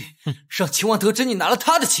屎运，让棋王得知你拿了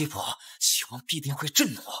他的棋谱，棋王必定会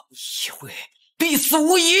震怒，你也会必死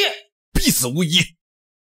无疑。必死无疑！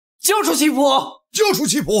交出棋谱！交出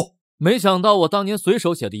棋谱！没想到我当年随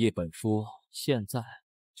手写的一本书，现在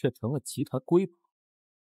却成了棋坛瑰宝，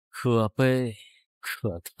可悲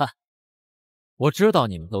可叹。我知道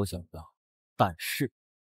你们都想要，但是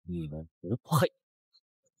你们不配。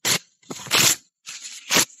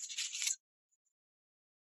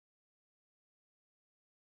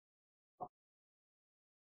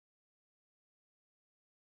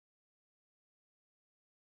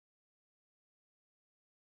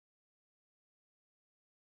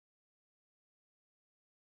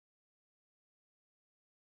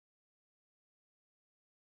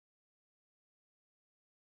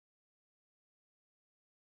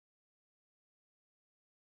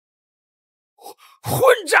混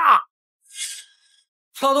账！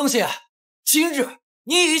老东西，今日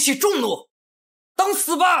你也引起众怒，当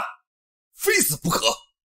死吧！非死不可！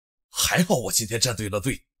还好我今天站对了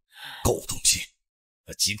队，狗东西，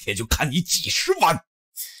那今天就看你几十碗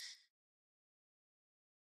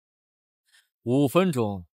！5分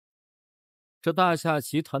钟，这大夏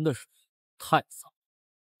棋坛的水太脏，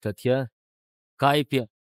这天该变。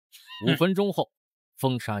5分钟后，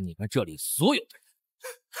封杀你们这里所有的人。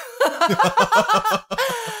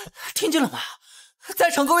听见了吗？在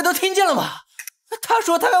场各位都听见了吗？他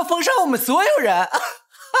说他要封杀我们所有人，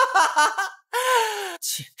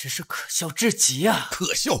简直是可笑至极啊！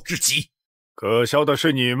可笑至极！可笑的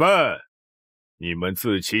是你们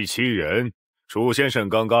自欺欺人。楚先生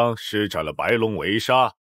刚刚施展了白龙围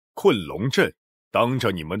杀、困龙阵，当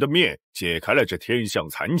着你们的面解开了这天象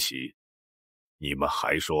残棋，你们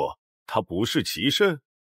还说他不是棋圣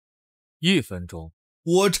？1分钟。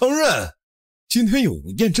我承认，今天有吴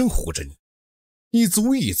彦正护着你，你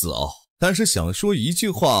足以自傲。但是想说一句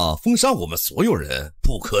话封杀我们所有人，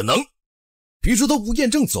不可能。别说他吴彦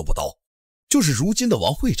正做不到，就是如今的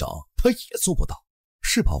王会长，他也做不到，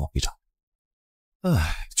是吧，王会长？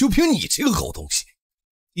哎，就凭你这个狗东西，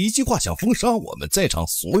一句话想封杀我们在场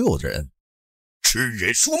所有的人，痴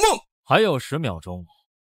人说梦。还有10秒钟，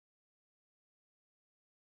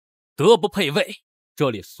德不配位，这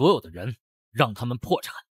里所有的人。让他们破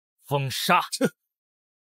产，封杀！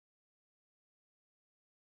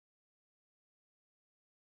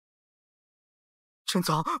陈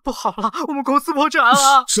总，不好了，我们公司破产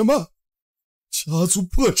了！什么？家族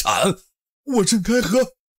破产？我郑开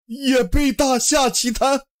河也被大夏棋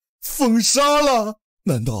坛封杀了？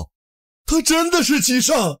难道他真的是棋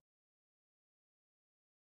圣？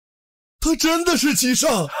他真的是棋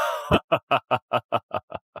圣？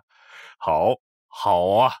好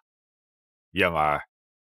啊！燕儿，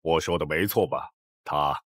我说的没错吧？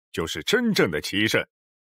他就是真正的棋圣。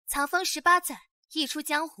藏锋18载，一出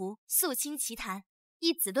江湖，肃清棋坛，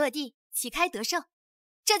一子落地，旗开得胜，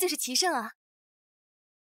这就是棋圣啊！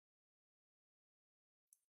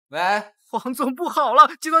喂，黄总，不好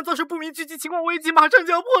了，集团遭受不明狙击，情况危急，马上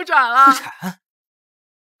就要破产了！破产？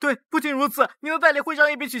对，不仅如此，您的代理会商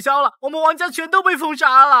也被取消了，我们王家全都被封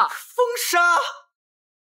杀了！封杀？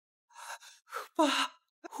爸。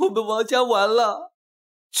我们王家完了，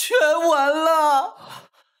全完了！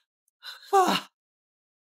爸，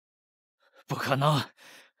不可能，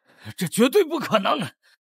这绝对不可能！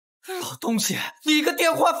老东西，你一个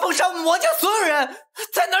电话封杀我们王家所有人，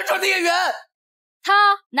在哪找孽缘？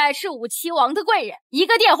他乃是武齐王的贵人，一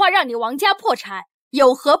个电话让你王家破产，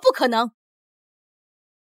有何不可能？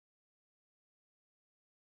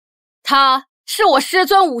他是我师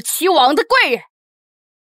尊武齐王的贵人。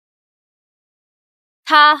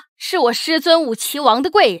他是我师尊武齐王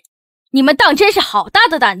的贵人，你们当真是好大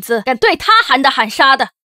的胆子，敢对他喊打喊杀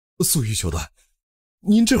的！素玉九段，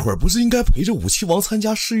您这会儿不是应该陪着武齐王参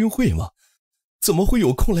加试运会吗？怎么会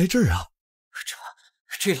有空来这儿啊？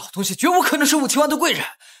这老东西绝无可能是武齐王的贵人，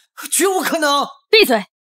绝无可能！闭嘴！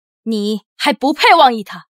你还不配妄议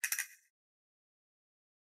他！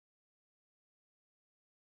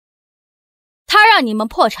他让你们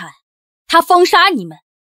破产，他封杀你们，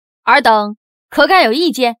尔等可敢有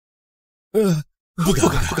意见？不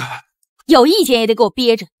敢。有意见也得给我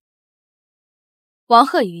憋着。王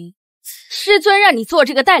鹤云，师尊让你做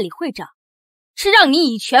这个代理会长，是让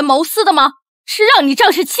你以权谋私的吗？是让你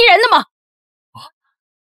仗势欺人的吗？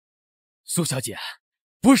苏小姐，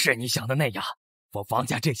不是你想的那样。我王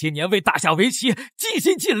家这些年为大夏围棋尽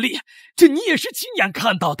心尽力，这你也是亲眼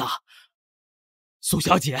看到的。苏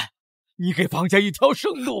小姐，你给王家一条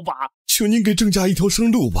生路吧！求您给郑家一条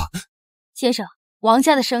生路吧。先生，王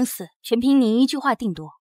家的生死全凭您一句话定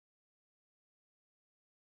夺。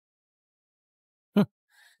哼，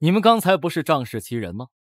你们刚才不是仗势欺人吗？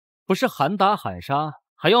不是喊打喊杀，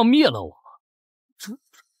还要灭了我？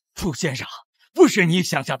楚先生，不是你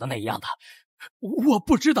想象的那样的。我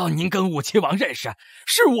不知道您跟武齐王认识，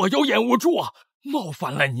是我有眼无珠，冒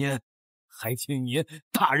犯了您，还请您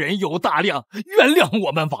大人有大量，原谅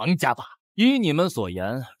我们王家吧。依你们所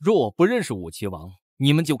言，若我不认识武齐王，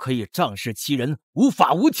你们就可以仗势欺人，无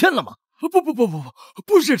法无天了吗？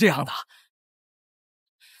不是这样的。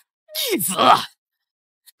义子，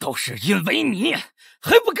都是因为你，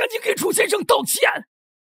还不赶紧给楚先生道歉？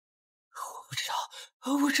我不知道，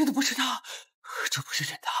我真的不知道。这不是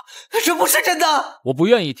真的，这不是真的！我不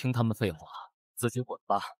愿意听他们废话，自己滚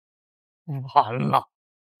吧！完了！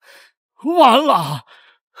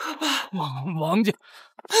王家，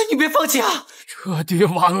你别放弃啊！彻底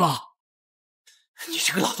完了！你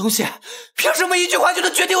这个老东西，凭什么一句话就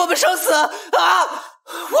能决定我们生死啊？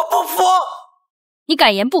我不服！你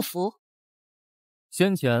敢言不服？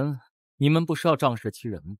先前你们不是要仗势欺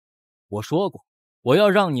人吗？我说过，我要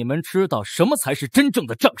让你们知道什么才是真正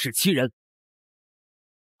的仗势欺人。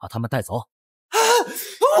把他们带走！我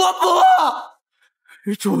不！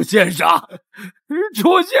楚先生，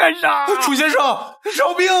楚先生，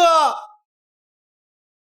饶命啊！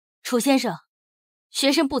楚先生，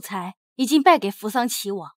学生不才，已经败给扶桑齐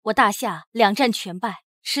王，我大夏两战全败，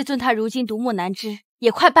师尊他如今独木难支，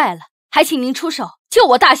也快败了，还请您出手救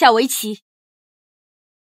我大夏围棋。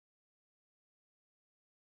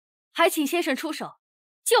还请先生出手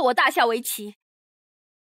救我大夏围棋。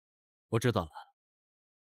我知道了。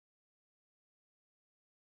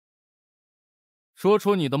说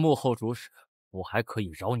出你的幕后主使，我还可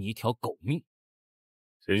以饶你一条狗命。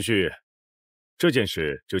贤婿，这件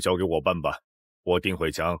事就交给我办吧，我定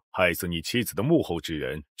会将害死你妻子的幕后之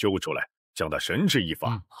人揪出来，将他绳之以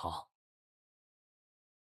法。好。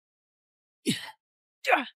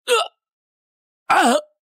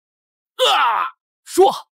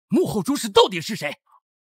说，幕后主使到底是谁？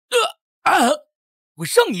我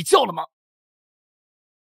让你叫了吗？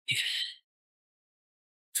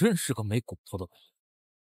真是个没骨头的人。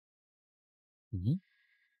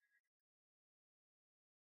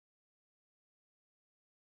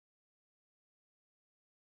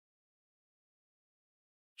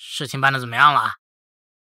事情办得怎么样了？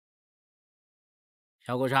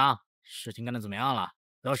小顾长，事情干得怎么样了？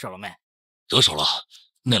得手了没？得手了，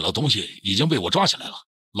那老东西已经被我抓起来了。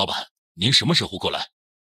老板，您什么时候过来？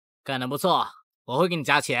干得不错，我会给你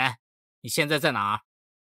加钱。你现在在哪儿？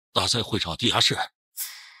大赛会场地下室。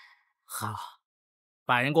好，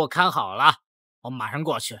把人给我看好了，我马上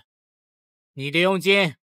过去。你的佣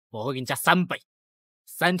金我会给你加3倍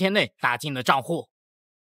，3天内打进你的账户。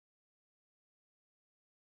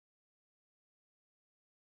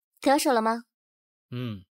得手了吗？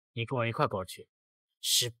你跟我一块过去。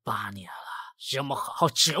18年了，让我好好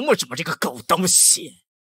折磨折磨这个狗东西。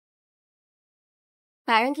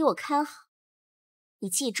把人给我看好，你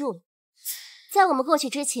记住了，在我们过去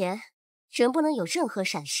之前，人不能有任何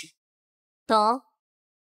闪失，懂？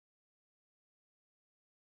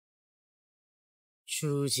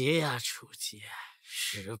楚杰呀，楚杰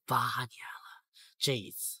，18年了，这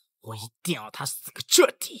一次我一定要他死个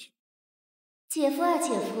彻底。姐夫啊，姐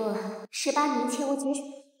夫，18年前我结束，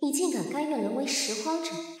你竟敢甘愿沦为拾荒者，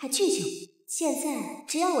还拒绝我。现在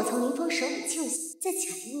只要我从林峰手里救死，再假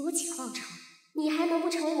意为我解报仇，你还能不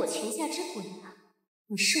成为我泉下之鬼吗？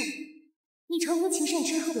你是我，你重婚棋圣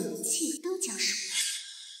之后的一切都将是我。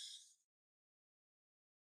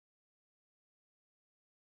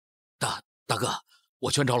大哥，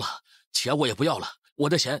我全招了，钱我也不要了，我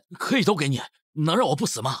的钱可以都给你，能让我不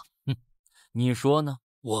死吗？你说呢？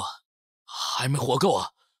我还没活够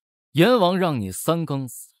啊！阎王让你3更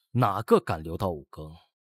死，哪个敢留到5更？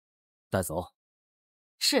带走。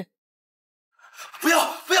是。不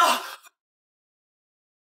要！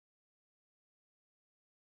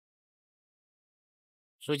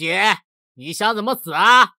书记，你想怎么死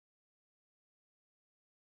啊？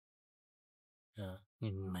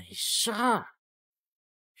没事儿。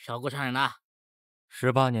小顾长人呢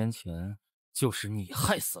？18年前就是你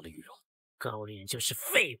害死了玉柔。狗脸就是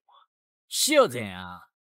废物，是又怎样？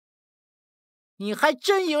你还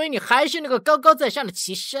真以为你还是那个高高在上的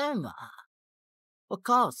棋圣吗？我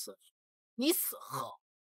告诉你，你死后，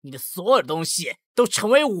你的所有东西都成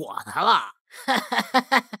为我的了。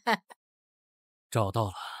找到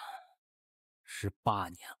了，18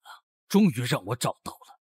年了，终于让我找到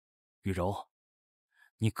了。雨柔，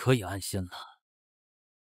你可以安心了。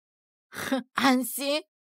哼，安心？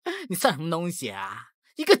你算什么东西啊？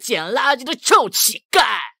一个捡垃圾的臭乞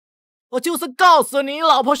丐！我就算告诉你，你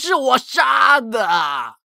老婆是我杀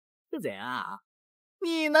的，又怎样？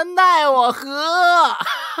你能奈我何？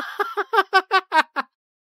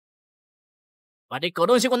把这狗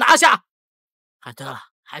东西给我拿下！还得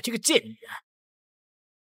了，还这个贱女人！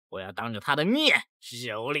我要当着她的面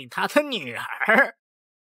蹂躏她的女儿！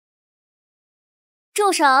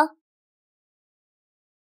住手！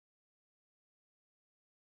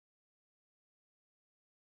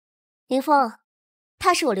林峰，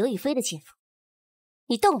他是我刘亦菲的姐夫，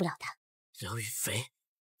你动不了他。刘亦菲，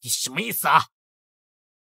你什么意思啊？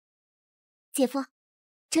姐夫，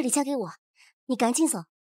这里交给我，你赶紧走。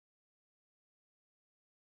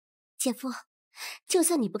姐夫，就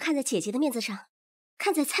算你不看在姐姐的面子上，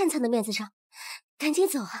看在灿灿的面子上，赶紧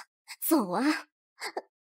走啊，走啊！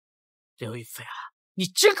刘亦菲啊，你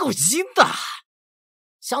真够阴的！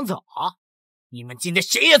想走？你们今天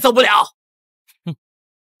谁也走不了！哼，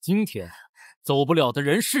今天走不了的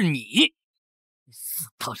人是你！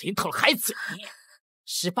死到临头了还嘴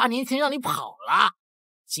！18年前让你跑了，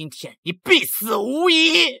今天你必死无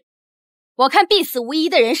疑！我看必死无疑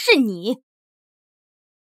的人是你！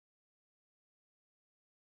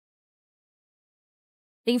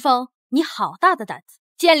林峰，你好大的胆子，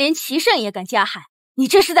竟然连棋圣也敢加害！你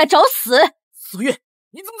这是在找死！苏月，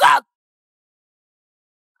你怎么敢？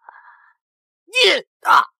你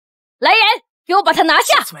啊！来人，给我把他拿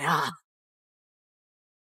下！怎么样？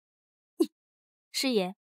师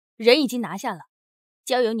爷，人已经拿下了，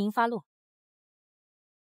交由您发落。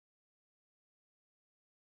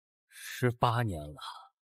18年了，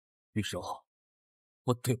玉手，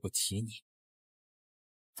我对不起你。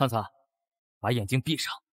灿灿，把眼睛闭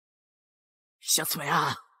上。想怎么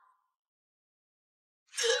样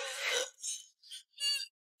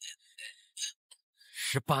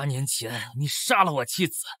？18年前你杀了我妻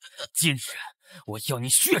子，今日我要你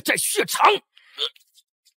血债血偿！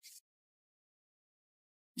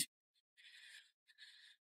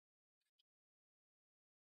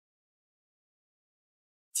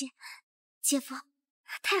姐夫，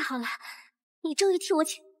太好了，你终于替我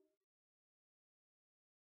解。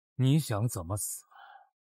你想怎么死？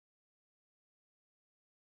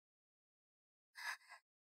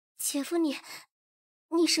姐夫，你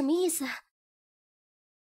什么意思？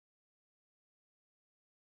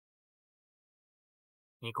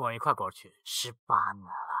你跟我一块过去，18年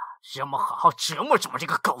了，让我们好好折磨折磨这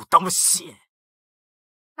个狗东西。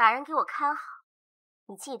把人给我看好，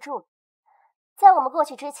你记住，在我们过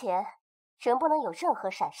去之前，人不能有任何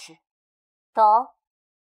闪失，懂？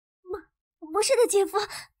不是的，姐夫，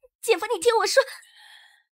姐夫，你听我说。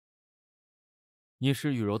你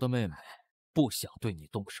是雨柔的妹妹，不想对你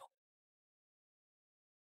动手。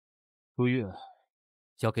如月，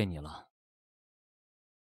交给你了。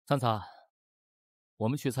灿灿，我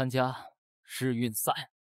们去参加世运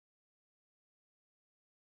赛。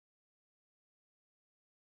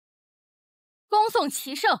恭送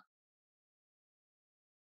棋圣。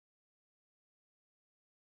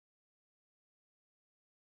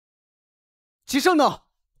棋圣呢？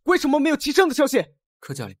为什么没有棋圣的消息？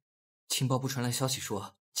柯教练，情报部传来消息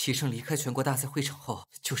说，棋圣离开全国大赛会场后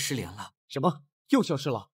就失联了。什么？又消失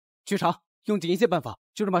了？局长，用尽一切办法，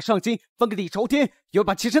就能把上金分给李朝天，也要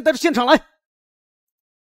把棋圣带到现场来。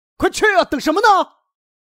快去啊！等什么呢？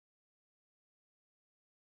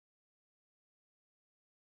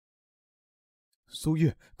苏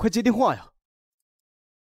月，快接电话呀！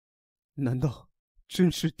难道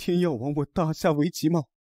真是天要亡我大夏围棋吗？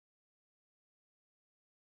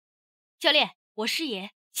教练，我师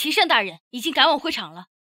爷，棋圣大人已经赶往会场了。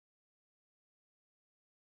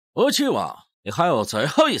我去望你还有最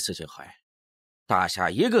后一次机会，大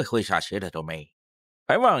夏一个会下棋的都没，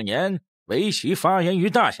还妄言围棋发源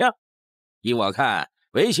于大夏。依我看，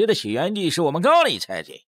围棋的起源地是我们高丽才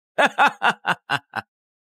对。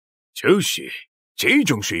就是这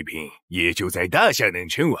种水平，也就在大夏能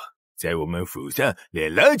称王，在我们府上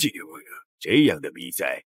连垃圾都不如。这样的比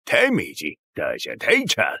赛太没劲，大夏太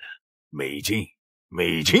差了，没劲，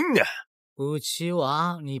没劲啊！武棋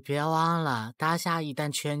王，你别忘了，大夏一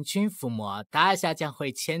旦全军覆没，大夏将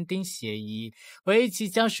会签订协议，围棋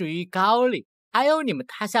将属于高丽。还有你们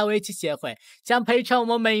大夏围棋协会将赔偿我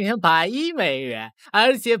们每年100亿美元，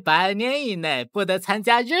而且8年以内不得参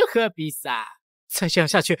加任何比赛。再这样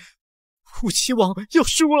下去，武棋王要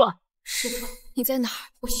输了。师傅，你在哪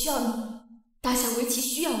儿？我需要你，大夏围棋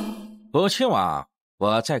需要你。武棋王，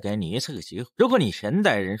我再给你一次机会，如果你现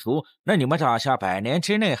在认输，那你们大夏100年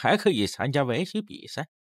之内还可以参加围棋比赛。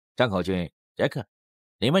张口军、杰克，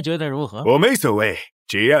你们觉得如何？我没所谓，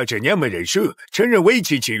只要这娘们认输，承认围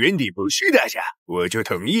棋起源地不是大夏，我就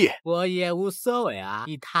同意。我也无所谓啊，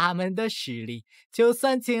以他们的实力，就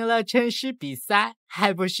算进了正式比赛，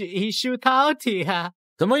还不是一输淘汰啊？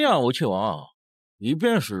怎么样，武棋王？一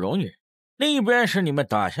边是荣誉，另一边是你们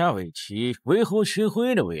大夏围棋维护学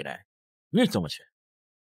会的未来，你怎么选？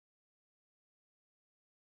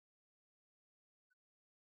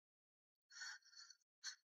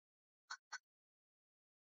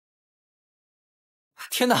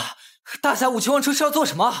天哪！大夏武棋王这是要做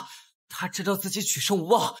什么？他知道自己取胜无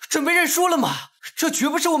望，准备认输了吗？这绝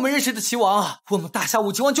不是我们认识的棋王啊！我们大夏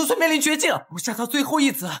武棋王就算面临绝境，不下他最后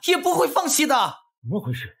一子，也不会放弃的。怎么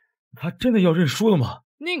回事？他真的要认输了吗？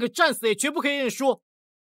宁可战死也绝不可以认输，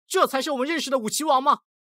这才是我们认识的武棋王吗？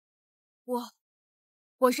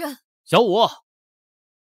我认。小武，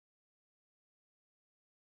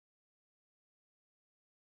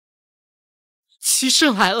棋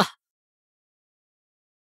圣来了。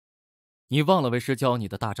你忘了为师教你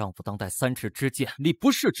的大丈夫当代3尺之剑，理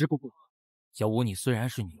不是直不过。小武，你虽然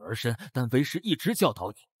是女儿身，但为师一直教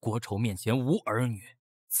导你，国仇面前无儿女，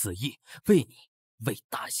此意为你，为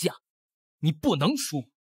大夏，你不能输。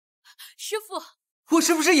师傅，我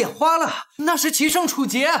是不是眼花了？那是棋圣楚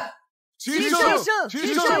杰，棋圣，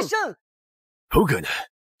不可能，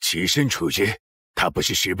棋圣楚杰，他不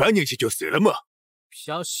是18年前就死了吗？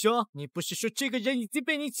小兄，你不是说这个人已经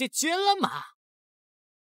被你解决了吗？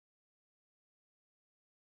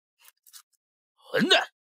混蛋！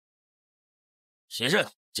先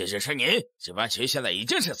生，这就是你这盘棋现在已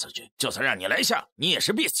经是死局，就算让你来下，你也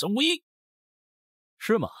是必死无疑。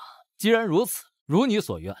是吗？既然如此，如你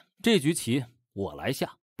所愿，这局棋我来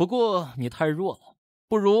下。不过你太弱了，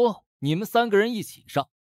不如你们3个人一起上，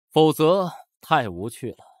否则太无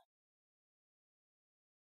趣了。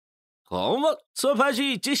好嘛，这盘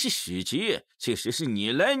棋这是死局，即使是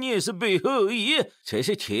你来，你也是背后而已，才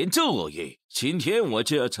是天助我也。今天我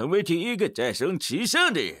就要成为第一个战胜棋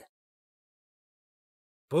圣的人。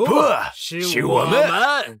不，是我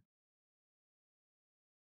们。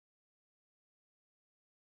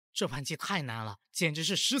这盘棋太难了，简直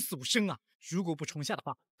是10死5生啊！如果不重下的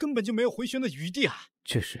话，根本就没有回旋的余地啊！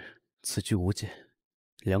确实，此局无解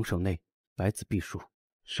，2手内白子必输，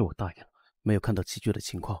是我大意了，没有看到棋局的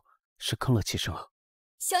情况，是坑了棋圣啊！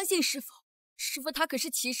相信师傅，师傅他可是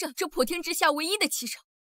棋圣这普天之下唯一的棋圣，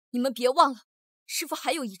你们别忘了，师傅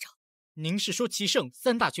还有一招。您是说棋圣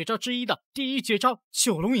3大绝招之一的第一绝招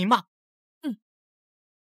九龙吟吗？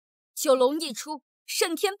九龙一出，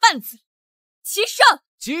胜天半子，棋圣，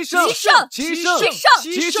棋圣，棋圣，棋圣，棋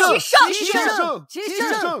圣，棋圣，棋圣，棋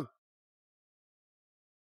圣。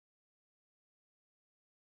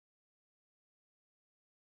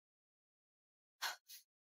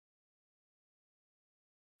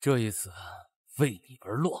这一子为你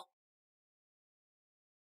而落。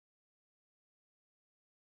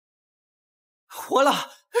活了，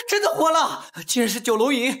真的活了！竟然是九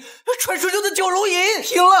龙吟，传说中的九龙吟，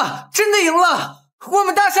赢了，真的赢了！我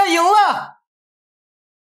们大夏赢了！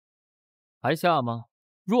还下吗？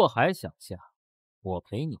若还想下，我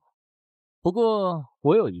陪你。不过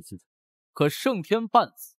我有一计，可胜天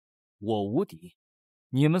半子，我无敌，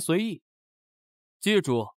你们随意。记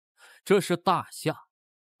住，这是大夏，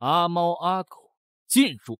阿猫阿狗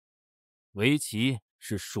禁入，围棋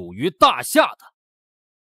是属于大夏的。